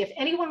guarantee if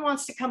anyone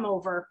wants to come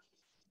over,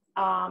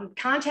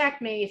 contact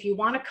me if you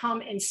want to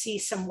come and see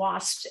some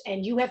wasps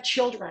and you have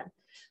children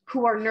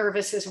who are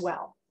nervous as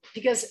well,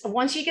 because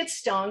once you get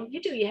stung,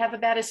 you have a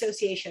bad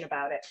association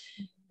about it.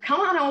 Come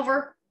on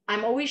over.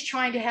 I'm always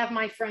trying to have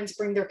my friends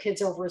bring their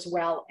kids over as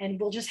well, and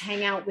we'll just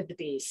hang out with the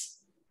bees.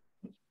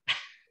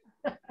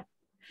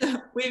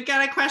 We've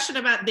got a question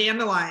about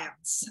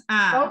dandelions.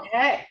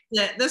 Okay.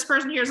 This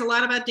person hears a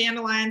lot about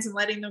dandelions and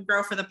letting them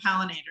grow for the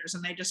pollinators,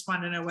 and they just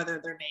want to know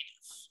whether they're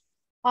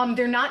native.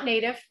 They're not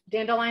native.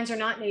 Dandelions are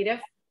not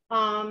native,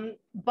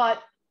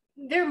 but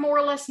they're more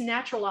or less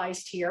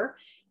naturalized here.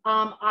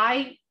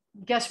 I,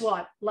 guess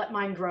what, let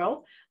mine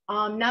grow.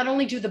 Not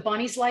only do the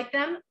bunnies like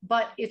them,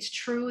 but it's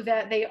true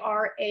that they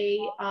are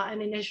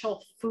an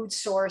initial food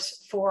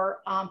source for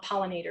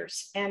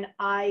pollinators. And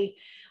I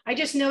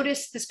just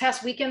noticed this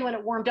past weekend when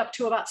it warmed up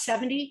to about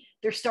 70,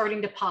 they're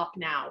starting to pop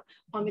now.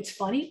 It's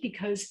funny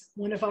because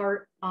one of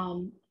our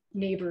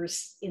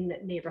neighbors in the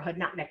neighborhood,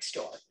 not next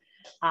door,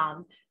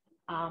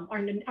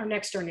 our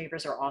next door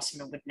neighbors are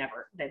awesome and would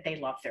never, they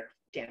love their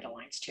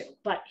dandelions too.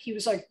 But he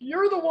was like,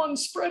 you're the one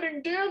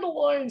spreading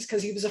dandelions,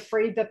 because he was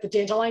afraid that the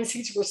dandelion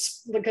seeds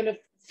were going to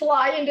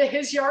fly into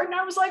his yard. And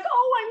I was like,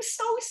 oh, I'm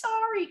so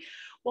sorry.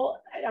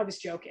 Well, I was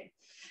joking.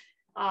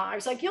 I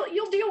was like,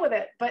 you'll deal with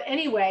it. But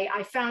anyway,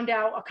 I found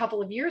out a couple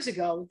of years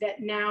ago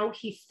that now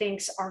he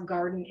thinks our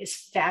garden is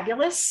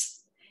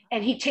fabulous.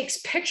 And he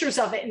takes pictures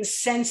of it and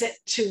sends it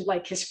to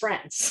like his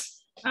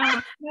friends.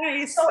 Oh,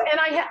 nice. So, and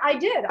I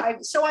did.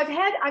 I've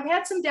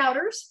had some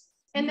doubters,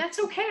 and that's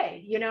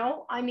okay. You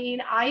know, I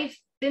mean, I've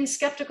been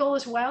skeptical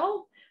as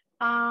well.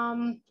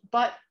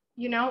 But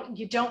you know,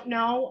 you don't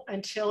know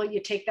until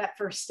you take that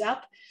first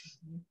step.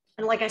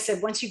 And like I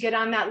said, once you get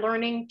on that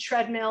learning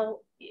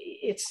treadmill,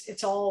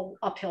 it's all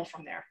uphill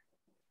from there.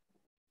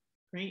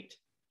 Great.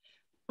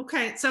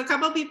 Okay, so a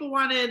couple of people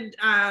wanted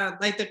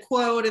like the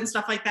quote and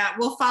stuff like that.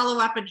 We'll follow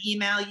up and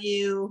email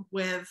you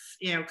with,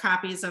 you know,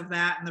 copies of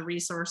that and the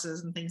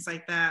resources and things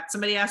like that.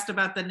 Somebody asked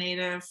about the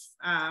native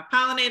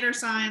pollinator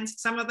signs.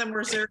 Some of them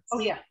reserved. Oh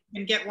yeah.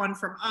 You can get one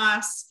from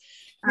us.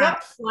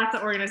 Yep. Lots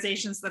of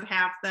organizations that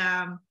have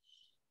them.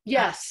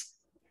 Yes.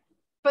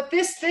 But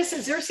this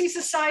Xerces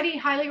Society,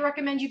 highly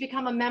recommend you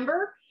become a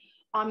member.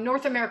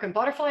 North American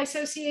Butterfly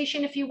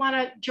Association, if you want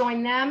to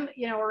join them,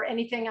 you know, or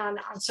anything on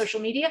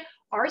social media.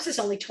 Ours is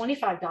only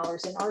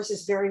 $25, and ours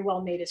is very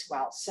well made as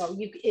well. So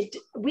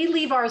we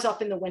leave ours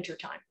up in the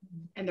wintertime,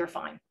 and they're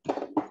fine.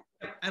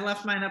 I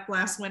left mine up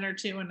last winter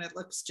too, and it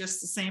looks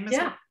just the same as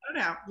yeah, it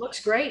out. Looks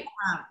great.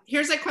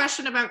 Here's a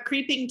question about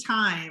creeping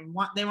thyme.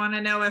 They want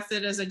to know if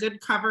it is a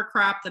good cover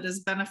crop that is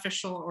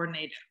beneficial or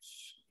native.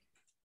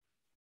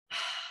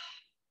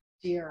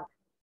 Dear,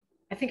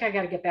 I think I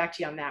got to get back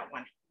to you on that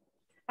one.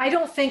 I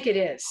don't think it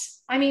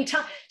is. I mean,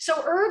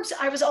 so herbs,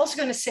 I was also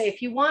going to say,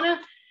 if you want to,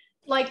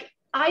 like,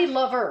 I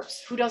love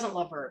herbs. Who doesn't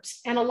love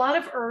herbs? And a lot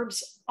of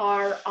herbs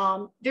are,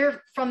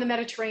 they're from the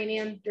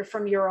Mediterranean, they're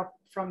from Europe,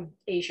 from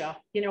Asia.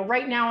 You know,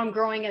 right now I'm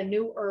growing a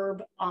new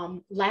herb,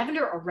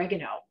 lavender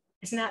oregano.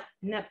 Isn't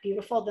that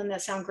beautiful? Doesn't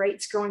that sound great?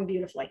 It's growing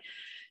beautifully.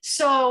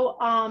 So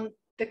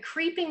the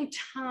creeping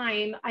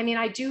thyme, I mean,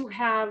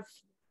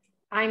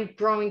 I'm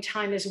growing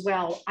thyme as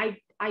well.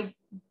 I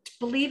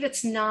believe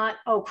it's not,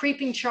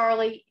 creeping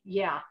Charlie,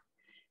 yeah,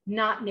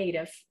 not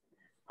native.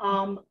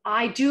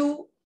 I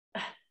do,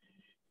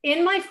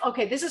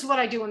 this is what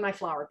I do in my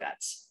flower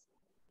beds.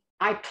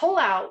 I pull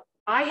out,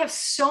 I have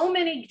so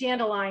many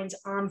dandelions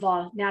on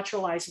the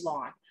naturalized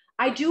lawn.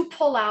 I do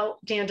pull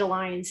out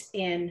dandelions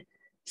in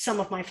some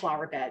of my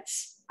flower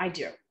beds. I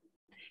do.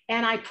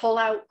 And I pull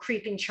out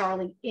creeping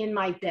Charlie in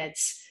my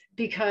beds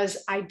because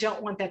I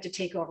don't want that to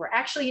take over.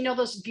 Actually, you know,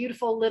 those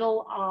beautiful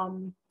little,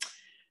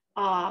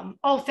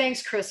 oh,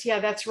 thanks, Chris. Yeah,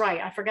 that's right.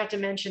 I forgot to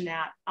mention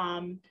that.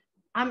 I'm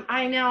on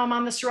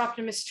the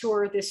Seroptimus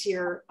tour this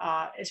year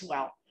as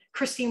well.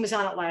 Christine was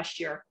on it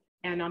last year,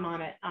 and I'm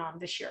on it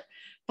this year.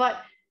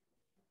 But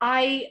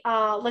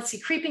let's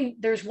see,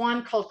 there's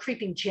one called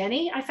Creeping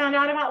Jenny I found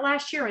out about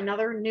last year,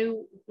 another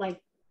new, like,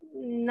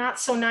 not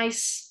so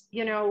nice,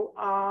 you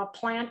know,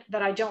 plant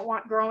that I don't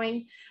want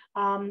growing.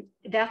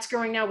 That's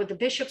growing now with the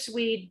bishop's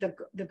weed,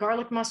 the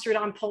garlic mustard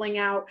I'm pulling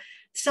out.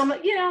 Some,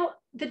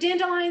 the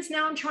dandelions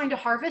now I'm trying to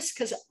harvest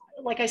because,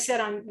 like I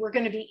said, we're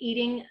going to be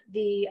eating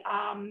the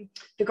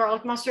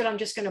garlic mustard. I'm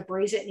just going to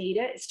braise it and eat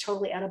it. It's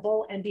totally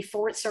edible. And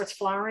before it starts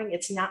flowering,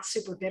 it's not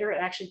super bitter. It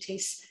actually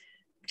tastes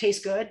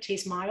good,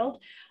 tastes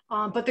mild.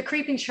 But the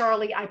creeping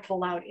Charlie, I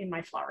pull out in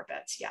my flower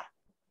beds. Yeah.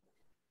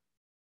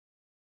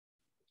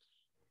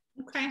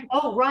 Okay.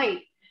 Oh,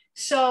 right.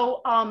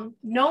 So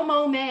no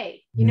mow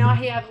May. I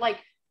have like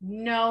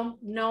no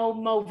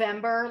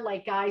Movember,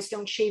 like guys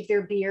don't shave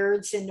their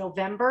beards in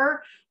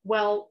November.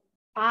 Well,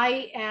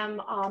 I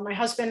am, my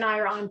husband and I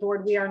are on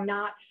board. We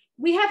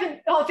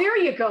haven't, oh, there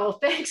you go.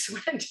 Thanks,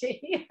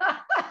 Wendy.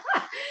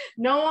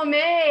 No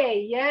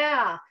May,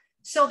 yeah.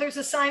 So there's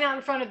a sign out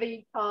in front of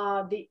the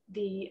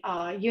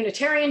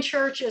Unitarian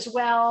Church as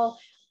well.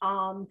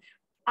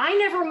 I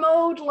never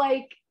mowed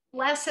like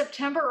last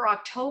September or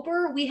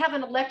October. We have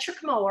an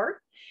electric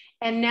mower.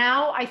 And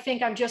now I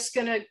think I'm just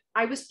gonna,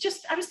 I was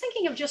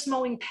thinking of just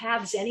mowing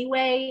paths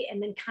anyway, and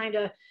then kind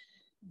of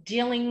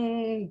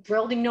building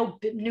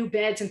new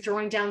beds and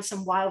throwing down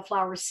some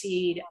wildflower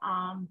seed.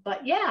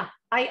 But yeah,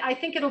 I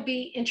think it'll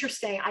be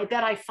interesting. I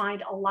bet I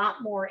find a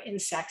lot more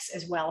insects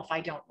as well if I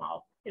don't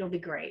mow. It'll be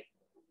great.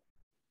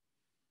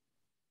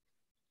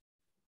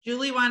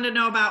 Julie wanted to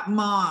know about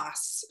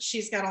moss.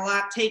 She's got a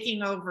lot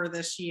taking over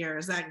this year.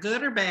 Is that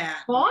good or bad?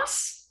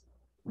 Moss?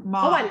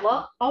 Moss.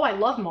 I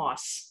love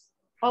moss.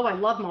 Oh, I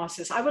love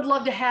mosses. I would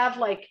love to have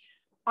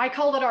I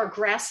called it our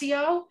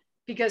grassio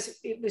because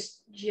it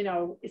was,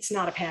 it's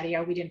not a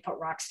patio. We didn't put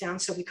rocks down.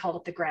 So we called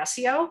it the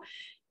grassio,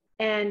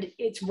 and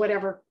it's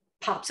whatever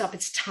pops up.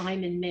 It's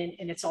thyme and mint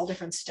and it's all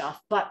different stuff.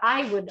 But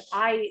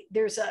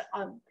there's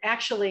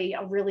actually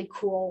a really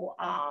cool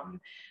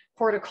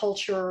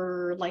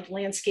horticulture,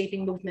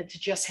 landscaping movement to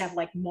just have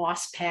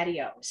moss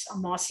patios, a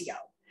mossio.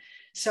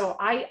 So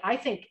I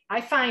think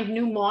I find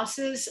new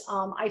mosses.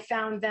 I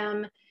found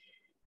them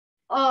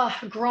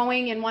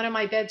growing in one of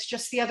my beds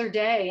just the other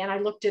day, and I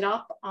looked it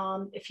up.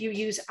 If you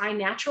use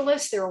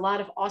iNaturalist, there are a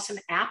lot of awesome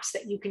apps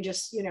that you can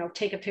just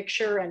take a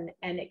picture and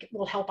it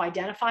will help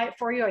identify it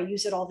for you. I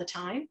use it all the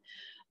time.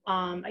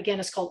 Again,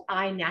 it's called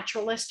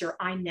iNaturalist, or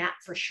iNat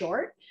for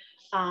short.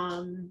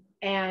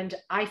 And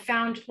I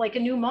found a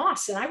new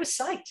moss, and I was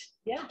psyched.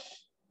 Yeah.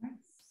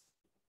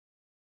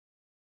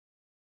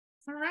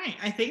 All right,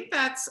 I think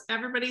that's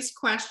everybody's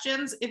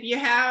questions. If you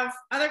have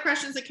other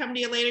questions that come to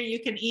you later, you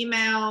can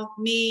email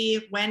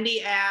me,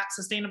 Wendy, at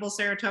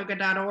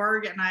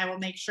sustainablesaratoga.org, and I will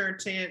make sure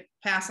to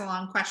pass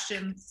along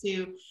questions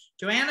to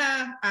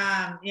Johanna.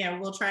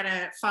 We'll try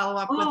to follow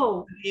up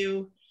with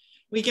you.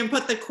 We can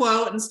put the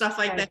quote and stuff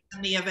like that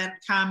in the event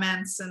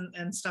comments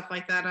and stuff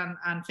like that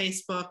on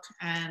Facebook.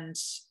 And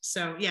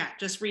so, yeah,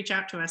 just reach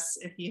out to us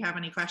if you have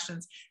any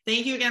questions.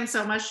 Thank you again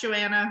so much,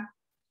 Johanna.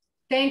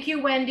 Thank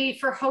you, Wendy,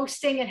 for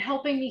hosting and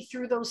helping me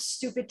through those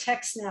stupid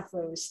tech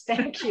snafus.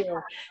 Thank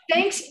you.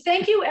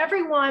 Thank you,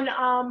 everyone.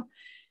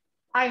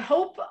 I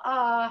hope, go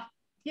out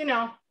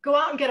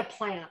and get a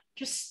plant.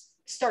 Just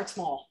start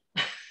small.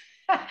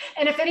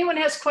 And if anyone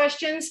has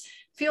questions,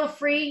 feel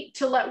free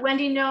to let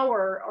Wendy know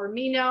or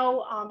me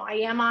know.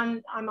 I'm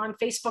on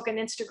Facebook and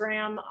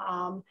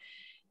Instagram.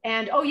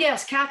 And oh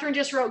yes, Catherine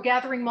just wrote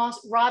Gathering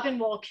Moss. Robin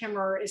Wall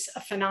Kimmerer is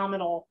a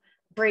phenomenal.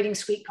 Braiding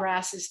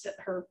Sweetgrass is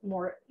her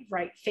more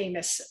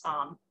famous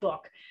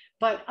book.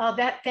 But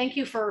thank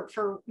you for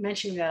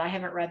mentioning that. I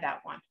haven't read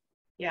that one.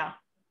 Yeah.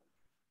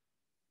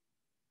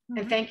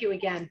 And thank you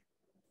again.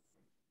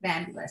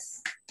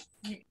 Fabulous.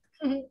 Thank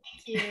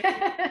you.